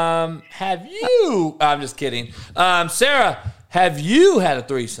 Have you? I'm just kidding. Sarah, have you had a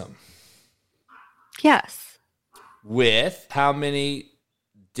threesome? Yes. With how many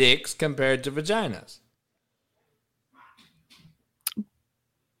dicks compared to vaginas?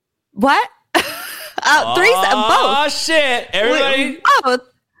 What? Threesome, both. Oh, shit. Everybody. Both.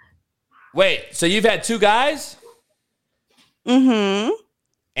 Wait, so you've had two guys? Mm-hmm.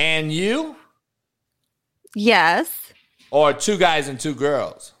 And you? Yes. Or two guys and two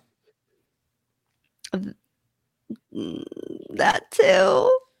girls? That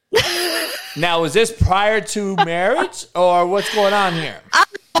too. Now, was this prior to marriage or what's going on here?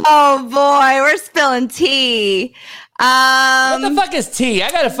 Oh boy, we're spilling tea. What the fuck is tea?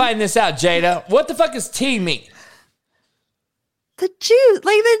 I gotta find this out, Jada. What the fuck does tea mean? The juice,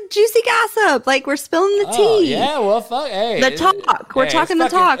 like the juicy gossip. Like we're spilling the tea. Oh, yeah, well, fuck. Hey, the talk. We're talking the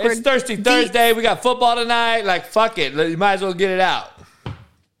talk. It's Thirsty Thursday. We got football tonight. Like, fuck it. You might as well get it out.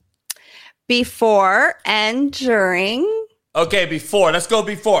 Before and during. Okay, before. Let's go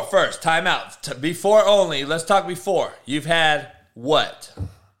before first. Time out. Before only. Let's talk before. You've had what?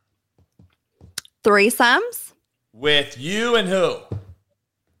 Threesomes. With you and who?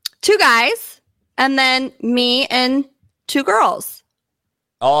 Two guys. And then me and two girls.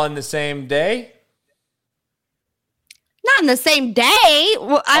 All in the same day? Not in the same day.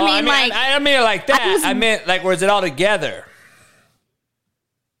 Well, I mean it like that. I meant like, was it all together?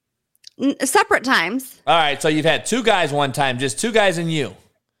 Separate times. All right, so you've had two guys one time, just two guys and you.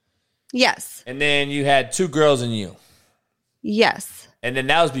 Yes. And then you had two girls and you. Yes. And then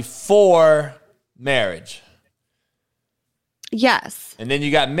that was before marriage. Yes. And then you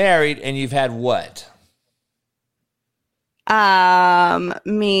got married and you've had what?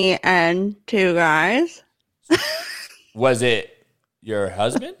 Me and two guys. Was it your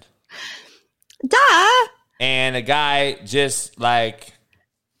husband? Duh. And a guy just like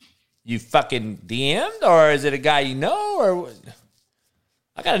you fucking DM'd, or is it a guy you know, or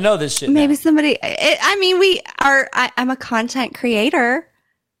I gotta know this shit. Maybe now. somebody. I'm a content creator.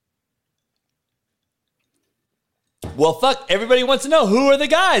 Well, fuck. Everybody wants to know, who are the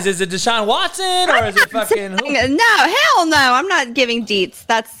guys? Is it Deshaun Watson or is it fucking who? No, hell no. I'm not giving deets.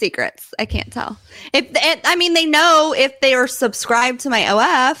 That's secrets. I can't tell. They know if they are subscribed to my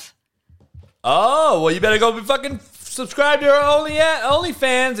OF. Oh, well, you better go be fucking subscribe to our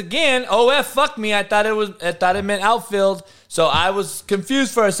OnlyFans again. OF, fuck me. I thought it meant outfield, so I was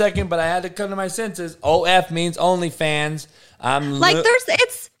confused for a second, but I had to come to my senses. OF means OnlyFans.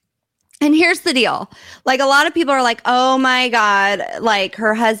 And here's the deal. Like, a lot of people are like, oh my God, like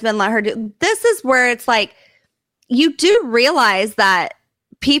her husband let her do. This is where it's like, you do realize that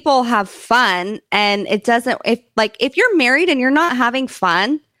people have fun, and it doesn't, if you're married and you're not having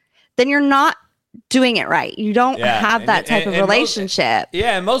fun, then you're not doing it right. You don't have that type of relationship.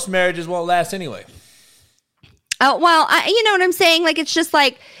 And most marriages won't last anyway. Oh, well, you know what I'm saying? Like, it's just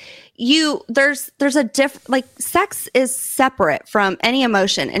like, there's a like, sex is separate from any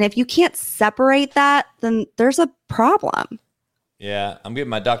emotion, and if you can't separate that, then there's a problem. Yeah, I'm getting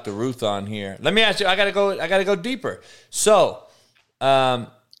my Dr. Ruth on here. Let me ask you. I gotta go deeper. So,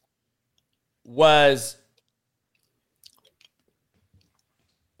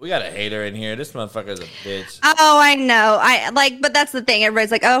 we got a hater in here. This motherfucker's a bitch. Oh, I know. But that's the thing.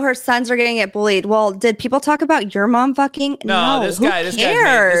 Everybody's like, oh, her sons are getting it bullied. Well, did people talk about your mom fucking? No, this guy's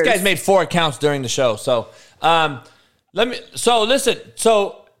made 4 accounts during the show. So, listen.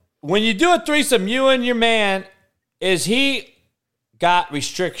 So, when you do a threesome, you and your man, is he got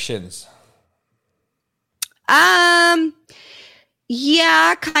restrictions? Yeah,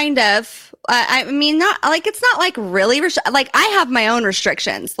 kind of. I mean, not like, it's not like really like, I have my own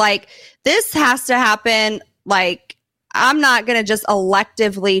restrictions. Like, this has to happen. Like, I'm not gonna just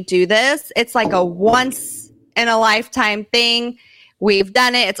electively do this. It's like a once in a lifetime thing. We've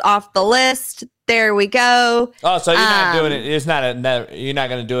done it. It's off the list. There we go. Oh, so you're not doing it. It's not you're not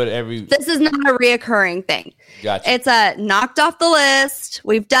gonna do it every. This is not a reoccurring thing. Gotcha. It's a knocked off the list.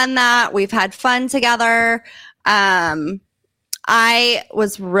 We've done that. We've had fun together. I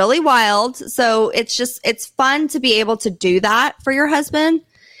was really wild. So it's fun to be able to do that for your husband,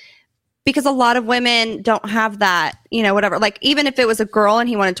 because a lot of women don't have that, whatever. Like, even if it was a girl and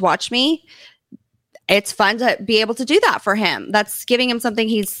he wanted to watch me, it's fun to be able to do that for him. That's giving him something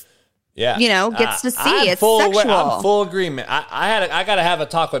he's, gets to see. It's sexual. I'm full agreement. I got to have a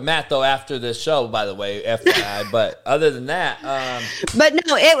talk with Matt though after this show, by the way, FYI. But other than that, but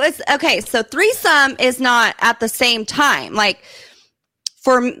no, it was okay. So threesome is not at the same time. Like,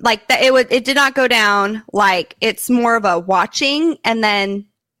 for like that, it did not go down. Like, it's more of a watching, and then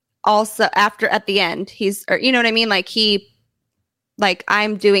also at the end, you know what I mean? Like, Like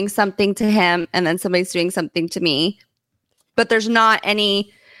I'm doing something to him and then somebody's doing something to me. But there's not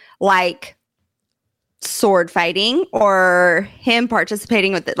any like sword fighting or him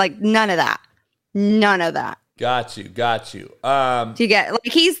participating with it. Like none of that. None of that. Got you. Do you get like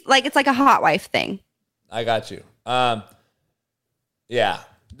he's like it's like a hot wife thing. I got you. Yeah.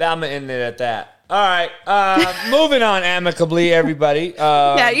 I'm gonna end it at that. All right. Moving on amicably, everybody.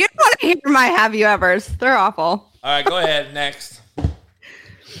 Yeah, you don't want to hear my have you evers. They're awful. All right, go ahead. Next.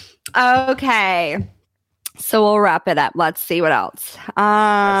 Okay. So we'll wrap it up. Let's see what else.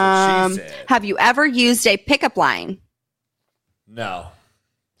 That's what she said. Have you ever used a pickup line? No.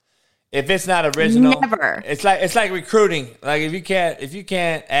 If it's not original, Never. It's like recruiting. Like if you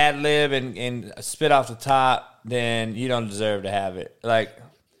can't ad lib and spit off the top, then you don't deserve to have it. Like,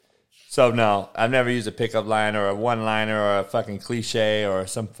 so no, I've never used a pickup line or a one liner or a fucking cliche or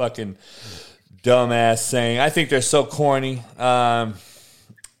some fucking dumbass saying. I think they're so corny.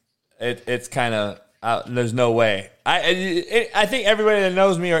 It's kind of there's no way. I think everybody that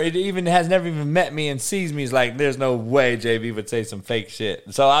knows me or it even has never even met me and sees me is like, there's no way JB would say some fake shit.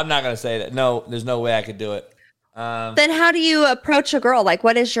 So I'm not gonna say that. No, there's no way I could do it. Then how do you approach a girl? Like,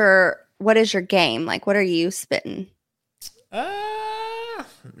 what is your game? Like, what are you spitting?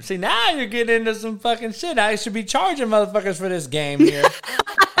 See, now you're getting into some fucking shit. I should be charging motherfuckers for this game here.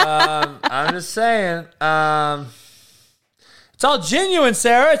 I'm just saying. It's all genuine,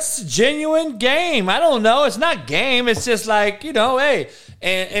 Sarah. It's a genuine game. I don't know. It's not game. It's just like, hey.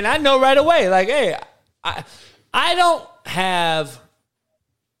 And I know right away, like, hey, I don't have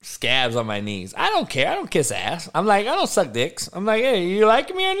scabs on my knees. I don't care. I don't kiss ass. I'm like, I don't suck dicks. I'm like, hey, you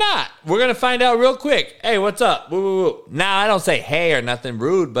like me or not? We're going to find out real quick. Hey, what's up? Woo, woo, woo. Now, I don't say hey or nothing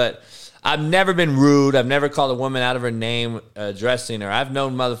rude, but I've never been rude. I've never called a woman out of her name addressing her. I've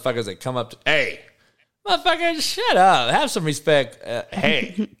known motherfuckers that come up to, hey, motherfucker, shut up. Have some respect.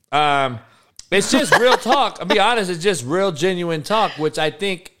 Hey. It's just real talk. I'll be honest, it's just real genuine talk, which I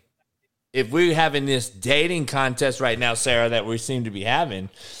think if we're having this dating contest right now, Sarah, that we seem to be having,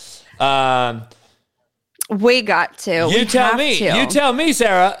 we got to. You tell me,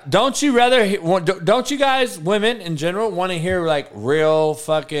 Sarah. Don't you guys, women in general, want to hear like real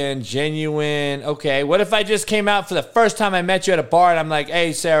fucking genuine? Okay, what if I just came out for the first time I met you at a bar and I'm like,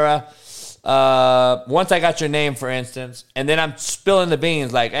 hey, Sarah. Once I got your name, for instance, and then I'm spilling the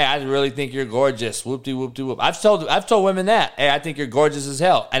beans like, hey, I really think you're gorgeous. Whoop-de-whoop-de-whoop. I've told women that. Hey, I think you're gorgeous as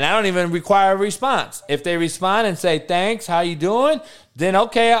hell. And I don't even require a response. If they respond and say, thanks, how you doing? Then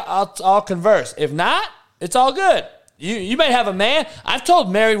okay, I'll converse. If not, it's all good. You may have a man. I've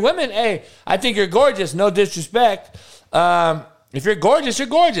told married women, hey, I think you're gorgeous. No disrespect. If you're gorgeous, you're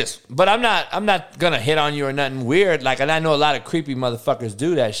gorgeous. But I'm not gonna hit on you or nothing weird. Like, and I know a lot of creepy motherfuckers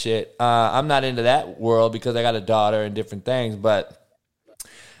do that shit. I'm not into that world because I got a daughter and different things. But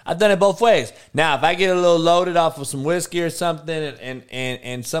I've done it both ways. Now, if I get a little loaded off of some whiskey or something,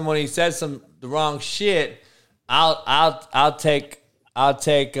 and somebody says the wrong shit, I'll take.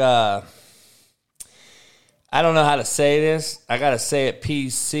 I don't know how to say this. I got to say it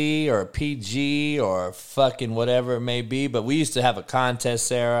PC or PG or fucking whatever it may be. But we used to have a contest,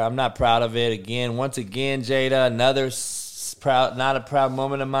 Sarah. I'm not proud of it. Once again, Jada, another not a proud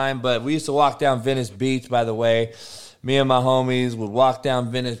moment of mine. But we used to walk down Venice Beach, by the way. Me and my homies would walk down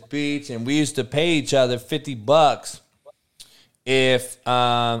Venice Beach, and we used to pay each other $50 if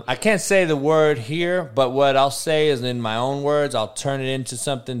I can't say the word here, but what I'll say is in my own words. I'll turn it into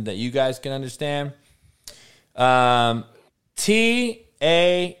something that you guys can understand. TAMFB.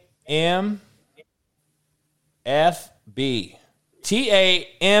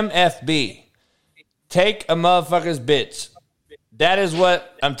 TAMFB. Take a motherfucker's bitch. That is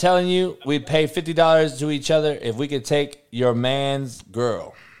what I'm telling you. We pay $50 to each other if we could take your man's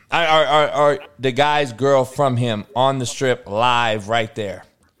girl. Or the guy's girl from him on the strip live right there.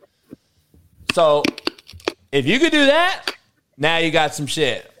 So if you could do that, now you got some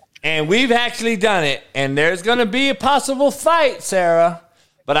shit. And we've actually done it. And there's going to be a possible fight, Sarah.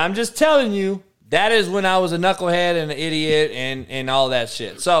 But I'm just telling you, that is when I was a knucklehead and an idiot and all that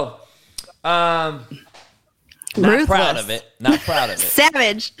shit. So, not proud of it. Not proud of it.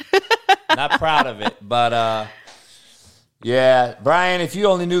 Savage. Not proud of it. But, yeah, Brian, if you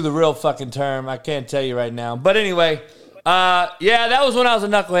only knew the real fucking term, I can't tell you right now. But anyway, yeah, that was when I was a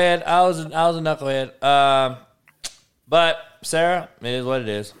knucklehead. I was a knucklehead. But, Sarah, it is what it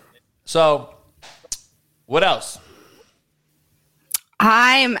is. So, what else?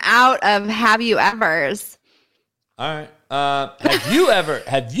 I'm out of have you evers. All right. Have you ever?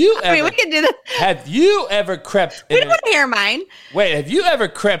 I mean, we can do this. Have you ever crept? We don't want to hear mine. Wait, have you ever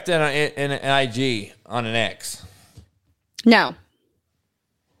crept in an IG on an ex? No.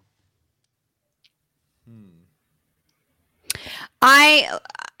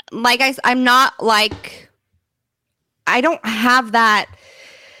 I'm not like, I don't have that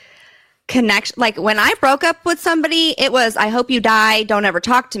connection. Like when I broke up with somebody, it was, I hope you die. Don't ever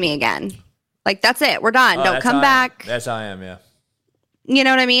talk to me again. Like, that's it. We're done. Don't come back. That's how I am. Yeah. You know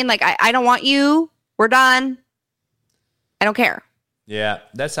what I mean? Like, I don't want you. We're done. I don't care. Yeah,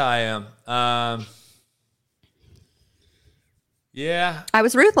 that's how I am. Yeah. I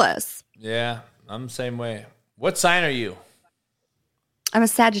was ruthless. Yeah, I'm the same way. What sign are you? I'm a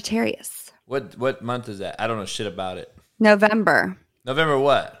Sagittarius. What month is that? I don't know shit about it. November. November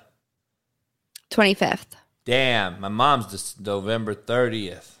what? 25th. Damn, my mom's just November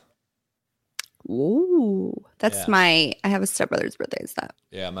 30th. Ooh, that's I have a stepbrother's birthday. Is that?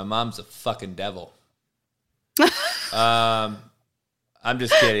 Yeah, my mom's a fucking devil. I'm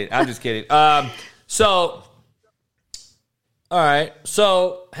just kidding. So, all right.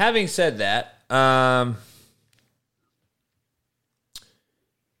 So, having said that,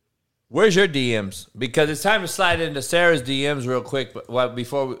 where's your DMs? Because it's time to slide into Sarah's DMs real quick. But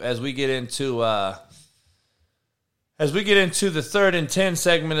as we get into the 3rd and 10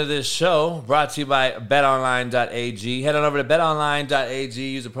 segment of this show, brought to you by BetOnline.ag. Head on over to BetOnline.ag.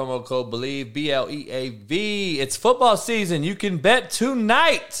 Use the promo code BELIEVE, BLEAV. It's football season. You can bet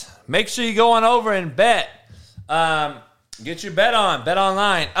tonight. Make sure you go on over and bet. Get your bet on.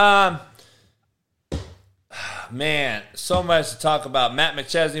 BetOnline. Man, so much to talk about. Matt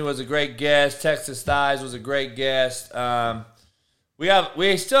McChesney was a great guest. Texas Thighs was a great guest.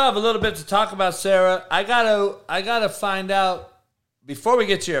 We still have a little bit to talk about, Sarah. I gotta find out before we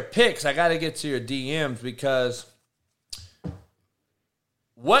get to your picks. I gotta get to your DMs because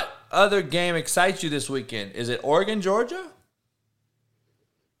what other game excites you this weekend? Is it Oregon, Georgia?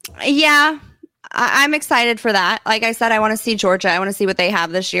 Yeah, I'm excited for that. Like I said, I want to see Georgia. I want to see what they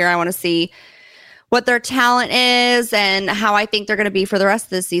have this year. I want to see what their talent is and how I think they're going to be for the rest of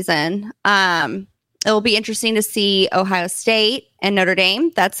the season. It will be interesting to see Ohio State and Notre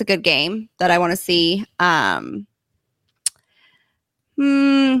Dame. That's a good game that I want to see.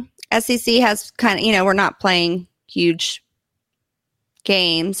 SEC has kind of, we're not playing huge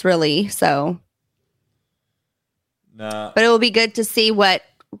games really, so. No. But it will be good to see what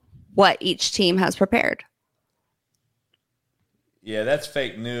each team has prepared. Yeah, that's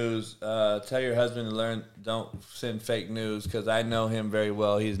fake news. Tell your husband to don't send fake news because I know him very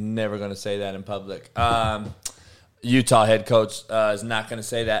well. He's never going to say that in public. Utah head coach is not going to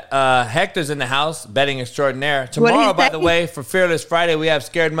say that. Hector's in the house, betting extraordinaire. Tomorrow, by the way, for Fearless Friday, we have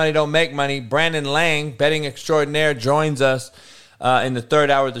Scared Money Don't Make Money. Brandon Lang, betting extraordinaire, joins us in the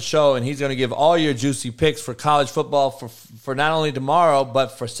 3rd hour of the show, and he's going to give all your juicy picks for college football for not only tomorrow,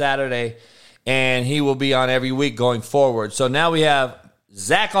 but for Saturday. And he will be on every week going forward. So now we have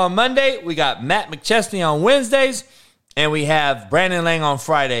Zach on Monday. We got Matt McChesney on Wednesdays. And we have Brandon Lang on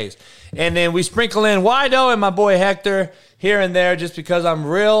Fridays. And then we sprinkle in Wido and my boy Hector here and there just because I'm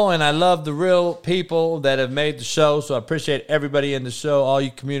real and I love the real people that have made the show. So I appreciate everybody in the show, all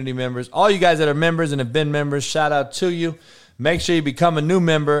you community members, all you guys that are members and have been members. Shout out to you. Make sure you become a new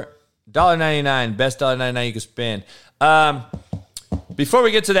member. $1.99, best $1.99 you can spend. Before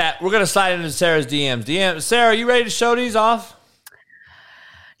we get to that, we're going to slide into Sarah's DMs. Sarah, you ready to show these off?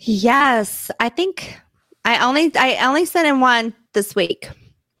 Yes. I think I only sent in one this week.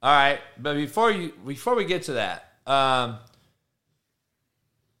 All right. But before we get to that, I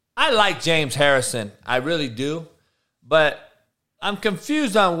like James Harrison. I really do. But I'm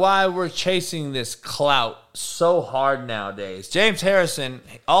confused on why we're chasing this clout so hard nowadays. James Harrison,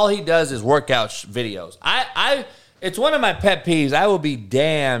 all he does is workout videos. It's one of my pet peeves. I will be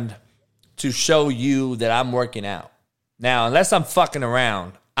damned to show you that I'm working out. Now, unless I'm fucking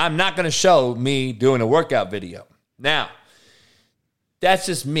around, I'm not going to show me doing a workout video. Now, that's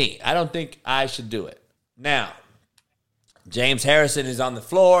just me. I don't think I should do it. Now, James Harrison is on the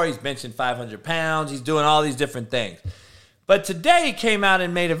floor. He's benching 500 pounds. He's doing all these different things. But today he came out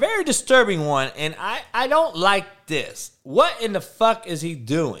and made a very disturbing one, and I don't like this. What in the fuck is he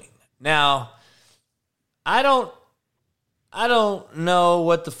doing? Now, I don't know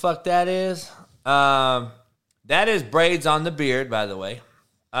what the fuck that is. That is braids on the beard, by the way.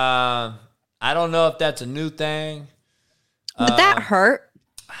 I don't know if that's a new thing. Would that hurt?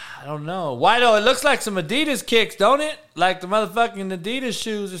 I don't know. Why though? It looks like some Adidas kicks, don't it? Like the motherfucking Adidas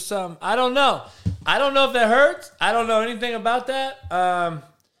shoes or something. I don't know. I don't know if that hurts. I don't know anything about that.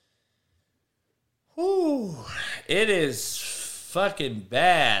 It is fucking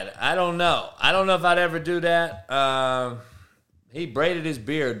bad. I don't know. I don't know if I'd ever do that. He braided his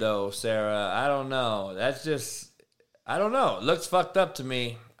beard though, Sarah. I don't know. That's just, I don't know. It looks fucked up to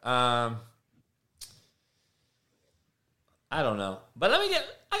me. I don't know. But I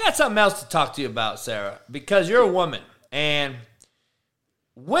got something else to talk to you about, Sarah, because you're a woman. And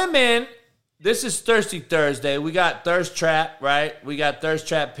women, this is Thirsty Thursday. We got Thirst Trap, right? We got Thirst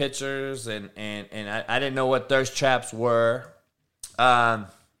Trap pictures, and I didn't know what Thirst Traps were. But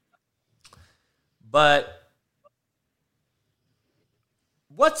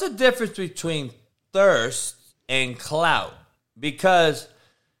what's the difference between thirst and clout? Because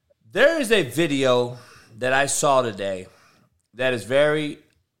there is a video that I saw today that is very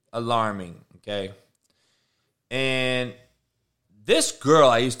alarming, okay? And this girl,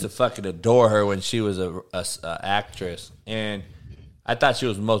 I used to fucking adore her when she was a actress. And I thought she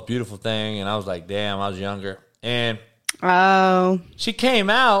was the most beautiful thing. And I was like, damn, I was younger. And she came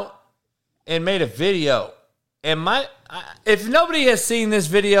out and made a video. And if nobody has seen this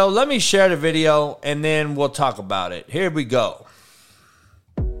video, let me share the video and then we'll talk about it. Here we go.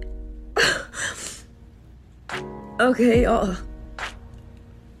 Okay, y'all.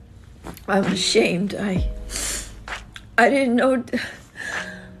 I'm ashamed. I didn't know.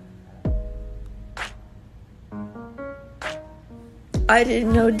 I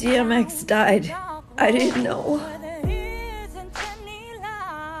didn't know DMX died. I didn't know.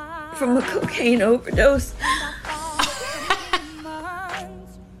 From a cocaine overdose.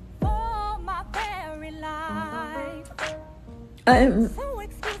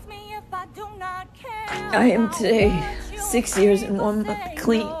 I am today 6 years and 1 month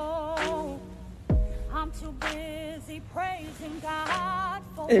clean.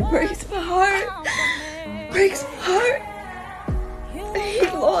 It breaks my heart. Breaks my heart. He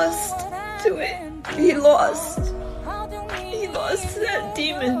lost to it. He lost to that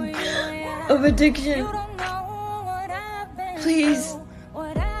demon of addiction. Please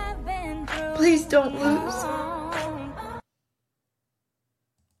don't lose.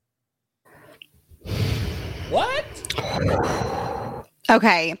 What?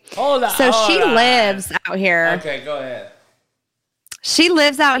 Okay. Hold on. So she lives out here. Okay, go ahead. She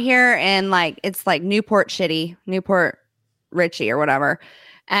lives out here in it's like Newport Richie or whatever.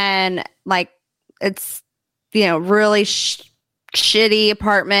 And it's, really shitty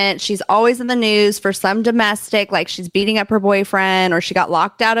apartment. She's always in the news for some domestic, like she's beating up her boyfriend or she got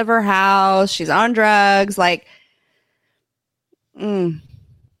locked out of her house. She's on drugs.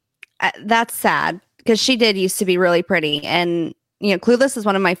 That's sad because she did used to be really pretty. And, Clueless is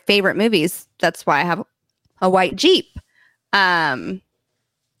one of my favorite movies. That's why I have a white Jeep. But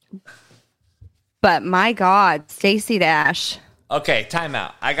my God, Stacey Dash. Okay, time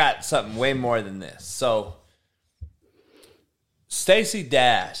out. I got something way more than this. So, Stacey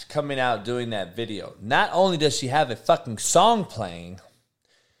Dash coming out doing that video. Not only does she have a fucking song playing,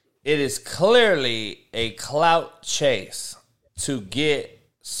 it is clearly a clout chase to get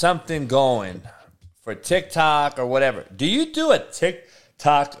something going for TikTok or whatever. Do you do a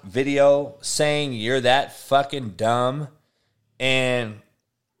TikTok video saying you're that fucking dumb and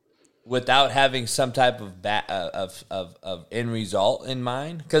without having some type of end result in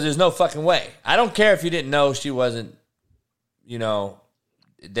mind? Because there's no fucking way. I don't care if you didn't know she wasn't,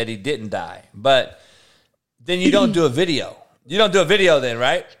 that he didn't die. But then you don't do a video. You don't do a video then,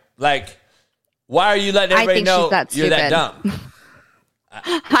 right? Why are you letting everybody know you're that dumb?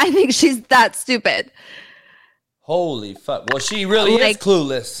 I think she's that stupid. Holy fuck. Well, she really is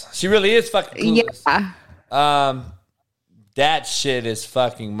clueless. She really is fucking clueless. Yeah. That shit is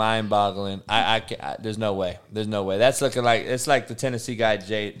fucking mind-boggling. There's no way. There's no way. That's looking like it's like the Tennessee guy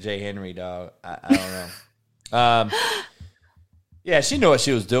Jay Henry, dog. I don't know. Yeah, she knew what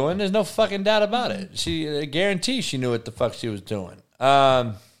she was doing. There's no fucking doubt about it. She guarantee she knew what the fuck she was doing.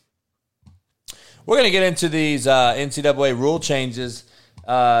 We're gonna get into these NCAA rule changes.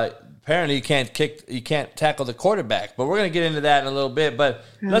 Apparently, you can't tackle the quarterback, but we're gonna get into that in a little bit. But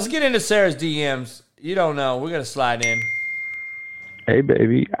let's get into Sarah's DMs. You don't know. We're gonna slide in. Hey,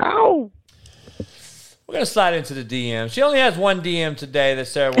 baby. Ow! We're going to slide into the DM. She only has one DM today that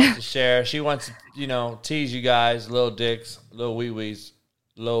Sarah wants to share. She wants to, tease you guys, little dicks, little wee-wees,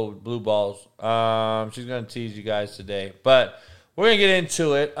 little blue balls. She's going to tease you guys today. But we're going to get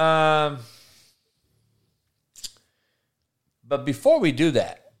into it. But before we do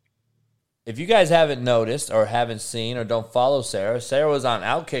that, if you guys haven't noticed or haven't seen or don't follow Sarah, Sarah was on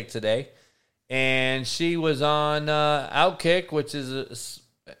Outkick today. And she was on Outkick, which is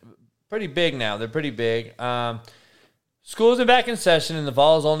pretty big now. They're pretty big. Schools are back in session, and the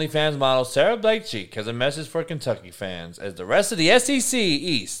Vols OnlyFans model Sarah Blake Cheek has a message for Kentucky fans as the rest of the SEC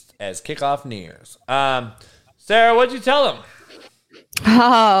East as kickoff nears. Sarah, what'd you tell them?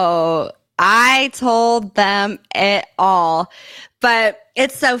 Oh, I told them it all. But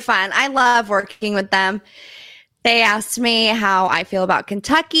it's so fun. I love working with them. They asked me how I feel about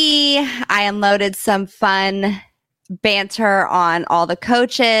Kentucky. I unloaded some fun banter on all the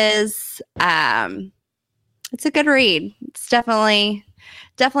coaches. It's a good read. It's definitely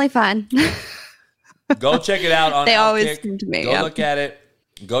fun. Go check it out on They Outkick. always come to me. Go Yep. look at it.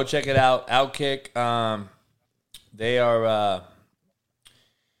 Go check it out. Outkick. They are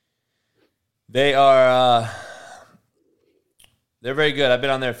they're very good. I've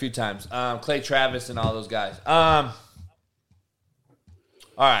been on there a few times. Clay Travis and all those guys. All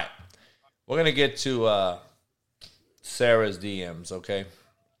right. We're going to get to Sarah's DMs, okay?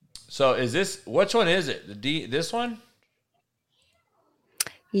 So which one is it? This one?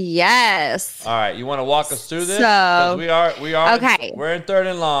 Yes. All right. You want to walk us through this? So 'Cause we are okay. We're in third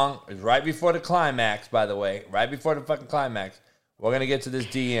and long. It's right before the climax, by the way. Right before the fucking climax. We're going to get to this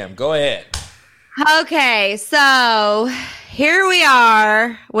DM. Go ahead. Okay, so here we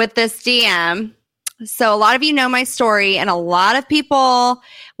are with this DM. So a lot of you know my story, and a lot of people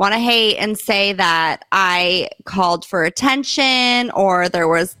want to hate and say that I called for attention or there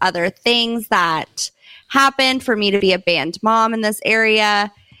was other things that happened for me to be a banned mom in this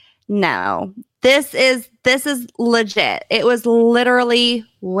area. No, this is legit. It was literally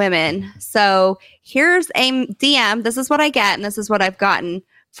women. So here's a DM. This is what I get, and this is what I've gotten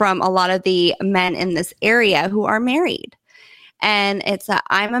from a lot of the men in this area who are married. And it's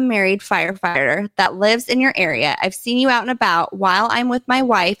I'm a married firefighter that lives in your area. I've seen you out and about while I'm with my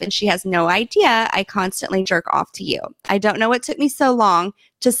wife, and she has no idea I constantly jerk off to you. I don't know what took me so long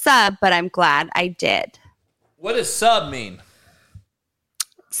to sub, but I'm glad I did. What does sub mean?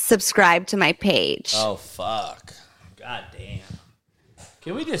 Subscribe to my page. Oh, fuck. God damn.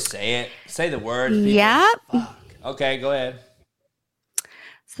 Can we just say it? Say the word. Yep. Fuck. Okay, go ahead.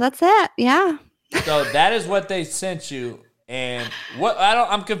 So that's it. Yeah. So that is what they sent you. And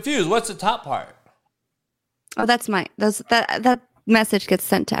I'm confused. What's the top part? Oh, that's that message gets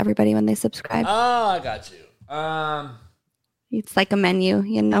sent to everybody when they subscribe. Oh, I got you. It's like a menu,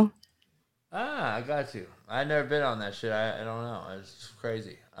 you know. I got you. I've never been on that shit. I don't know. It's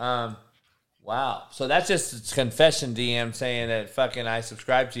crazy. Wow. So that's just a confession DM saying that fucking I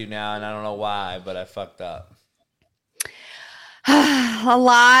subscribe to you now, and I don't know why, but I fucked up. A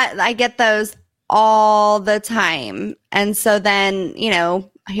lot. I get those all the time. And so then,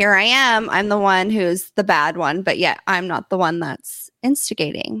 here I am. I'm the one who's the bad one, but yet I'm not the one that's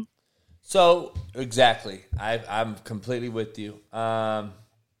instigating. So, exactly. I'm completely with you.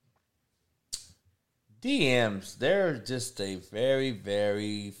 DMs, they're just a very,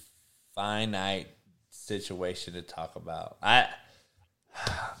 very finite situation to talk about. I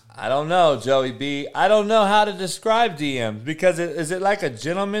don't know, Joey B. I don't know how to describe DMs because is it like a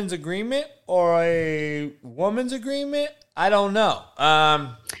gentleman's agreement or a woman's agreement? I don't know.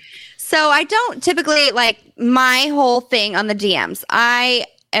 So I don't typically my whole thing on the DMs.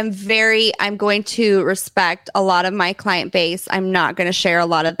 I'm going to respect a lot of my client base. I'm not going to share a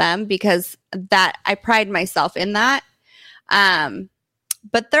lot of them because that I pride myself in that.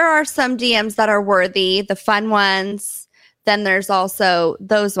 But there are some DMs that are worthy, the fun ones. Then there's also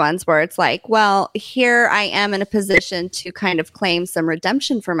those ones where it's like, well, here I am in a position to kind of claim some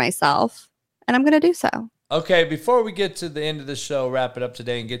redemption for myself, and I'm going to do so. Okay, before we get to the end of the show, wrap it up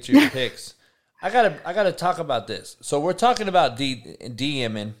today and get your picks, I gotta talk about this. So we're talking about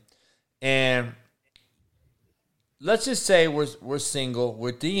DMing, and let's just say we're single,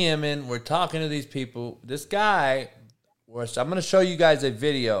 we're DMing, we're talking to these people. This guy, I'm going to show you guys a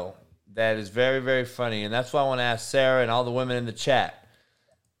video that is very, very funny, and that's why I want to ask Sarah and all the women in the chat.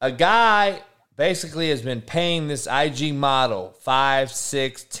 A guy basically has been paying this IG model $5,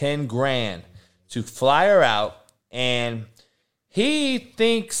 $6, $10,000 to fly her out, and he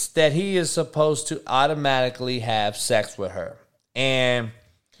thinks that he is supposed to automatically have sex with her. And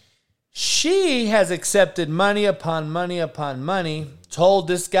she has accepted money upon money upon money, told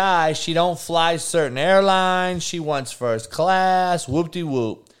this guy she don't fly certain airlines, she wants first class,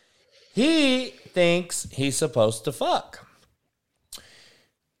 whoop-de-whoop. He thinks he's supposed to fuck.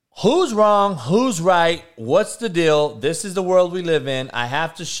 Who's wrong? Who's right? What's the deal? This is the world we live in. I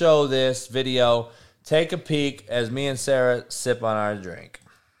have to show this video. Take a peek as me and Sarah sip on our drink.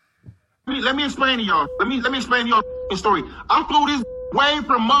 Let me explain to y'all. Let me explain to y'all the story. I flew this way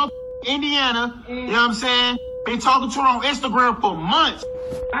from Indiana. You know what I'm saying? Been talking to her on Instagram for months.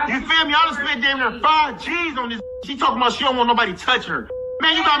 You feel me? I done spent damn near 5 G's on this. She talking about she don't want nobody touch her.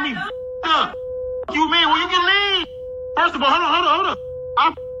 Man, you got me up. You mean, well, you can leave. First of all, hold up.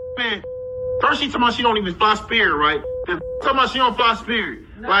 Man, first she talking about she don't even fly Spirit, right? Talking about she don't fly Spirit.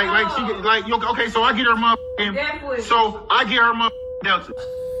 Okay, so I get her Delta.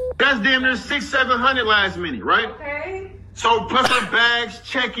 That's damn near 600-700 last minute, right? Okay. So plus her bags,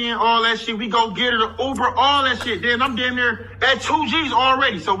 check-in, all that shit. We go get her the Uber, all that shit. Then I'm damn near at 2 G's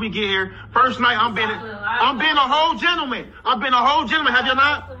already. So we get here. First night, I'm being a whole gentleman. I've been a whole gentleman. Have you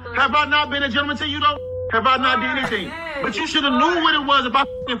not? Have I not been a gentleman to you though? Have I not done anything? But you should have knew what it was if I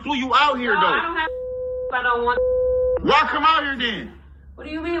flew you out here though. I don't want. Why come out here then? What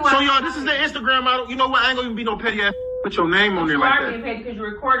do you mean? So y'all, this is the Instagram model. You know what? I ain't gonna even be no petty ass. Put your name on there like that. You are getting paid because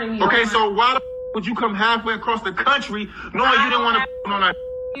you're recording me. Okay, so why the would you come halfway across the country knowing you didn't want to on that?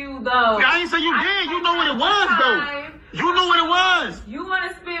 You though. I ain't say you did. You know what it was though. You knew what it was. You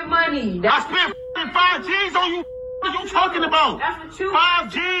want to spend money. I spent 5 G's on you. What are you talking about? That's what you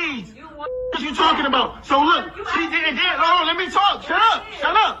 5 G's. What you talking about? So look, she did. Oh, let me talk. Shut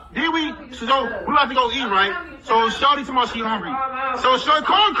up. Then we about to go eat, right? So Shawty told me she hungry. So Shawty,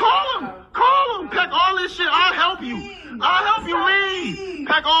 call him. Pack all this shit. I'll help you leave.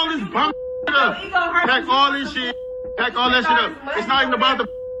 Pack all this bum up. Pack all this shit. Pack all that shit up. It's not even about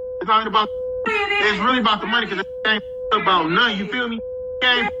it's really about the money because it ain't about nothing. You feel me? It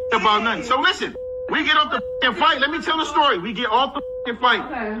ain't about nothing. So listen, we get off the fight. Let me tell the story. We get off the fight.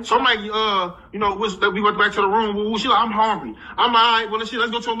 Okay. So I'm like, we went back to the room. She like, I'm hungry. I'm like, all right, well, let's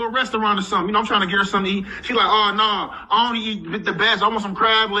go to a little restaurant or something. I'm trying to get her something to eat. She like, oh, no, I only eat the best. I want some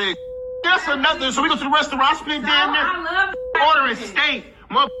crab legs. That's another. So we go to the restaurant. I spent damn near ordering steak,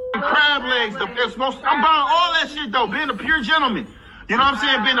 motherfucking crab legs. I'm buying all that shit, though, being a pure gentleman. You know what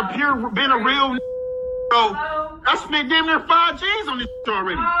I'm saying? Being a real. So I spent damn near 5 G's on this shit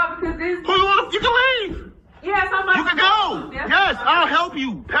already. You can leave. Yes, you can go. Yes, I'll help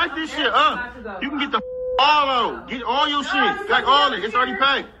you. Pack this shit up. You can get the all out. Get all your shit. Pack all it. It's already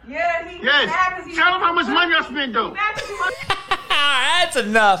packed. Yes. Tell them how much money I spent, though. That's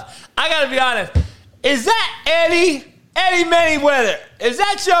enough. I gotta be honest. Is that Eddie Manyweather? Is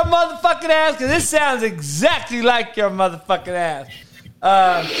that your motherfucking ass? Because this sounds exactly like your motherfucking ass.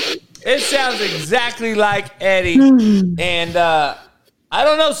 It sounds exactly like Eddie. And I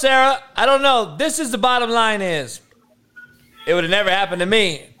don't know, Sarah. I don't know. This is the bottom line is it would have never happened to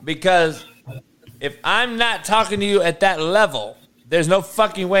me because if I'm not talking to you at that level, there's no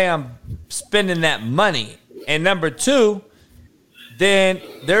fucking way I'm spending that money. And number 2, then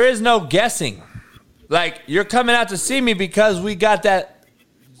there is no guessing. Like, you're coming out to see me because we got that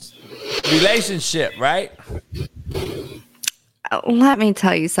relationship, right? Let me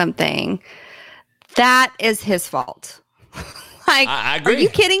tell you something. That is his fault. Like, I agree. Are you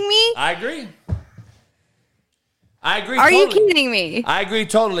kidding me? I agree. Are totally. you kidding me? I agree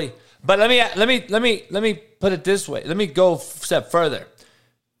totally. But let me put it this way. Let me go a step further.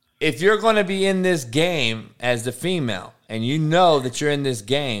 If you're going to be in this game as the female and you know that you're in this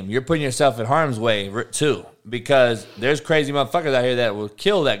game, you're putting yourself in harm's way too, because there's crazy motherfuckers out here that will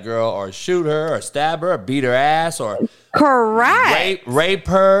kill that girl or shoot her or stab her or beat her ass or correct rape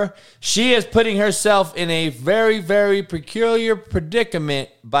her. She is putting herself in a very, very peculiar predicament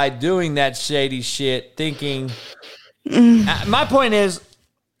by doing that shady shit, thinking. My point is,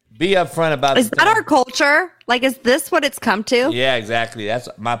 be upfront about it. Is that our culture? Like, is this what it's come to? Yeah, exactly. That's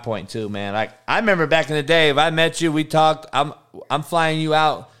my point too, man. Like, I remember back in the day, if I met you, we talked, I'm flying you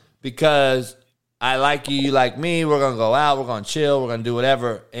out because I like you, you like me. We're going to go out, we're going to chill, we're going to do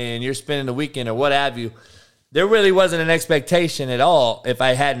whatever, and you're spending the weekend or what have you. There really wasn't an expectation at all if I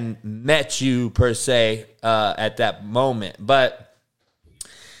hadn't met you per se at that moment. But,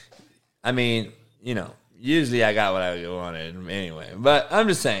 I mean, usually I got what I wanted anyway. But I'm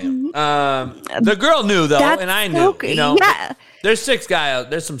just saying. The girl knew, though, and I knew. Yeah. There's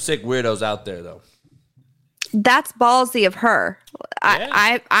some sick weirdos out there, though. That's ballsy of her.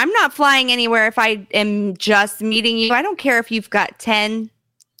 Yeah. I'm not flying anywhere if I am just meeting you. I don't care if you've got 10,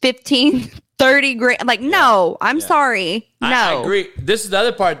 15, 30 grand. Like, no, I'm sorry. No. I agree. This is the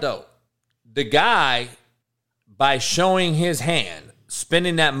other part, though. The guy, by showing his hand,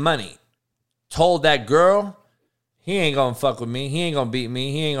 spending that money, told that girl, he ain't gonna fuck with me. He ain't gonna beat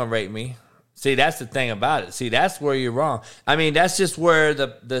me. He ain't gonna rape me. See, that's the thing about it. See, that's where you're wrong. I mean, that's just where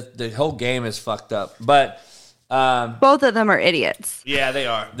the whole game is fucked up. But both of them are idiots. Yeah, they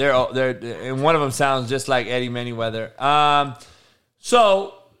are. They're and one of them sounds just like Eddie Manyweather.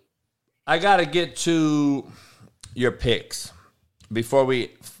 So I gotta get to your picks before we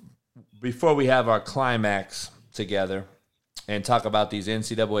have our climax together and talk about these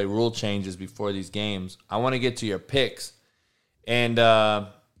NCAA rule changes before these games. I want to get to your picks. And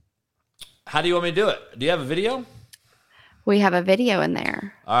how do you want me to do it? Do you have a video? We have a video in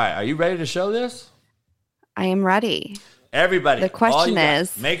there. All right. Are you ready to show this? I am ready. Everybody. The question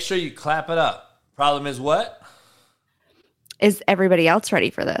is, make sure you clap it up. Problem is what? Is everybody else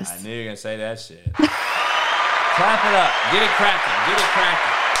ready for this? I knew you were going to say that shit. Clap it up. Get it cracking. Get it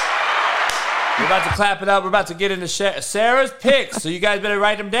cracking. We're about to clap it up. We're about to get into Sarah's picks. So you guys better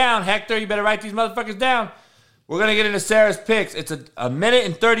write them down. Hector, you better write these motherfuckers down. We're going to get into Sarah's picks. It's a minute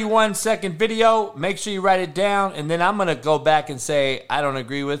and 31-second video. Make sure you write it down. And then I'm going to go back and say, I don't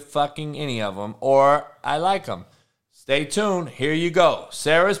agree with fucking any of them. Or I like them. Stay tuned. Here you go.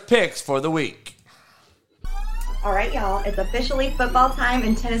 Sarah's picks for the week. All right, y'all, it's officially football time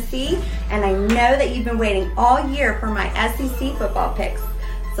in Tennessee, and I know that you've been waiting all year for my SEC football picks,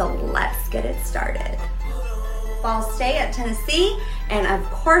 so let's get it started. Ball State at Tennessee, and of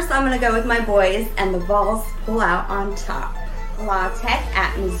course I'm going to go with my boys, and the Vols pull out on top. La Tech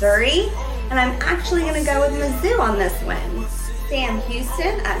at Missouri, and I'm actually going to go with Mizzou on this win. Sam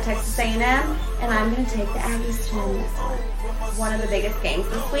Houston at Texas A&M, and I'm going to take the Aggies to win this one. One of the biggest games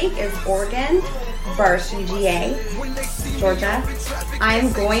this week is Oregon versus UGA. Georgia. I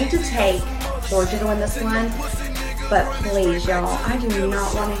am going to take Georgia to win this one, but please, y'all, I do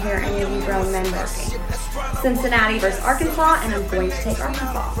not want to hear any of you grown men barking. Cincinnati versus Arkansas, and I'm going to take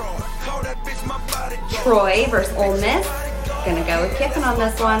Arkansas. Troy versus Ole Miss. Gonna go with Kiffin on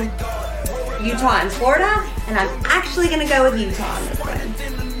this one. Utah and Florida, and I'm actually gonna go with Utah on this one.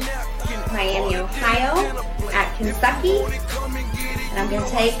 Miami, Ohio at Kentucky, and I'm going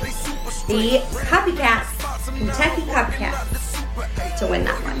to take the Kentucky Copycats, to win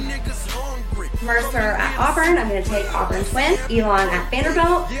that one. Mercer at Auburn, I'm going to take Auburn Twins. Elon at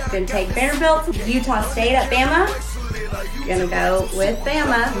Vanderbilt, I'm going to take Vanderbilt. Utah State at Bama, I'm going to go with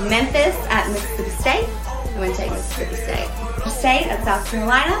Bama. Memphis at Mississippi State, I'm going to take Mississippi State. State at South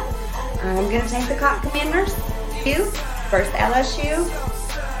Carolina, I'm going to take the Commanders. U versus LSU,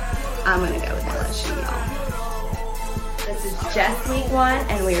 I'm going to go with LSU, y'all. This is just week 1,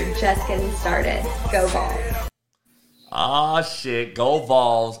 and we are just getting started. Go Vols. Oh, shit. Go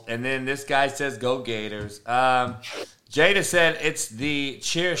Vols. And then this guy says go Gators. Jada said it's the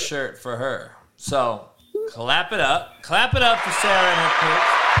cheer shirt for her. So clap it up. Clap it up for Sarah and her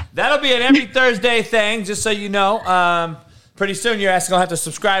picks. That'll be an every Thursday thing, just so you know. Pretty soon your ass is going to have to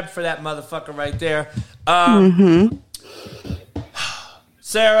subscribe for that motherfucker right there.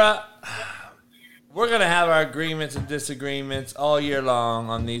 Sarah, we're going to have our agreements and disagreements all year long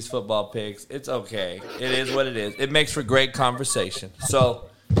on these football picks. It's okay. It is what it is. It makes for great conversation. So,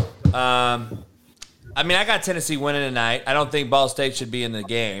 I got Tennessee winning tonight. I don't think Ball State should be in the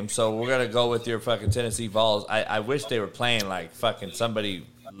game, so we're going to go with your fucking Tennessee Vols. I wish they were playing like fucking somebody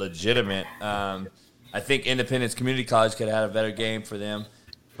legitimate. I think Independence Community College could have had a better game for them,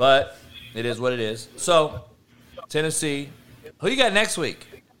 but it is what it is. So, Tennessee. Who you got next week?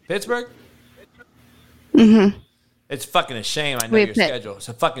 Pittsburgh? Mm-hmm. It's fucking a shame I know your schedule. It's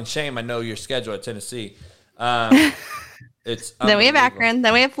a fucking shame I know your schedule at Tennessee. It's then we have Akron.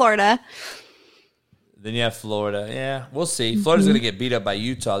 Then we have Florida. Then you have Florida. Yeah, we'll see. Florida's going to get beat up by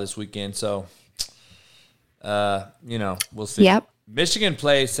Utah this weekend, so, we'll see. Yep. Michigan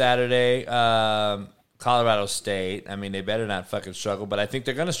plays Saturday. Colorado State. I mean, they better not fucking struggle, but I think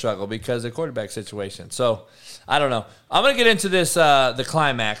they're going to struggle because of the quarterback situation. So, I don't know. I'm going to get into this, the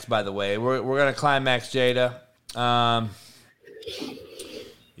climax, by the way. We're going to climax, Jada.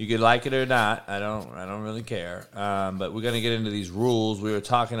 You could like it or not. I don't really care. But we're going to get into these rules. We were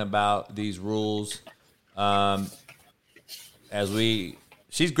talking about these rules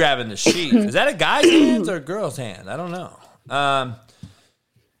she's grabbing the sheet. Is that a guy's hands or a girl's hand? I don't know.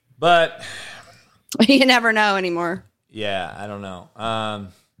 But you never know anymore. Yeah, I don't know.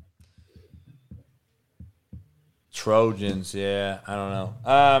 Trojans, yeah, I don't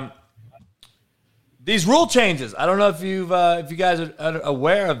know. These rule changes. I don't know if you guys are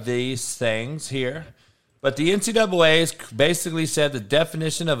aware of these things here, but the NCAA has basically said the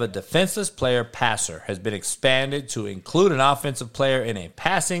definition of a defenseless player passer has been expanded to include an offensive player in a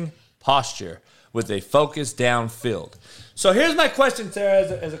passing posture with a focus downfield. So here's my question, Sarah,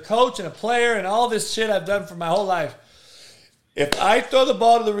 as a coach and a player and all this shit I've done for my whole life. If I throw the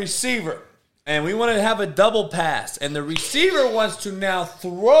ball to the receiver and we want to have a double pass and the receiver wants to now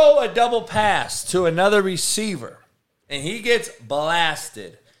throw a double pass to another receiver and he gets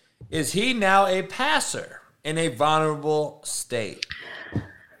blasted, is he now a passer in a vulnerable state?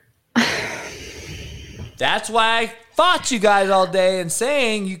 That's why I fought you guys all day and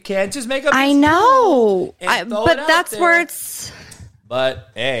saying you can't just make up. I know, but that's where it's. But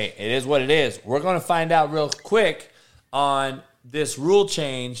hey, it is what it is. We're going to find out real quick on this rule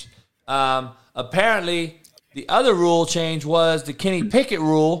change. Apparently, the other rule change was the Kenny Pickett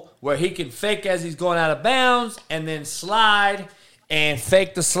rule, where he can fake as he's going out of bounds and then slide and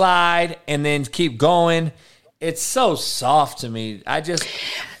fake the slide and then keep going. it's so soft to me. I just.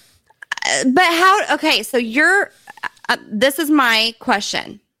 But how? Okay, so you're. This is my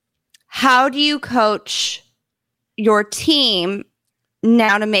question. How do you coach your team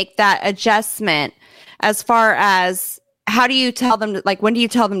now to make that adjustment? As far as how do you tell them? Like, when do you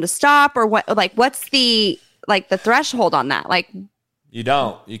tell them to stop, or what? Like, what's the threshold on that? Like, you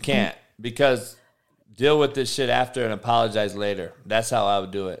can't, because deal with this shit after and apologize later. That's how I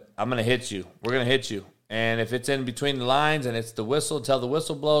would do it. I'm gonna hit you. We're gonna hit you. And if it's in between the lines and it's the whistle, until the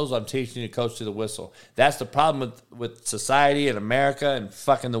whistle blows, I'm teaching you to coach to the whistle. That's the problem with society and America and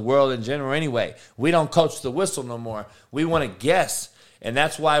fucking the world in general anyway. We don't coach the whistle no more. We want to guess. And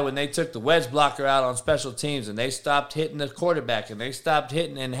that's why when they took the wedge blocker out on special teams and they stopped hitting the quarterback and they stopped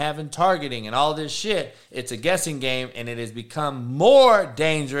hitting and having targeting and all this shit, it's a guessing game, and it has become more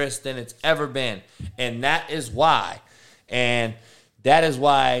dangerous than it's ever been. And that is why. And that is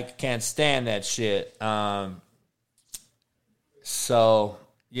why I can't stand that shit. So,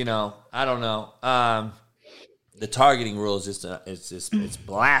 I don't know. The targeting rule is it's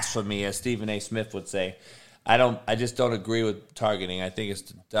blasphemy, as Stephen A. Smith would say. I just don't agree with targeting. I think it's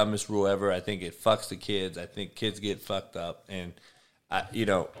the dumbest rule ever. I think it fucks the kids. I think kids get fucked up, and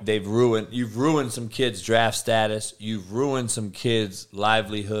you've ruined some kids' draft status. You've ruined some kids'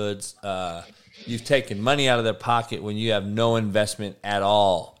 livelihoods. You've taken money out of their pocket when you have no investment at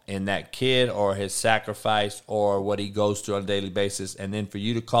all in that kid or his sacrifice or what he goes through on a daily basis. And then for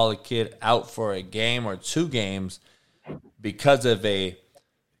you to call a kid out for a game or 2 games because of a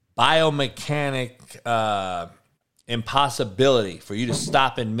biomechanic impossibility for you to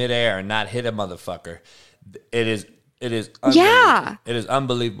stop in midair and not hit a motherfucker, it is unbelievable. Yeah. It is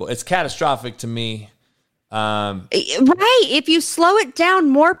unbelievable. It's catastrophic to me. Right. If you slow it down,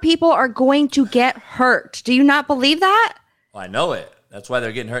 more people are going to get hurt. Do you not believe that? Well, I know it. That's why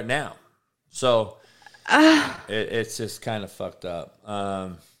they're getting hurt now. So it's just kind of fucked up.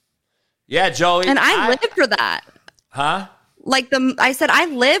 Yeah, Joey. And I live for that. Huh? I said, I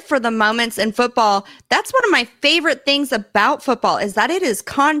live for the moments in football. That's one of my favorite things about football is that it is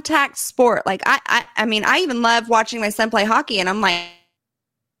contact sport. Like I mean, I even love watching my son play hockey, and I'm like,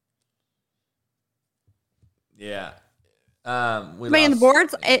 yeah. We in the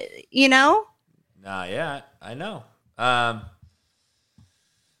boards, Nah, yeah, I know. I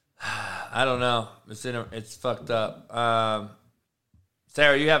don't know. It's fucked up.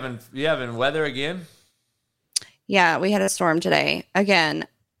 Sarah, you having weather again? Yeah, we had a storm today. Again,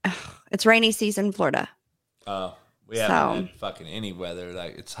 it's rainy season in Florida. Oh, we haven't had fucking any weather.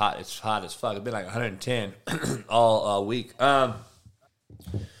 Like it's hot as fuck. It's been like 110 all week. All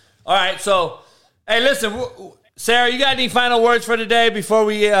right, so hey, listen, Sarah, you got any final words for today before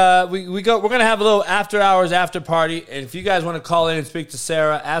we go? We're gonna have a little after party, and if you guys want to call in and speak to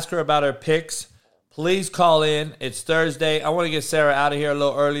Sarah, ask her about her picks. Please call in. It's Thursday. I want to get Sarah out of here a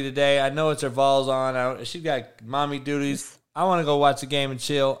little early today. I know it's her Vols on. She's got mommy duties. I want to go watch the game and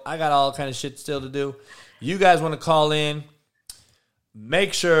chill. I got all kind of shit still to do. You guys want to call in.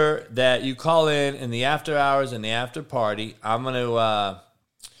 Make sure that you call in the after hours and the after party. I'm going to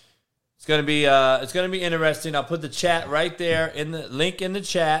it's going to be interesting. I'll put the chat right there in the link in the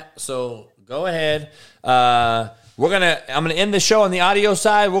chat. So go ahead. I'm gonna end the show on the audio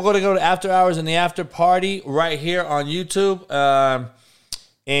side. We're gonna go to after hours and the after party right here on YouTube.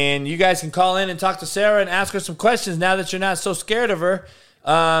 And you guys can call in and talk to Sarah and ask her some questions now that you're not so scared of her.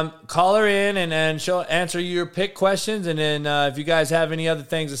 Call her in and she'll answer your pick questions. And then if you guys have any other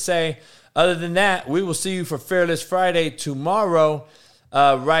things to say, other than that, we will see you for Fearless Friday tomorrow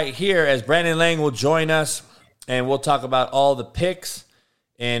right here as Brandon Lang will join us, and we'll talk about all the picks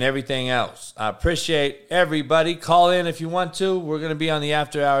and everything else. I appreciate everybody. Call in if you want to. We're going to be on the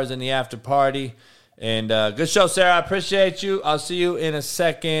after hours and the after party. And good show, Sarah. I appreciate you. I'll see you in a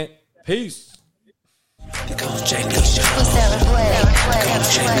second. Peace.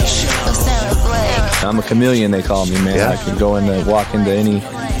 I'm a chameleon, they call me, man. Yeah. I can go walk into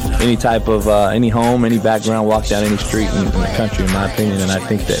any type of any home, any background, walk down any street in the country, in my opinion, and I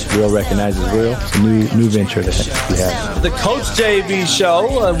think that real recognizes real. It's a new venture that we have. The Coach JB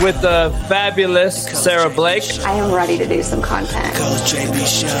Show with the fabulous Sarah Blake. I am ready to do some content. Coach JB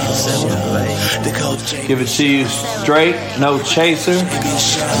Show. The Coach JB Give it to you straight, no chaser.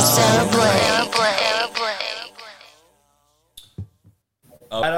 Sarah Blake.